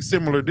going to take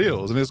similar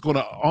deals, and it's going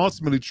to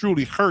ultimately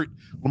truly hurt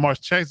Lamar's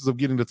chances of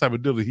getting the type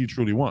of deal that he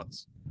truly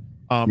wants.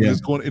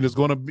 It's going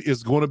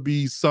to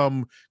be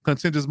some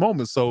contentious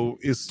moments. So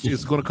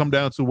it's going to come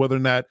down to whether or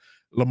not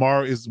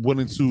Lamar is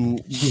willing to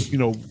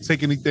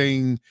take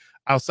anything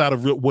outside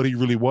of what he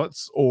really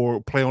wants or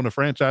play on the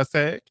franchise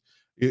tag.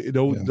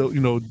 Those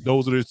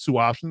are the two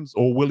options,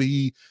 or will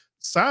he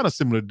sign a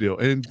similar deal?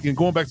 And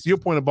going back to your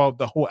point about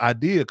the whole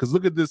idea, because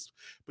look at this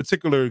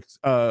particular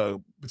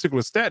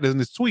stat in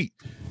this tweet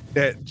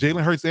that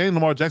Jalen Hurts and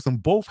Lamar Jackson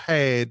both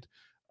had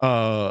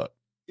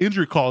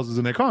injury clauses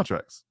in their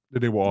contracts that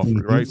they were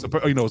offered, right? So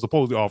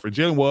supposedly offered.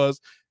 Jalen was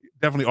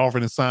definitely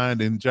offered and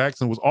signed, and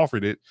Jackson was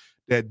offered it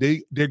that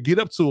they get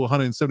up to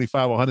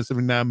 $175 or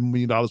 $179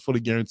 million fully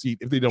guaranteed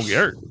if they don't get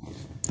hurt.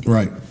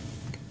 Right.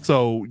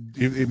 So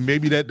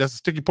maybe that's a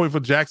sticky point for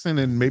Jackson,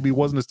 and maybe it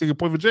wasn't a sticky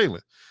point for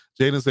Jalen.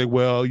 Jalen say,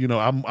 well,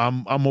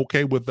 I'm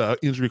okay with the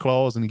injury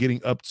clause and getting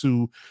up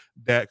to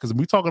that, because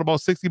we're talking about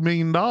 $60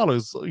 million,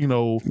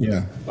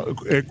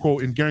 air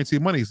quote, in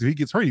guaranteed money. So if he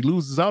gets hurt, he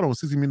loses out on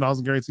 $60 million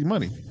in guaranteed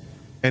money.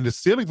 And the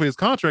ceiling for his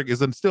contract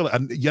is still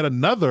yet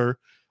another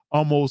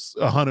almost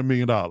 $100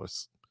 million.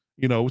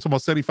 We're talking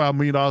about $75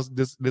 million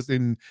this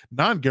in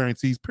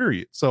non-guarantees,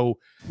 period. So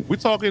we're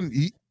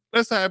talking,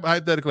 let's say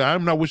hypothetically,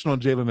 I'm not wishing on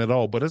Jalen at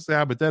all, but let's say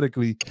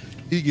hypothetically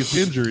he gets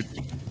injured.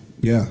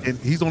 Yeah. And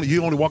he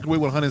only walked away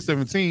with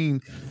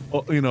 117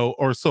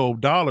 or so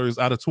dollars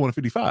out of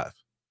 255.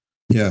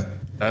 Yeah.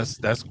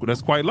 That's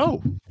quite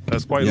low.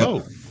 That's quite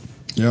low.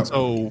 Yeah.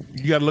 So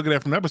you got to look at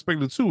that from that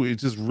perspective too. It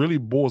just really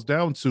boils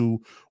down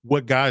to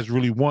what guys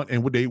really want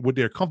and what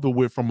they're comfortable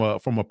with from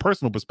a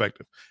personal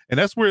perspective, and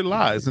that's where it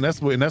lies. And that's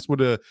when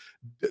the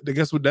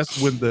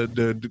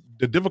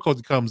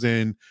difficulty comes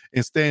in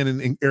staying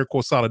in air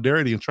quote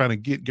solidarity and trying to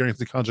get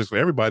guaranteed contracts for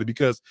everybody,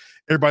 because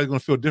everybody's going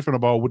to feel different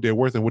about what they're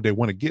worth and what they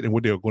want to get and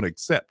what they're going to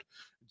accept.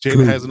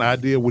 Jalen has an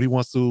idea what he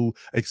wants to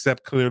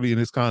accept clearly in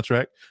his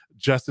contract.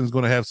 Justin's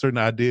going to have certain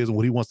ideas on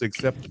what he wants to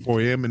accept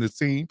for him and his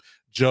team.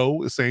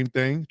 Joe, the same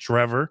thing.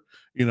 Trevor,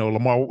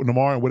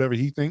 Lamar, and whatever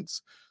he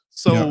thinks.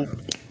 So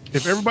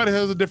if everybody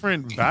has a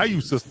different value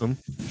system,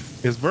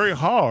 it's very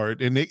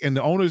hard, and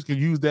the owners can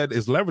use that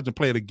as leverage and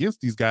play it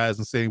against these guys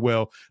and say,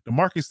 well, the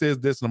market says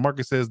this and the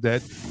market says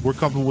that. We're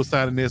comfortable with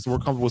signing this, and we're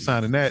comfortable with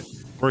signing that,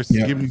 versus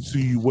giving to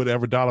you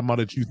whatever dollar amount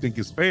that you think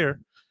is fair.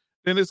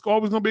 Then it's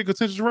always going to be a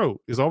contentious road.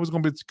 It's always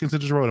going to be a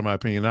contentious road, in my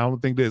opinion. I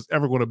don't think there's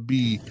ever going to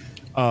be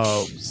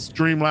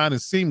streamlined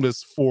and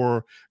seamless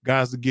for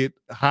guys to get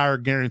higher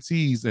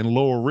guarantees and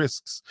lower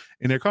risks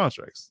in their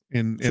contracts.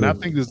 And I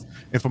think this,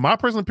 and from my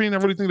personal opinion, I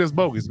really think that's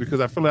bogus,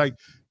 because I feel like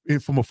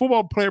from a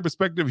football player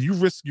perspective, you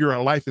risk your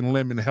life and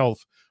limb and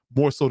health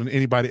more so than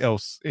anybody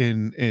else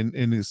in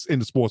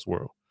the sports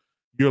world.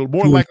 You're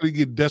more likely to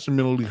get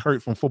detrimentally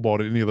hurt from football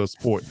than any other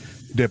sport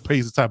that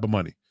pays the type of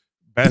money.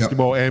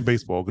 Basketball and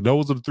baseball.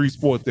 Those are the three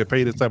sports that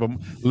pay this type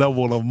of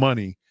level of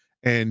money,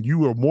 and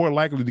you are more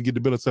likely to get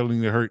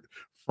debilitatingly hurt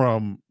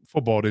from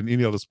football than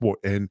any other sport.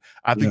 And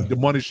I think the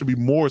money should be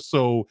more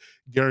so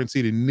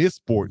guaranteed in this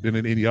sport than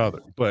in any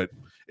other. But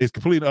it's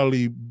completely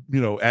utterly,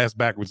 ass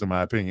backwards in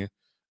my opinion.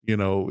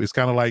 It's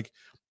kind of like,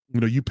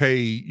 you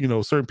pay,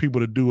 certain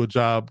people to do a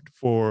job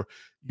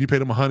you pay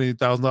them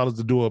 $100,000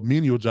 to do a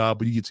menial job,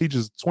 but you get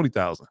teachers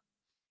 $20,000.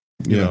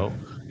 You know,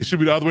 it should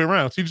be the other way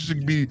around. Teachers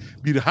should be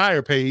the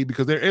higher paid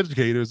because they're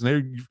educators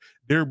and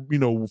they're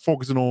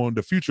focusing on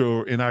the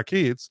future in our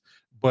kids.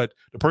 But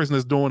the person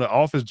that's doing the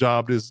office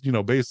job is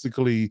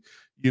basically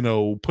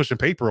pushing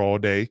paper all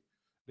day.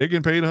 They're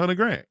getting paid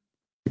 $100,000.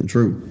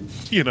 True.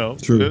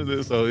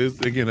 True. So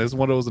it's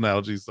one of those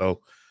analogies.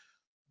 So,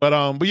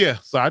 but yeah.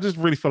 So I just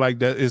really feel like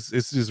that it's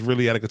just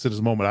really at a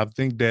contentious moment. I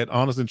think that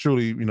honestly and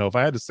truly, if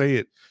I had to say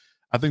it,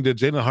 I think that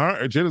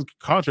Jalen's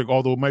contract,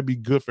 although it might be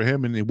good for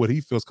him and what he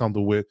feels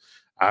comfortable with,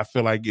 I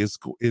feel like it's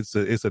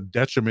a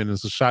detriment.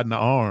 It's a shot in the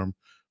arm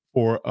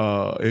for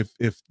if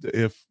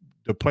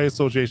the player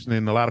association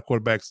and a lot of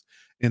quarterbacks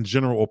in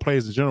general or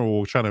players in general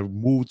were trying to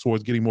move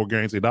towards getting more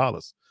guaranteed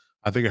dollars.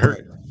 I think it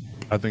hurt.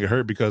 I think it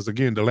hurt because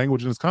again, the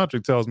language in his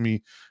contract tells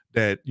me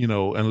that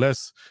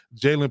unless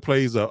Jalen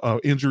plays a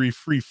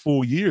injury-free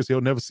full years,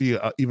 he'll never see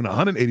even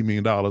 $180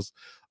 million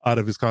out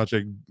of his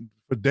contract.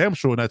 For damn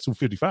sure, not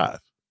 $255.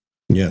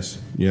 Yes.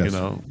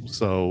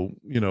 So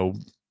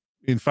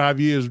in 5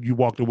 years you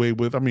walked away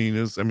with. I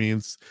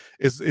guess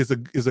it's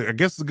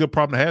a good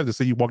problem to have to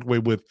say you walked away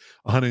with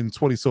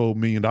 $120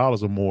 million or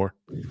more,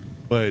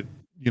 but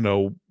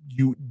on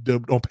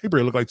paper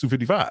it looked like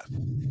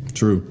 $255.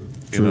 True.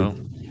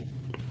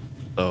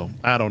 So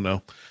I don't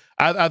know.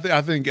 I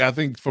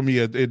think for me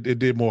it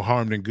did more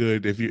harm than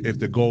good if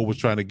the goal was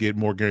trying to get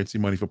more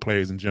guaranteed money for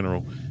players in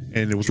general,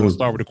 and it was going to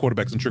start with the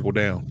quarterbacks and trickle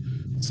down.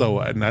 So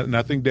and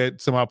I think that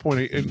to my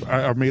point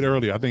I made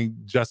earlier, I think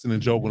Justin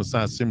and Joe are going to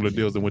sign similar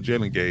deals than what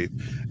Jalen gave.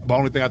 The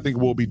only thing I think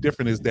will be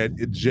different is that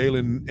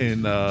Jalen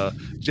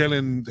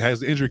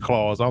has the injury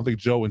clause. I don't think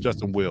Joe and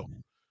Justin will.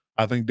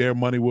 I think their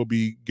money will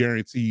be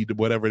guaranteed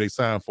whatever they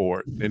sign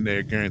for in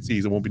their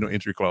guarantees. There won't be no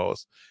injury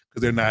clause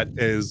because they're not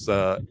as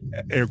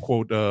air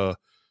quote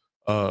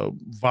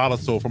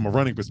volatile from a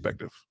running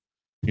perspective.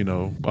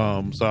 So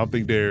I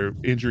think their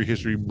injury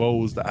history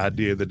bows the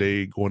idea that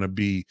they're going to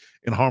be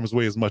in harm's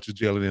way as much as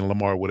Jalen and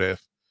Lamar would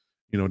have.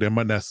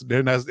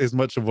 They're not as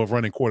much of a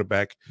running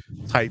quarterback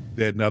type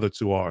that the other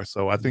two are.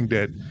 So I think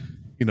that,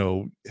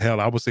 hell,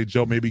 I would say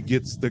Joe maybe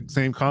gets the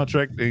same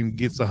contract and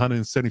gets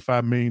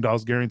 $175 million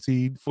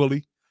guaranteed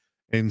fully.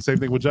 And same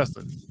thing with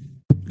Justin.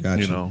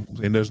 Gotcha.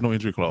 And there's no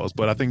injury clause.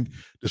 But I think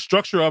the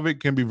structure of it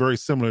can be very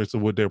similar to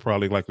what they'll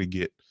probably likely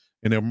get.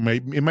 And it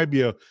might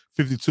be a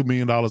 $52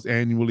 million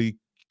annually,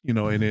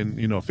 and then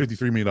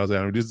 $53 million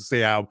annually, just to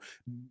say I'm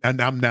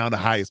now the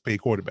highest paid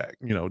quarterback,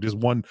 just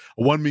 $1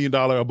 million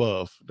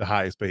above the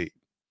highest paid,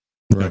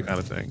 that kind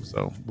of thing.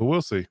 So, but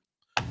we'll see.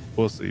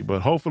 But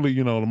hopefully,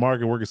 the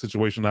market work a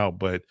situation out.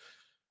 But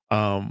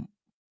I'm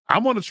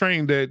on the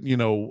train that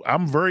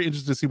I'm very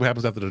interested to see what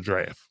happens after the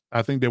draft.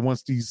 I think that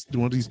once these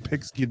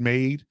picks get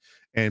made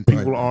and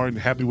people aren't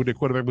happy with their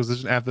quarterback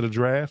position after the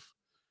draft,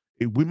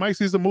 we might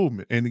see some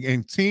movement.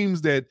 And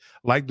teams that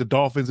like the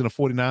Dolphins and the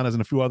 49ers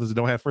and a few others that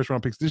don't have first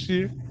round picks this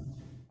year,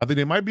 I think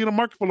they might be in the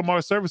market for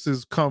Lamar's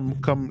services come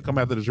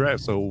after the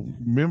draft. So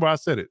remember I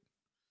said it.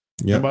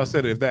 Yeah. Remember I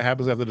said it, if that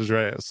happens after the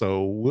draft.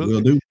 So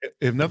we'll do.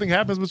 If nothing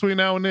happens between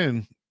now and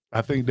then,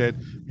 I think that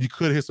you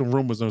could hear some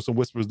rumors or some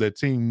whispers that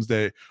teams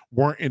that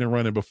weren't in the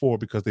running before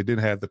because they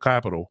didn't have the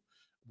capital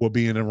will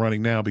be in the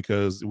running now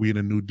because we're in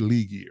a new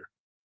league year.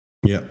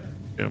 Yeah.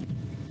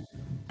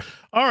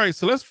 All right,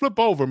 so let's flip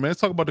over, man.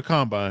 Let's talk about the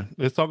combine.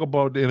 Let's talk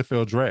about the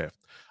NFL draft.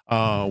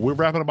 We're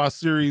wrapping up our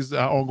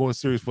ongoing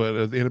series for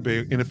the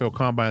NFL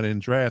combine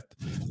and draft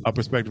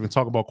perspective and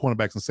talk about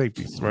cornerbacks and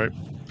safeties, right?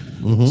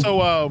 Mm-hmm.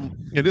 So,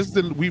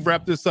 we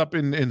wrapped this up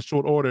in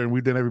short order and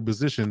we've done every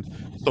position.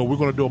 So we're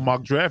going to do a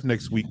mock draft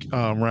next week,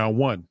 round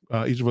one.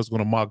 Each of us is going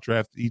to mock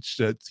draft each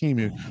team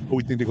and who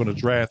we think they're going to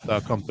draft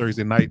come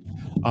Thursday night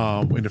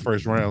in the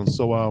first round.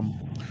 So,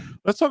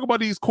 let's talk about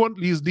these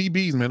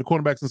DBs, man, the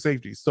cornerbacks and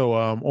safeties. So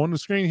on the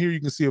screen here, you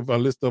can see a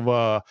list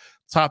of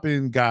top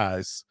end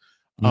guys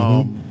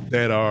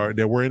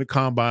that were in the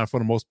combine for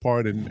the most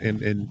part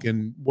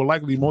and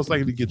will most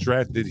likely get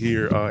drafted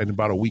here in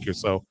about a week or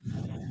so.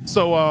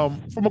 So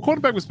from a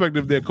quarterback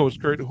perspective there, Coach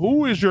Kurt,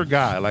 who is your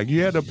guy? Like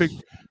you had to pick,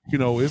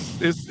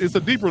 it's a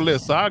deeper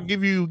list. So I'll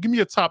give me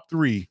a top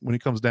three when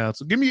it comes down.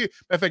 So give me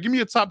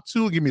a top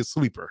two, give me a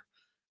sleeper.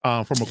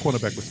 From a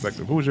cornerback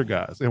perspective, who's your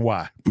guys and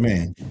why?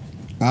 Man,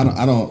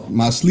 I don't.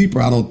 My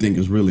sleeper, I don't think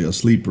is really a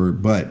sleeper,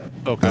 but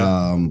okay.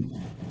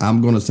 I'm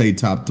going to say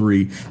top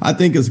three. I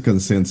think it's a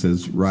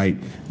consensus, right?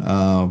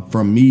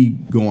 From me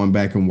going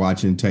back and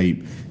watching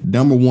tape,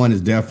 number one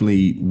is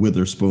definitely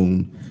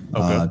Witherspoon.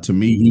 Okay. To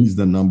me, he's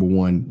the number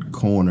one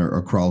corner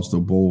across the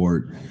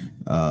board,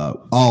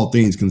 all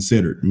things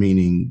considered,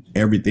 meaning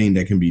everything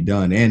that can be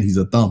done, and he's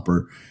a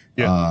thumper.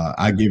 Yeah.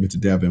 I give it to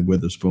Devin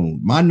Witherspoon.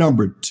 My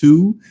number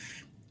two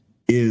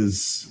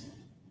is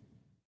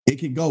it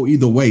could go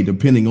either way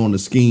depending on the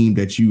scheme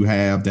that you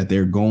have that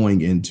they're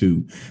going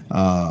into.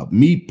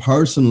 Me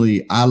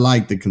personally, I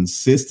like the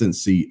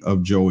consistency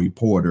of Joey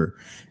Porter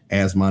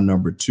as my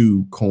number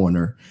two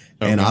corner.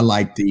 Okay. And I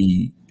like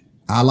the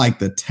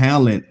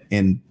talent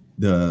and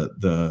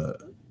the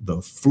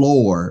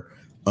floor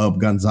of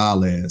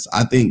Gonzalez.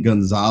 I think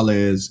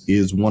Gonzalez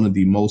is one of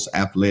the most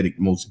athletic,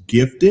 most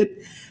gifted,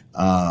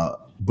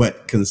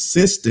 but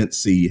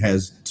consistency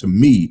has, to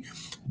me,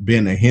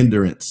 been a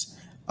hindrance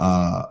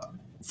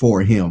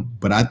for him.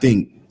 But I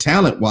think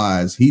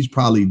talent-wise, he's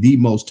probably the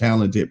most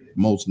talented,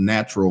 most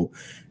natural,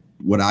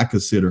 what I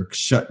consider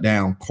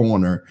shutdown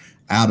corner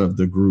out of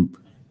the group.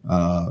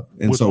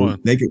 And Which so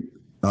one? they could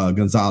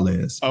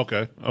Gonzalez.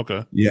 Okay.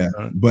 Yeah.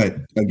 Right. But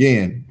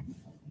again,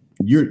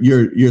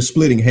 you're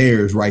splitting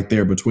hairs right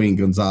there between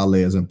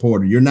Gonzalez and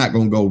Porter. You're not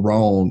going to go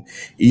wrong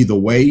either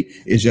way.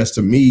 It's just,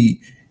 to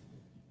me,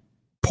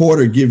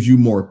 Porter gives you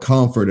more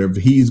comfort if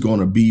he's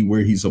going to be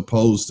where he's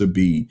supposed to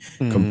be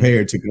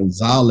compared to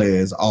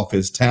Gonzalez. Off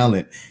his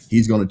talent,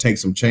 he's going to take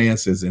some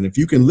chances. And if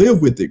you can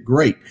live with it,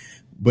 great.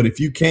 But if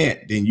you can't,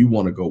 then you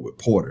want to go with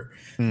Porter.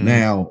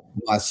 Now,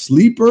 my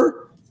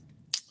sleeper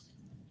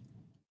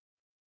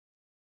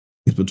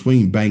is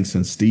between Banks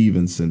and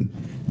Stevenson,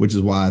 which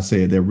is why I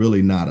said they're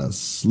really not a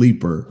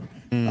sleeper.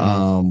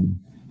 No,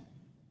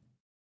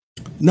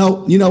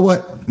 you know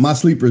what? My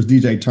sleeper is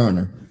DJ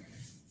Turner.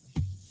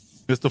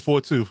 Mr.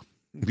 4-2.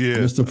 Yeah.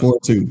 Mr.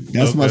 4-2.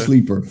 That's my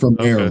sleeper from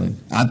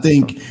Maryland. I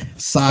think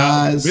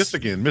size.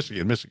 Michigan.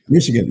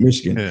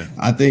 Yeah.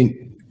 I think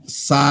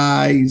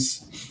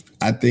size.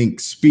 I think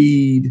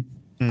speed.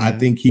 I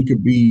think he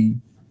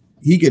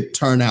could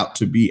turn out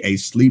to be a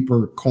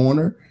sleeper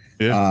corner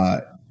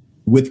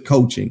with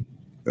coaching.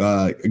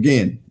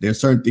 Again,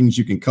 there's certain things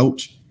you can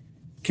coach.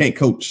 Can't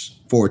coach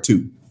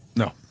 4-2.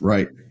 No.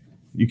 Right.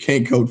 You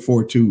can't coach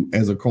 4-2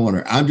 as a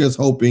corner. I'm just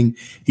hoping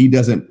he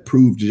doesn't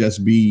prove to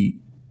just be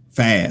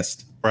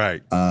fast.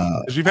 Right.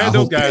 Because you've had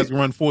those guys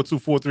run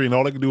 4-2, 4-3, and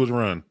all they can do is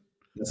run.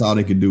 That's all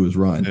they can do is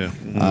run.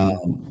 Yeah.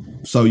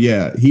 So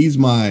yeah, he's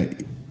my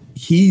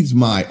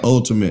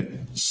ultimate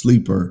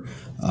sleeper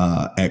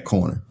at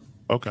corner.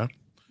 Okay.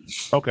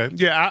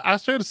 Yeah, I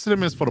share the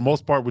sentiments for the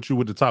most part with you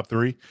with the top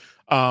three.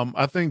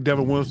 I think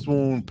Devin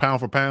Witherspoon, pound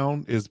for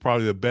pound, is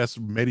probably the best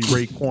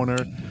midi-rate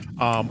corner,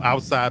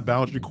 outside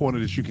boundary corner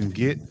that you can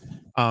get.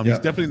 He's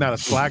definitely not a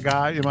sly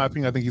guy, in my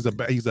opinion. I think he's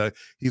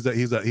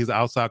an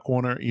outside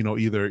corner,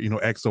 either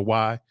X or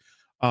Y,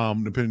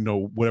 depending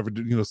on whatever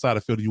side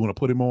of the field you want to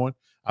put him on.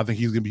 I think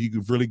he's gonna be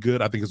really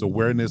good. I think his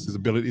awareness, his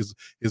ability,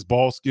 his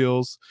ball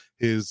skills,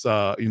 his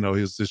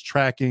his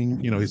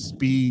tracking, his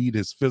speed,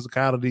 his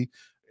physicality.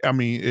 I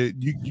mean,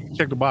 you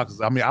check the boxes.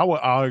 I mean, I would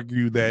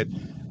argue that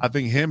I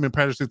think him and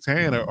Patrick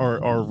Surtain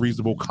are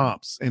reasonable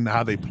comps in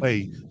how they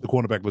play the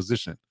cornerback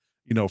position.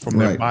 From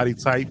their body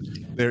type,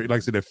 their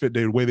like I said,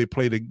 the way they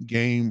play the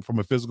game from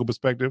a physical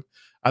perspective.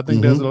 I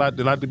think there's a lot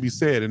to be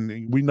said,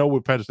 and we know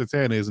what Patrick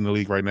Surtain is in the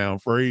league right now.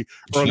 Very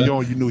early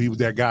on, you knew he was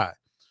that guy.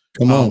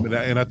 Come on,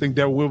 and I think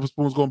that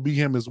Witherspoon's going to be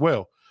him as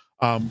well.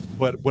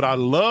 But what I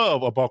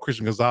love about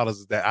Christian Gonzalez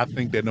is that I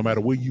think that no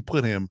matter where you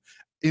put him,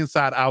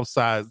 inside,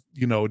 outside,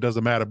 it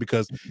doesn't matter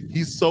because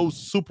he's so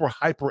super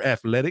hyper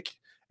athletic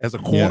as a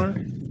corner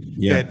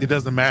that it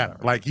doesn't matter.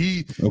 Like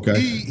he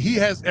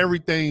has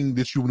everything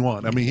that you would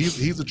want. I mean,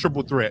 he's a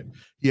triple threat.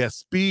 He has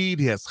speed,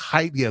 he has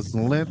height, he has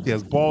length, he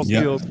has ball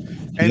skills,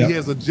 and he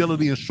has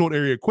agility and short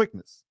area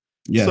quickness.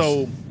 Yes.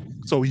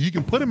 So you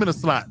can put him in a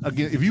slot.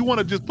 Again, if you want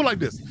to just put it like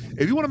this,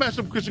 if you want to match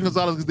up Christian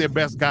Gonzalez as their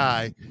best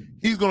guy,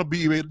 he's going to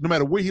be, no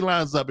matter where he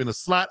lines up in a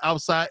slot,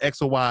 outside,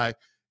 X or Y,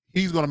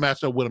 he's going to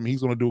match up with him. He's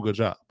going to do a good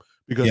job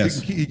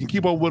because he can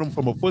keep up with him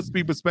from a foot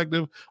speed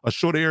perspective, a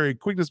short area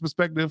quickness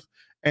perspective,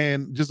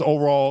 and just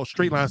overall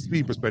straight line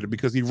speed perspective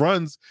because he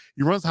runs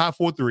high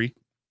 4.3.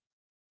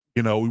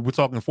 We're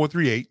talking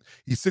 4.38.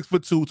 He's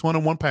 6'2",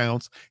 201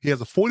 pounds. He has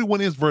a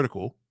 41-inch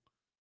vertical.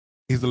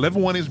 He's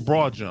 11-1-inch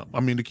broad jump.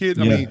 I mean, the kid.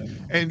 I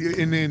mean,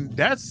 and then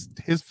that's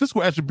his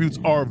physical attributes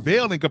are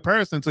veiled in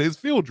comparison to his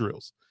field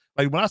drills.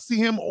 Like when I see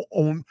him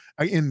on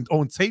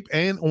tape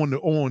and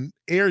on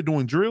air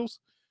doing drills,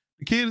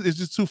 the kid is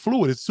just too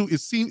fluid. It's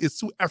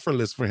too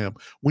effortless for him.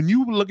 When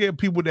you look at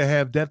people that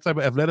have that type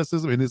of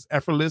athleticism and it's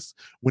effortless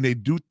when they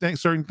do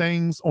certain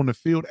things on the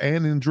field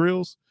and in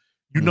drills,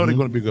 they're going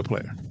to be a good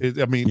player.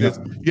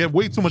 You have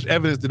way too much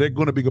evidence that they're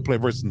going to be a good player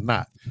versus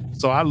not.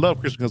 So I love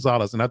Christian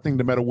Gonzalez, and I think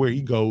no matter where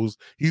he goes,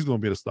 he's going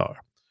to be the star.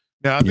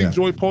 Now I think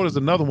Joey Porter is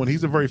another one.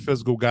 He's a very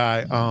physical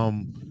guy.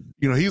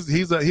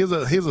 He's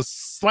a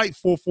slight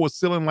 4.4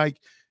 ceiling. Like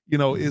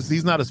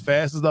he's not as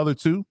fast as the other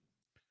two.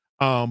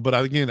 But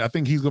again, I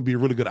think he's going to be a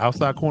really good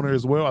outside corner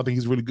as well. I think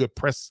he's a really good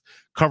press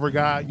cover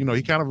guy.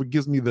 He kind of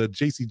gives me the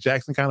J.C.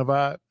 Jackson kind of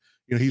vibe.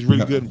 He's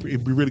really good.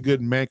 He'd be really good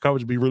in man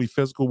coverage. Be really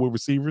physical with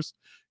receivers,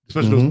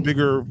 especially those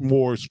bigger,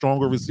 more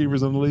stronger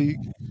receivers in the league.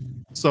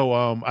 So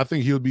I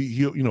think he'll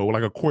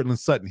like a Cortland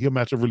Sutton. He'll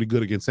match up really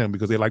good against him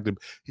because he like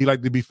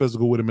to be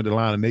physical with him in the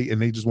line,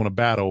 and they just want to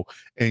battle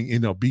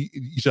and beat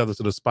each other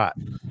to the spot.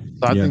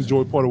 So I think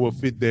Joey Porter will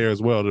fit there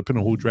as well,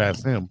 depending on who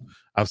drafts him.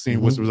 I've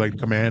seen whispers like the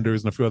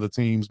Commanders and a few other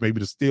teams. Maybe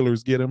the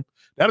Steelers get him.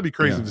 That'd be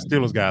crazy if the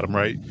Steelers got him,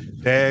 right?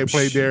 Dad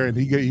played there and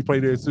he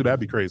played there too. That'd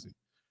be crazy.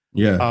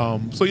 Yeah.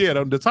 So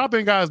the top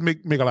end guys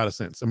make a lot of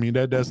sense. I mean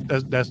that's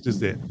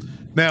just it.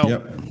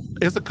 Now,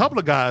 it's a couple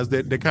of guys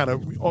that kind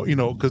of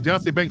because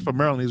Deonte Banks from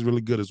Maryland is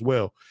really good as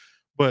well,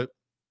 but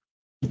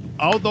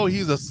although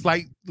he's a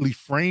slightly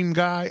framed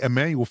guy,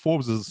 Emmanuel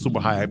Forbes is a super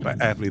high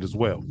athlete as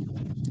well.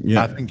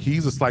 I think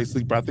he's a slight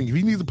sleeper. I think if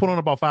he needs to put on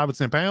about 5 or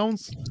 10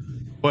 pounds,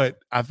 but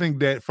I think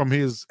that from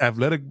his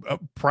athletic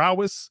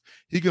prowess,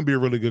 he can be a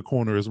really good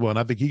corner as well. And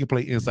I think he can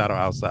play inside or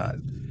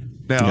outside.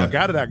 Now, a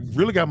guy that I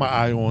really got my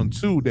eye on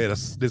too,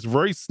 that's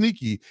very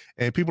sneaky,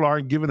 and people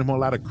aren't giving him a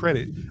lot of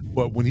credit.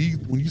 But when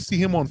you see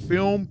him on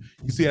film,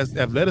 you see his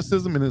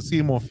athleticism, and then see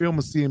him on film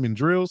and see him in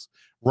drills.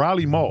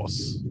 Riley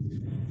Moss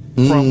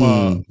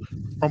from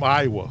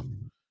Iowa.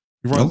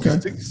 He runs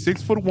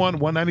 6'1",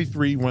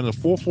 193, running a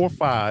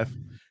 4.45.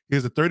 He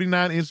has a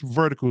 39-inch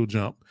vertical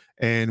jump.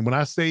 And when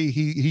I say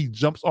he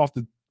jumps off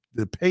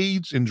the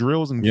page in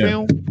drills and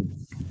film,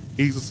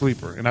 he's a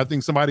sleeper. And I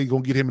think somebody's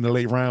going to get him in the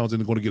late rounds and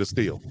they're going to get a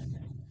steal.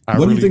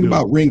 What do you think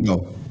about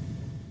Ringo?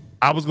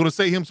 I was going to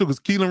say him too, because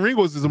Keelan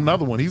Ringo is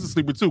another one. He's a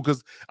sleeper too,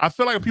 because I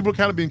feel like people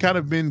kind of been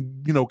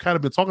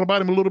talking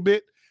about him a little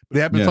bit, but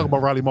they have been talking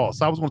about Riley Moss.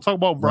 So I was going to talk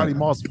about Riley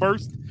Moss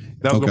first,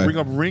 and I was going to bring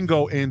up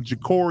Ringo and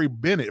Ja'Cory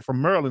Bennett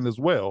from Maryland as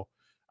well.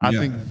 I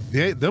think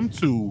them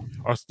two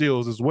are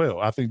steals as well.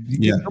 I think you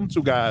get them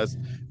two guys.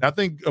 I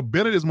think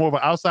Bennett is more of an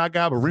outside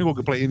guy, but Ringo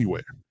can play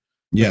anywhere.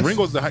 Yeah,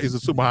 Ringo is a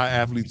super high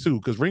athlete too,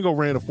 because Ringo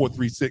ran a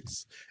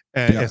 4.36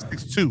 at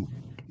 6'2".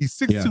 He's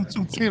 6'2",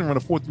 210, run a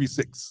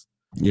 4.36.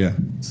 Yeah.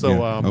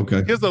 So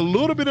there's a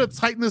little bit of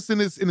tightness in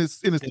his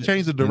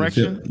change of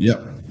direction.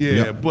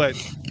 But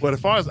as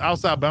far as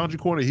outside boundary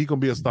corner, he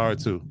gonna be a star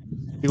too.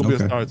 He gonna be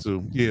a star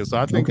too. Yeah. So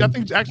I think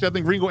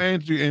Ringo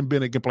and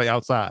Bennett can play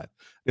outside.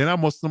 They're not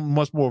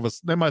much more of a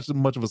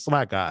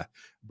slack guy,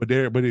 but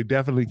they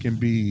definitely can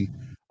be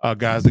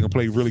guys that can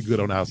play really good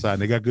on the outside.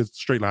 And they got good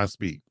straight line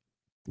speed.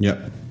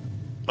 Yep.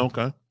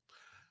 Okay.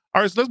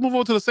 All right. So let's move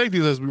on to the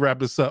safeties as we wrap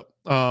this up.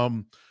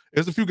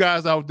 There's a few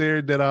guys out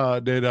there that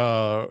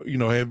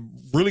have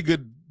really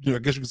good, I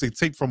guess you could say,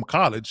 tape from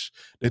college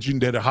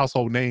that are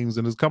household names,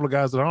 and there's a couple of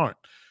guys that aren't.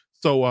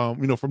 So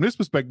from this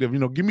perspective,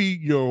 give me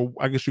your,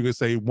 I guess you could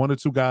say, 1 or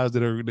 2 guys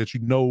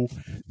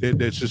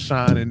that should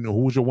shine, and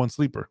who's your one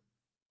sleeper?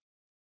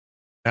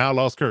 Now I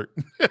lost Kurt.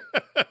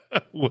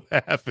 What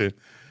happened?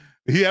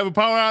 He having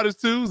power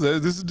outage too? So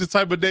this is the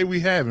type of day we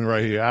having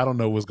right here. I don't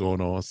know what's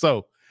going on.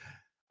 So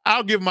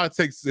I'll give my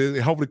takes.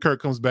 Hopefully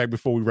Kurt comes back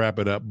before we wrap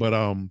it up. But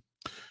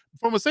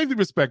from a safety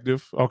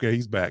perspective, okay,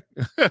 he's back.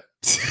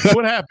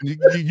 What happened?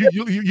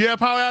 You have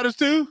power outage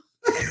too?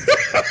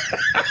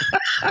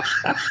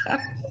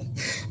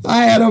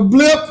 I had a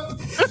blip,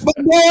 but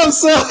damn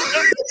self.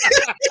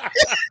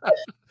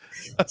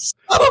 Son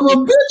of a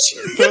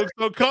bitch.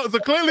 So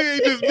clearly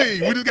it ain't just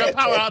me. We just got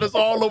power outages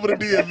all over the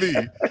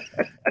DMV.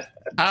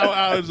 Power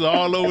outages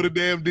all over the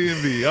damn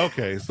DMV.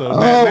 Okay, so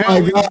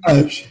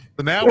gosh.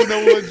 So now we know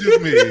it was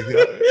just me.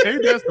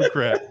 Ain't that some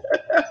crap?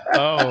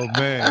 Oh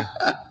man.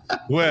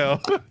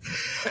 Well.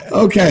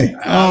 Okay.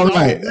 All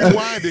right.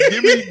 Rewind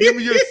it. Give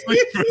me your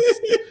sleepers.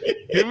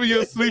 Give me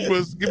your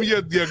sleepers. Give me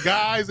your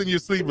guys and your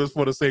sleepers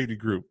for the safety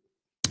group.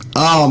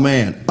 Oh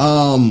man.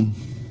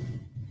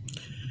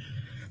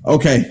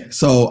 Okay,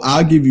 so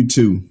I'll give you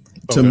 2.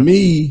 Okay. To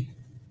me,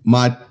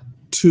 my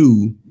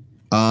 2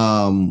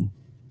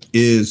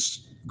 is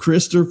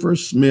Christopher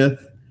Smith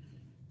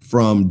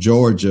from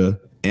Georgia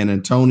and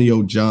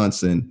Antonio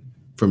Johnson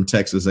from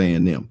Texas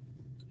A&M.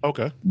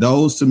 Okay.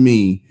 Those to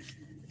me,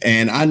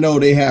 and I know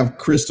they have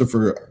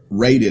Christopher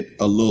rated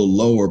a little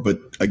lower, but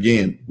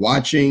again,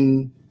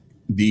 watching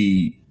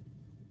the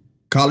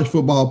college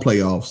football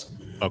playoffs,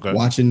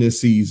 watching this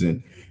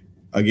season,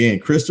 again,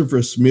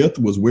 Christopher Smith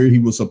was where he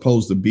was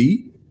supposed to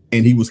be,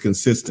 and he was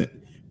consistent,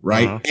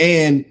 right?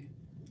 And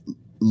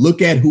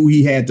look at who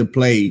he had to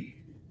play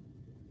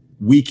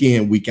week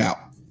in, week out,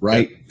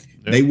 right?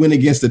 Yep. They went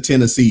against the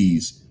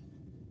Tennessees,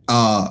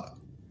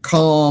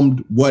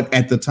 calmed what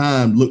at the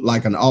time looked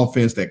like an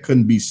offense that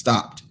couldn't be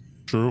stopped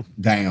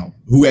down,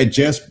 who had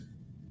just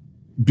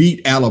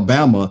beat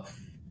Alabama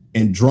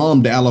and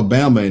drummed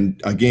Alabama.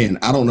 And again,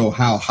 I don't know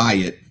how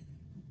Hyatt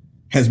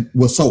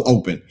was so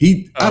open.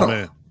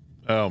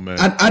 Oh man,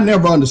 I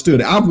never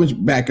understood it. I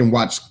went back and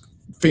watched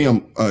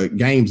film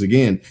games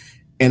again,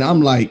 and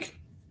I'm like,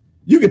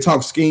 you could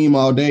talk scheme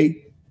all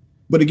day,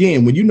 but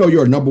again, when you know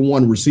you're a number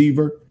 1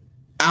 receiver,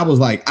 I was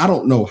like, I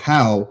don't know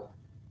how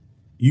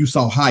you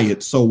saw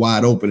Hyatt so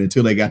wide open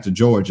until they got to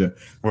Georgia.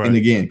 Right. And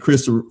again,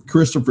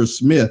 Christopher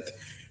Smith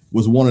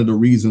was one of the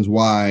reasons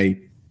why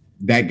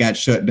that got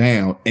shut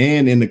down.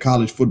 And in the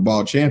college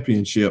football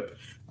championship,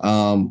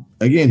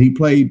 again, he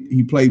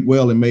played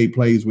well and made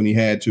plays when he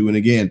had to. And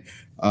again,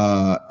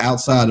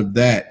 outside of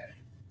that,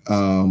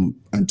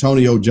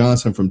 Antonio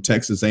Johnson from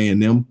Texas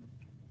A&M,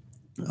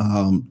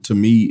 to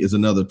me, is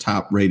another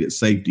top-rated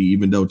safety.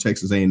 Even though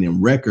Texas A&M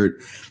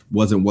record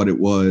wasn't what it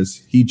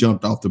was, he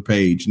jumped off the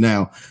page.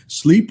 Now,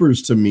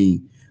 sleepers to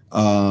me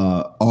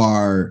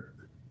are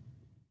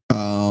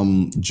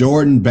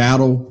Jordan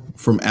Battle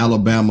from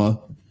Alabama.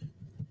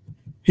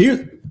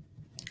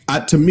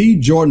 To me,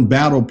 Jordan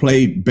Battle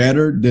played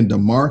better than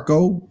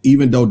DeMarco,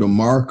 even though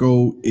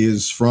DeMarco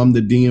is from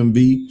the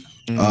DMV.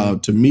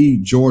 To me,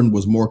 Jordan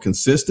was more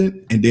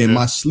consistent. And then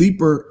my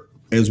sleeper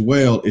as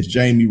well is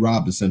Jamie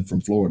Robinson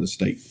from Florida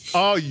State.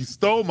 Oh, you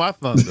stole my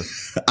thunder.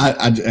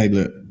 Hey,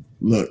 look,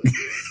 look.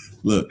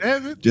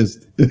 Evan,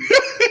 Just yeah.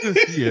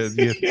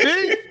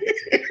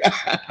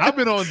 I've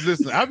been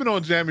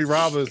on Jamie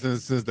Robinson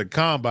since the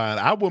combine.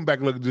 I went back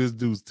and looked at this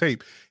dude's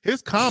tape.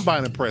 His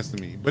combine impressed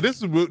me, but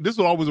this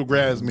will always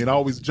grabs me, and I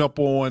always jump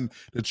on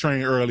the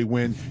train early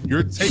when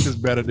your tape is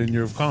better than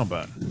your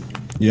combine.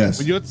 Yes,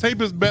 when your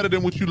tape is better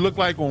than what you look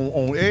like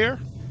on air.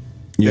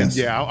 Yes,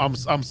 yeah,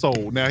 I'm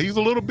sold. Now he's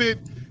a little bit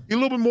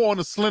more on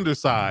the slender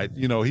side.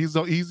 He's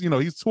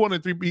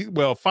 203.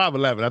 Well,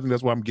 5'11". I think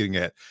that's what I'm getting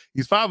at.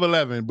 He's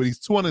 5'11", but he's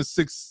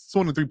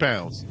 203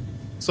 pounds.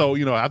 So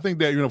I think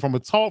that from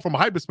a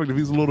height perspective,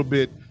 he's a little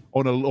bit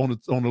on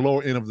the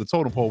lower end of the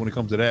totem pole when it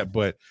comes to that.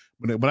 But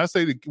when I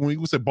say when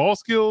you say ball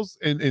skills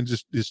and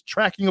just his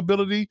tracking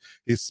ability,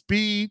 his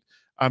speed,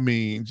 I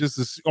mean, just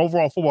his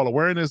overall football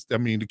awareness. I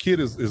mean, the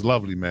kid is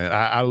lovely, man.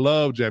 I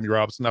love Jamie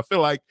Robinson. I feel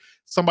like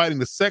somebody in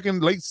the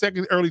late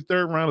second, early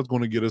third round is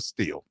going to get a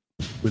steal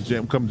with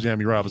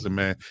Jamie Robinson,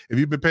 man. If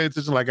you've been paying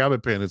attention like I've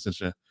been paying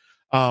attention,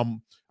 I'll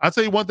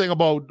tell you one thing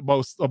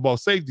about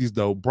safeties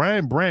though.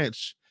 Brian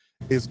Branch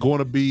is going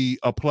to be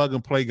a plug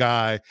and play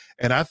guy,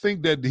 and I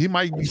think that he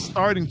might be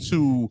starting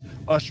to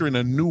usher in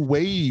a new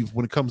wave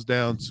when it comes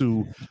down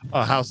to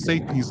how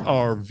safeties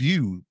are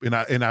viewed.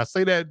 And I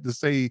say that to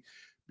say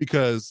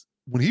because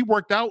when he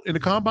worked out in the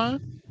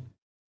combine,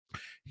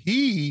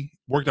 he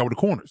worked out with the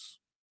corners.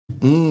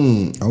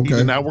 Okay. He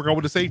did not work out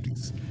with the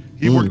safeties.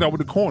 He worked out with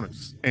the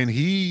corners, and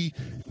he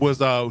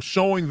was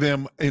showing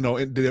them,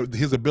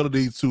 his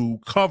ability to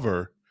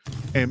cover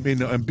and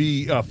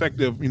be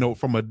effective,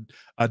 from a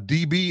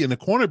DB in the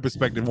corner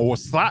perspective or a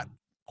slot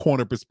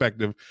corner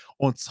perspective.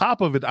 On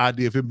top of it, the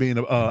idea of him being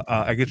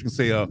I guess you can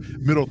say a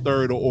middle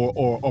third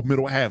or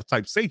middle half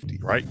type safety,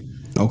 right?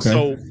 Okay.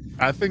 So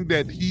I think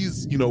that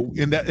he's,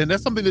 and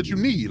that's something that you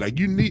need. Like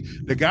you need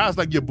the guys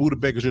like your Budda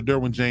Bakers, your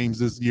Derwin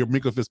Jameses, your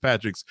Minkah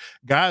Fitzpatricks,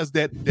 guys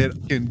that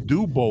can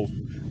do both,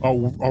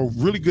 are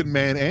really good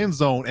man and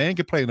zone and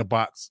can play in the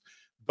box.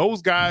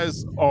 Those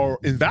guys are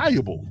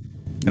invaluable.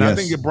 And I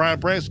think that Brian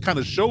Branch kind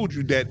of showed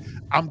you that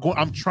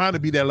I'm trying to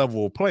be that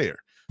level of player.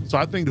 So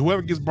I think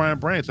whoever gets Brian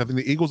Branch, I think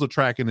the Eagles are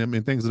tracking him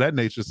and things of that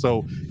nature.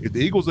 So if the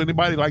Eagles or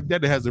anybody like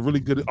that has a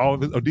really good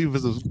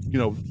defensive,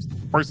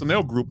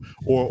 personnel group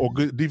or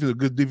good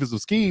defensive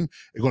scheme,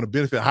 are going to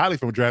benefit highly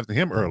from drafting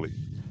him early.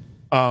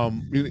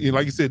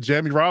 Like you said,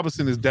 Jamie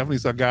Robinson is definitely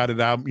some guy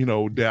that I've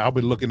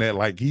been looking at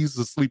like he's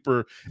a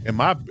sleeper in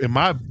my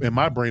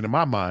brain, in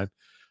my mind.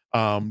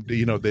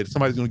 That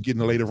somebody's going to get in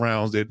the later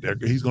rounds that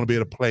he's going to be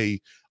able to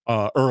play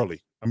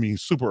early. I mean,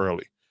 super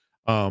early.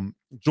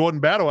 Jordan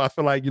Battle, I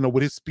feel like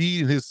with his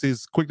speed and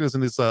his quickness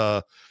and his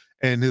height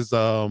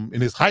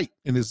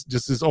and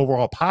his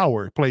overall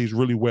power, plays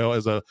really well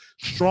as a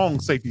strong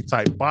safety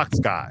type box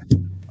guy.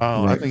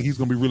 Right. I think he's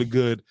going to be really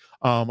good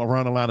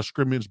around the line of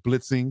scrimmage,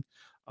 blitzing,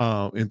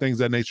 and things of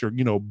that nature.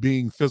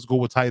 Being physical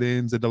with tight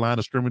ends at the line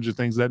of scrimmage and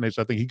things of that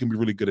nature. I think he can be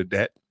really good at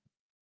that.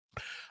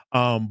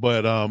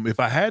 But if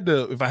I had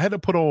to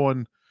put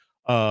on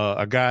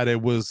a guy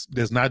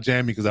that's not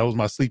Jamie, because that was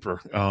my sleeper,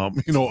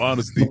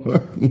 honestly,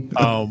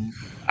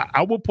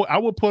 I would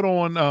put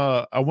on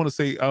I want to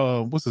say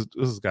what's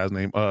this guy's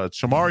name,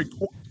 Shamari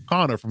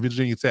Connor from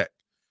Virginia Tech.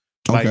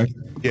 Okay.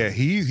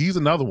 He's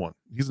another one.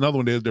 He's another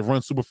one that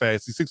runs super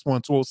fast. He's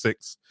 6'1",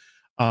 206.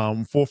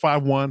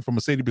 4.51 from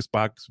a safety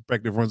perspective,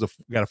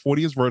 got a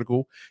 40-inch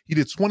vertical. He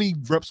did 20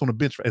 reps on the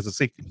bench as a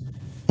safety.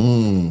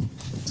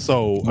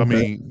 So okay. I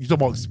mean, you talk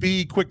about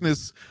speed,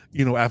 quickness,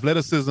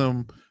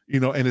 athleticism,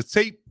 and his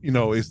tape,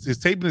 his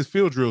tape and his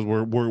field drills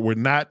were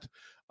not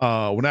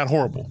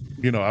horrible.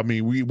 I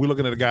mean, we're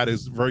looking at a guy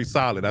that's very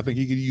solid. I think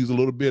he could use a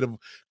little bit of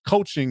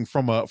coaching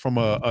from a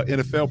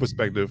NFL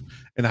perspective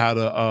and how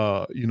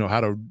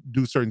to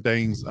do certain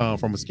things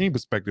from a scheme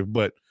perspective.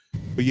 But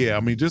yeah,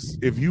 I mean,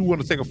 just if you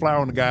want to take a flyer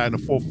on the guy in the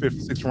 4th,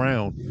 5th, 6th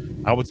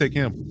round, I would take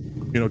him.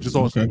 Just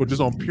on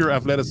pure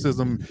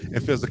athleticism and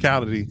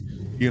physicality,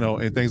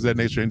 and things of that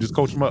nature, and just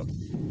coach him up.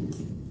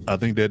 I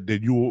think that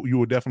you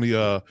will definitely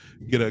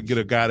get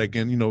a guy that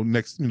can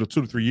next 2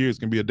 to 3 years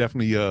can be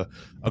definitely a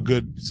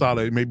good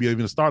solid, maybe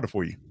even a starter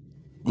for you.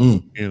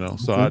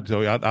 So I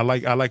tell you, I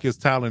like his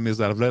talent and his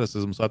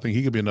athleticism. So I think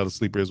he could be another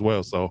sleeper as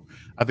well. So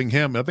I think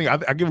I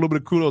give a little bit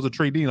of kudos to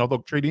Trey Dean, although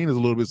Trey Dean is a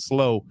little bit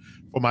slow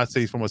from a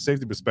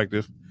safety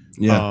perspective.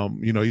 Yeah.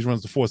 He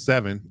runs the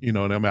 4.7, and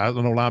I mean, I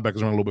don't know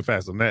linebackers run a little bit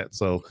faster than that.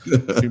 So,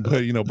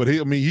 but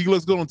he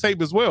looks good on tape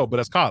as well, but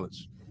that's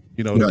college.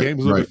 The game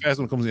is a little bit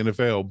faster when it comes to the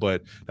NFL,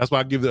 but that's why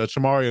I give the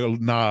Chamari a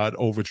nod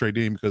over Trey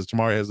Dean, because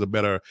Chamari has a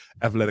better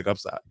athletic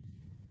upside.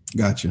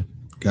 Gotcha.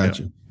 Yeah.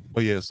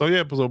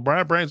 But so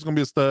Brian Branch is going to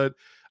be a stud.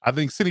 I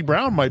think Sidney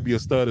Brown might be a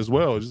stud as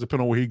well, just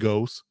depending on where he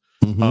goes.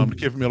 The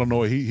kid from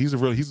Illinois, he's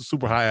a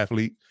super high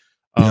athlete.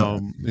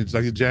 It's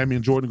like Jamie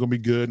and Jordan are going to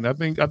be good, and I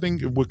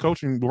think with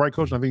coaching, the right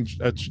coaching, I think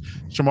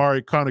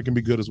Shamari Connor can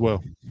be good as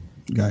well.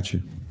 Gotcha.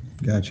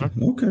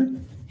 Okay.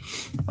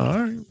 All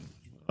right.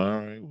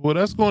 Well,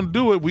 that's going to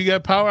do it. We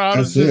got power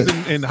outages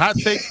and hot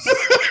takes.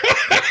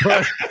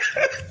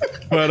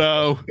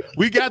 But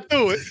we got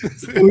through it.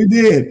 We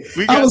did.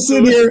 I was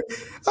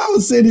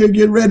sitting here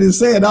getting ready to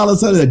say it. All of a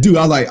sudden, dude,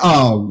 I was like,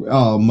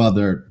 oh,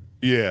 mother.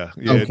 Yeah.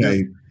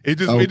 Okay. It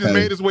just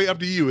made its way up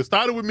to you. It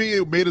started with me.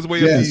 It made its way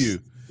up to you.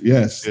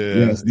 Yes.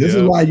 This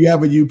is why you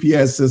have a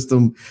UPS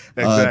system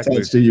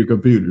attached to your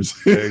computers.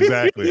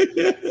 Exactly.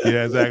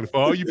 Yeah, exactly. For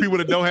all you people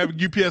that don't have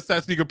UPS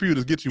attached to your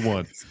computers, get you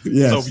one.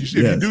 Yes. So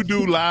if you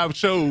do live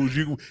shows,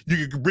 you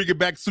can bring it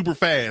back super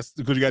fast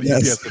because you got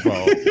UPS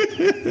involved.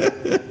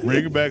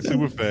 Bring it back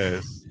super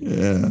fast.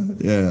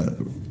 Yeah.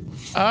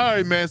 All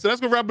right, man. So that's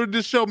gonna wrap up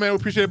this show, man. We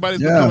appreciate everybody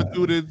that's been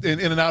coming through in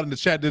and out in the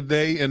chat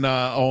today and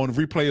on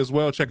replay as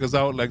well. Check us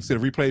out. Like I said,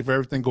 the replay for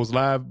everything goes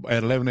live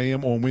at 11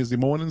 a.m. on Wednesday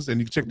mornings,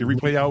 and you can check the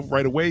replay out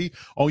right away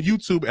on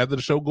YouTube after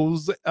the show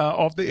goes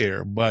off the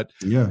air. But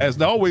as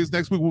always,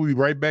 next week we'll be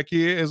right back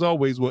here as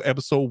always with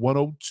episode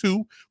 102.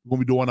 We're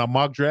gonna be doing our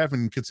mock draft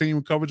and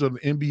continuing coverage of the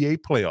NBA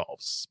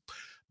playoffs.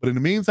 But in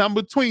the meantime,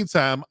 between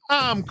time,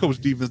 I'm Coach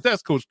Stevens.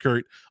 That's Coach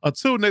Kurt.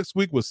 Until next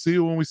week, we'll see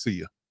you when we see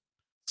you.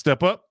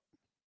 Step up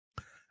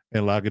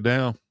and lock it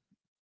down.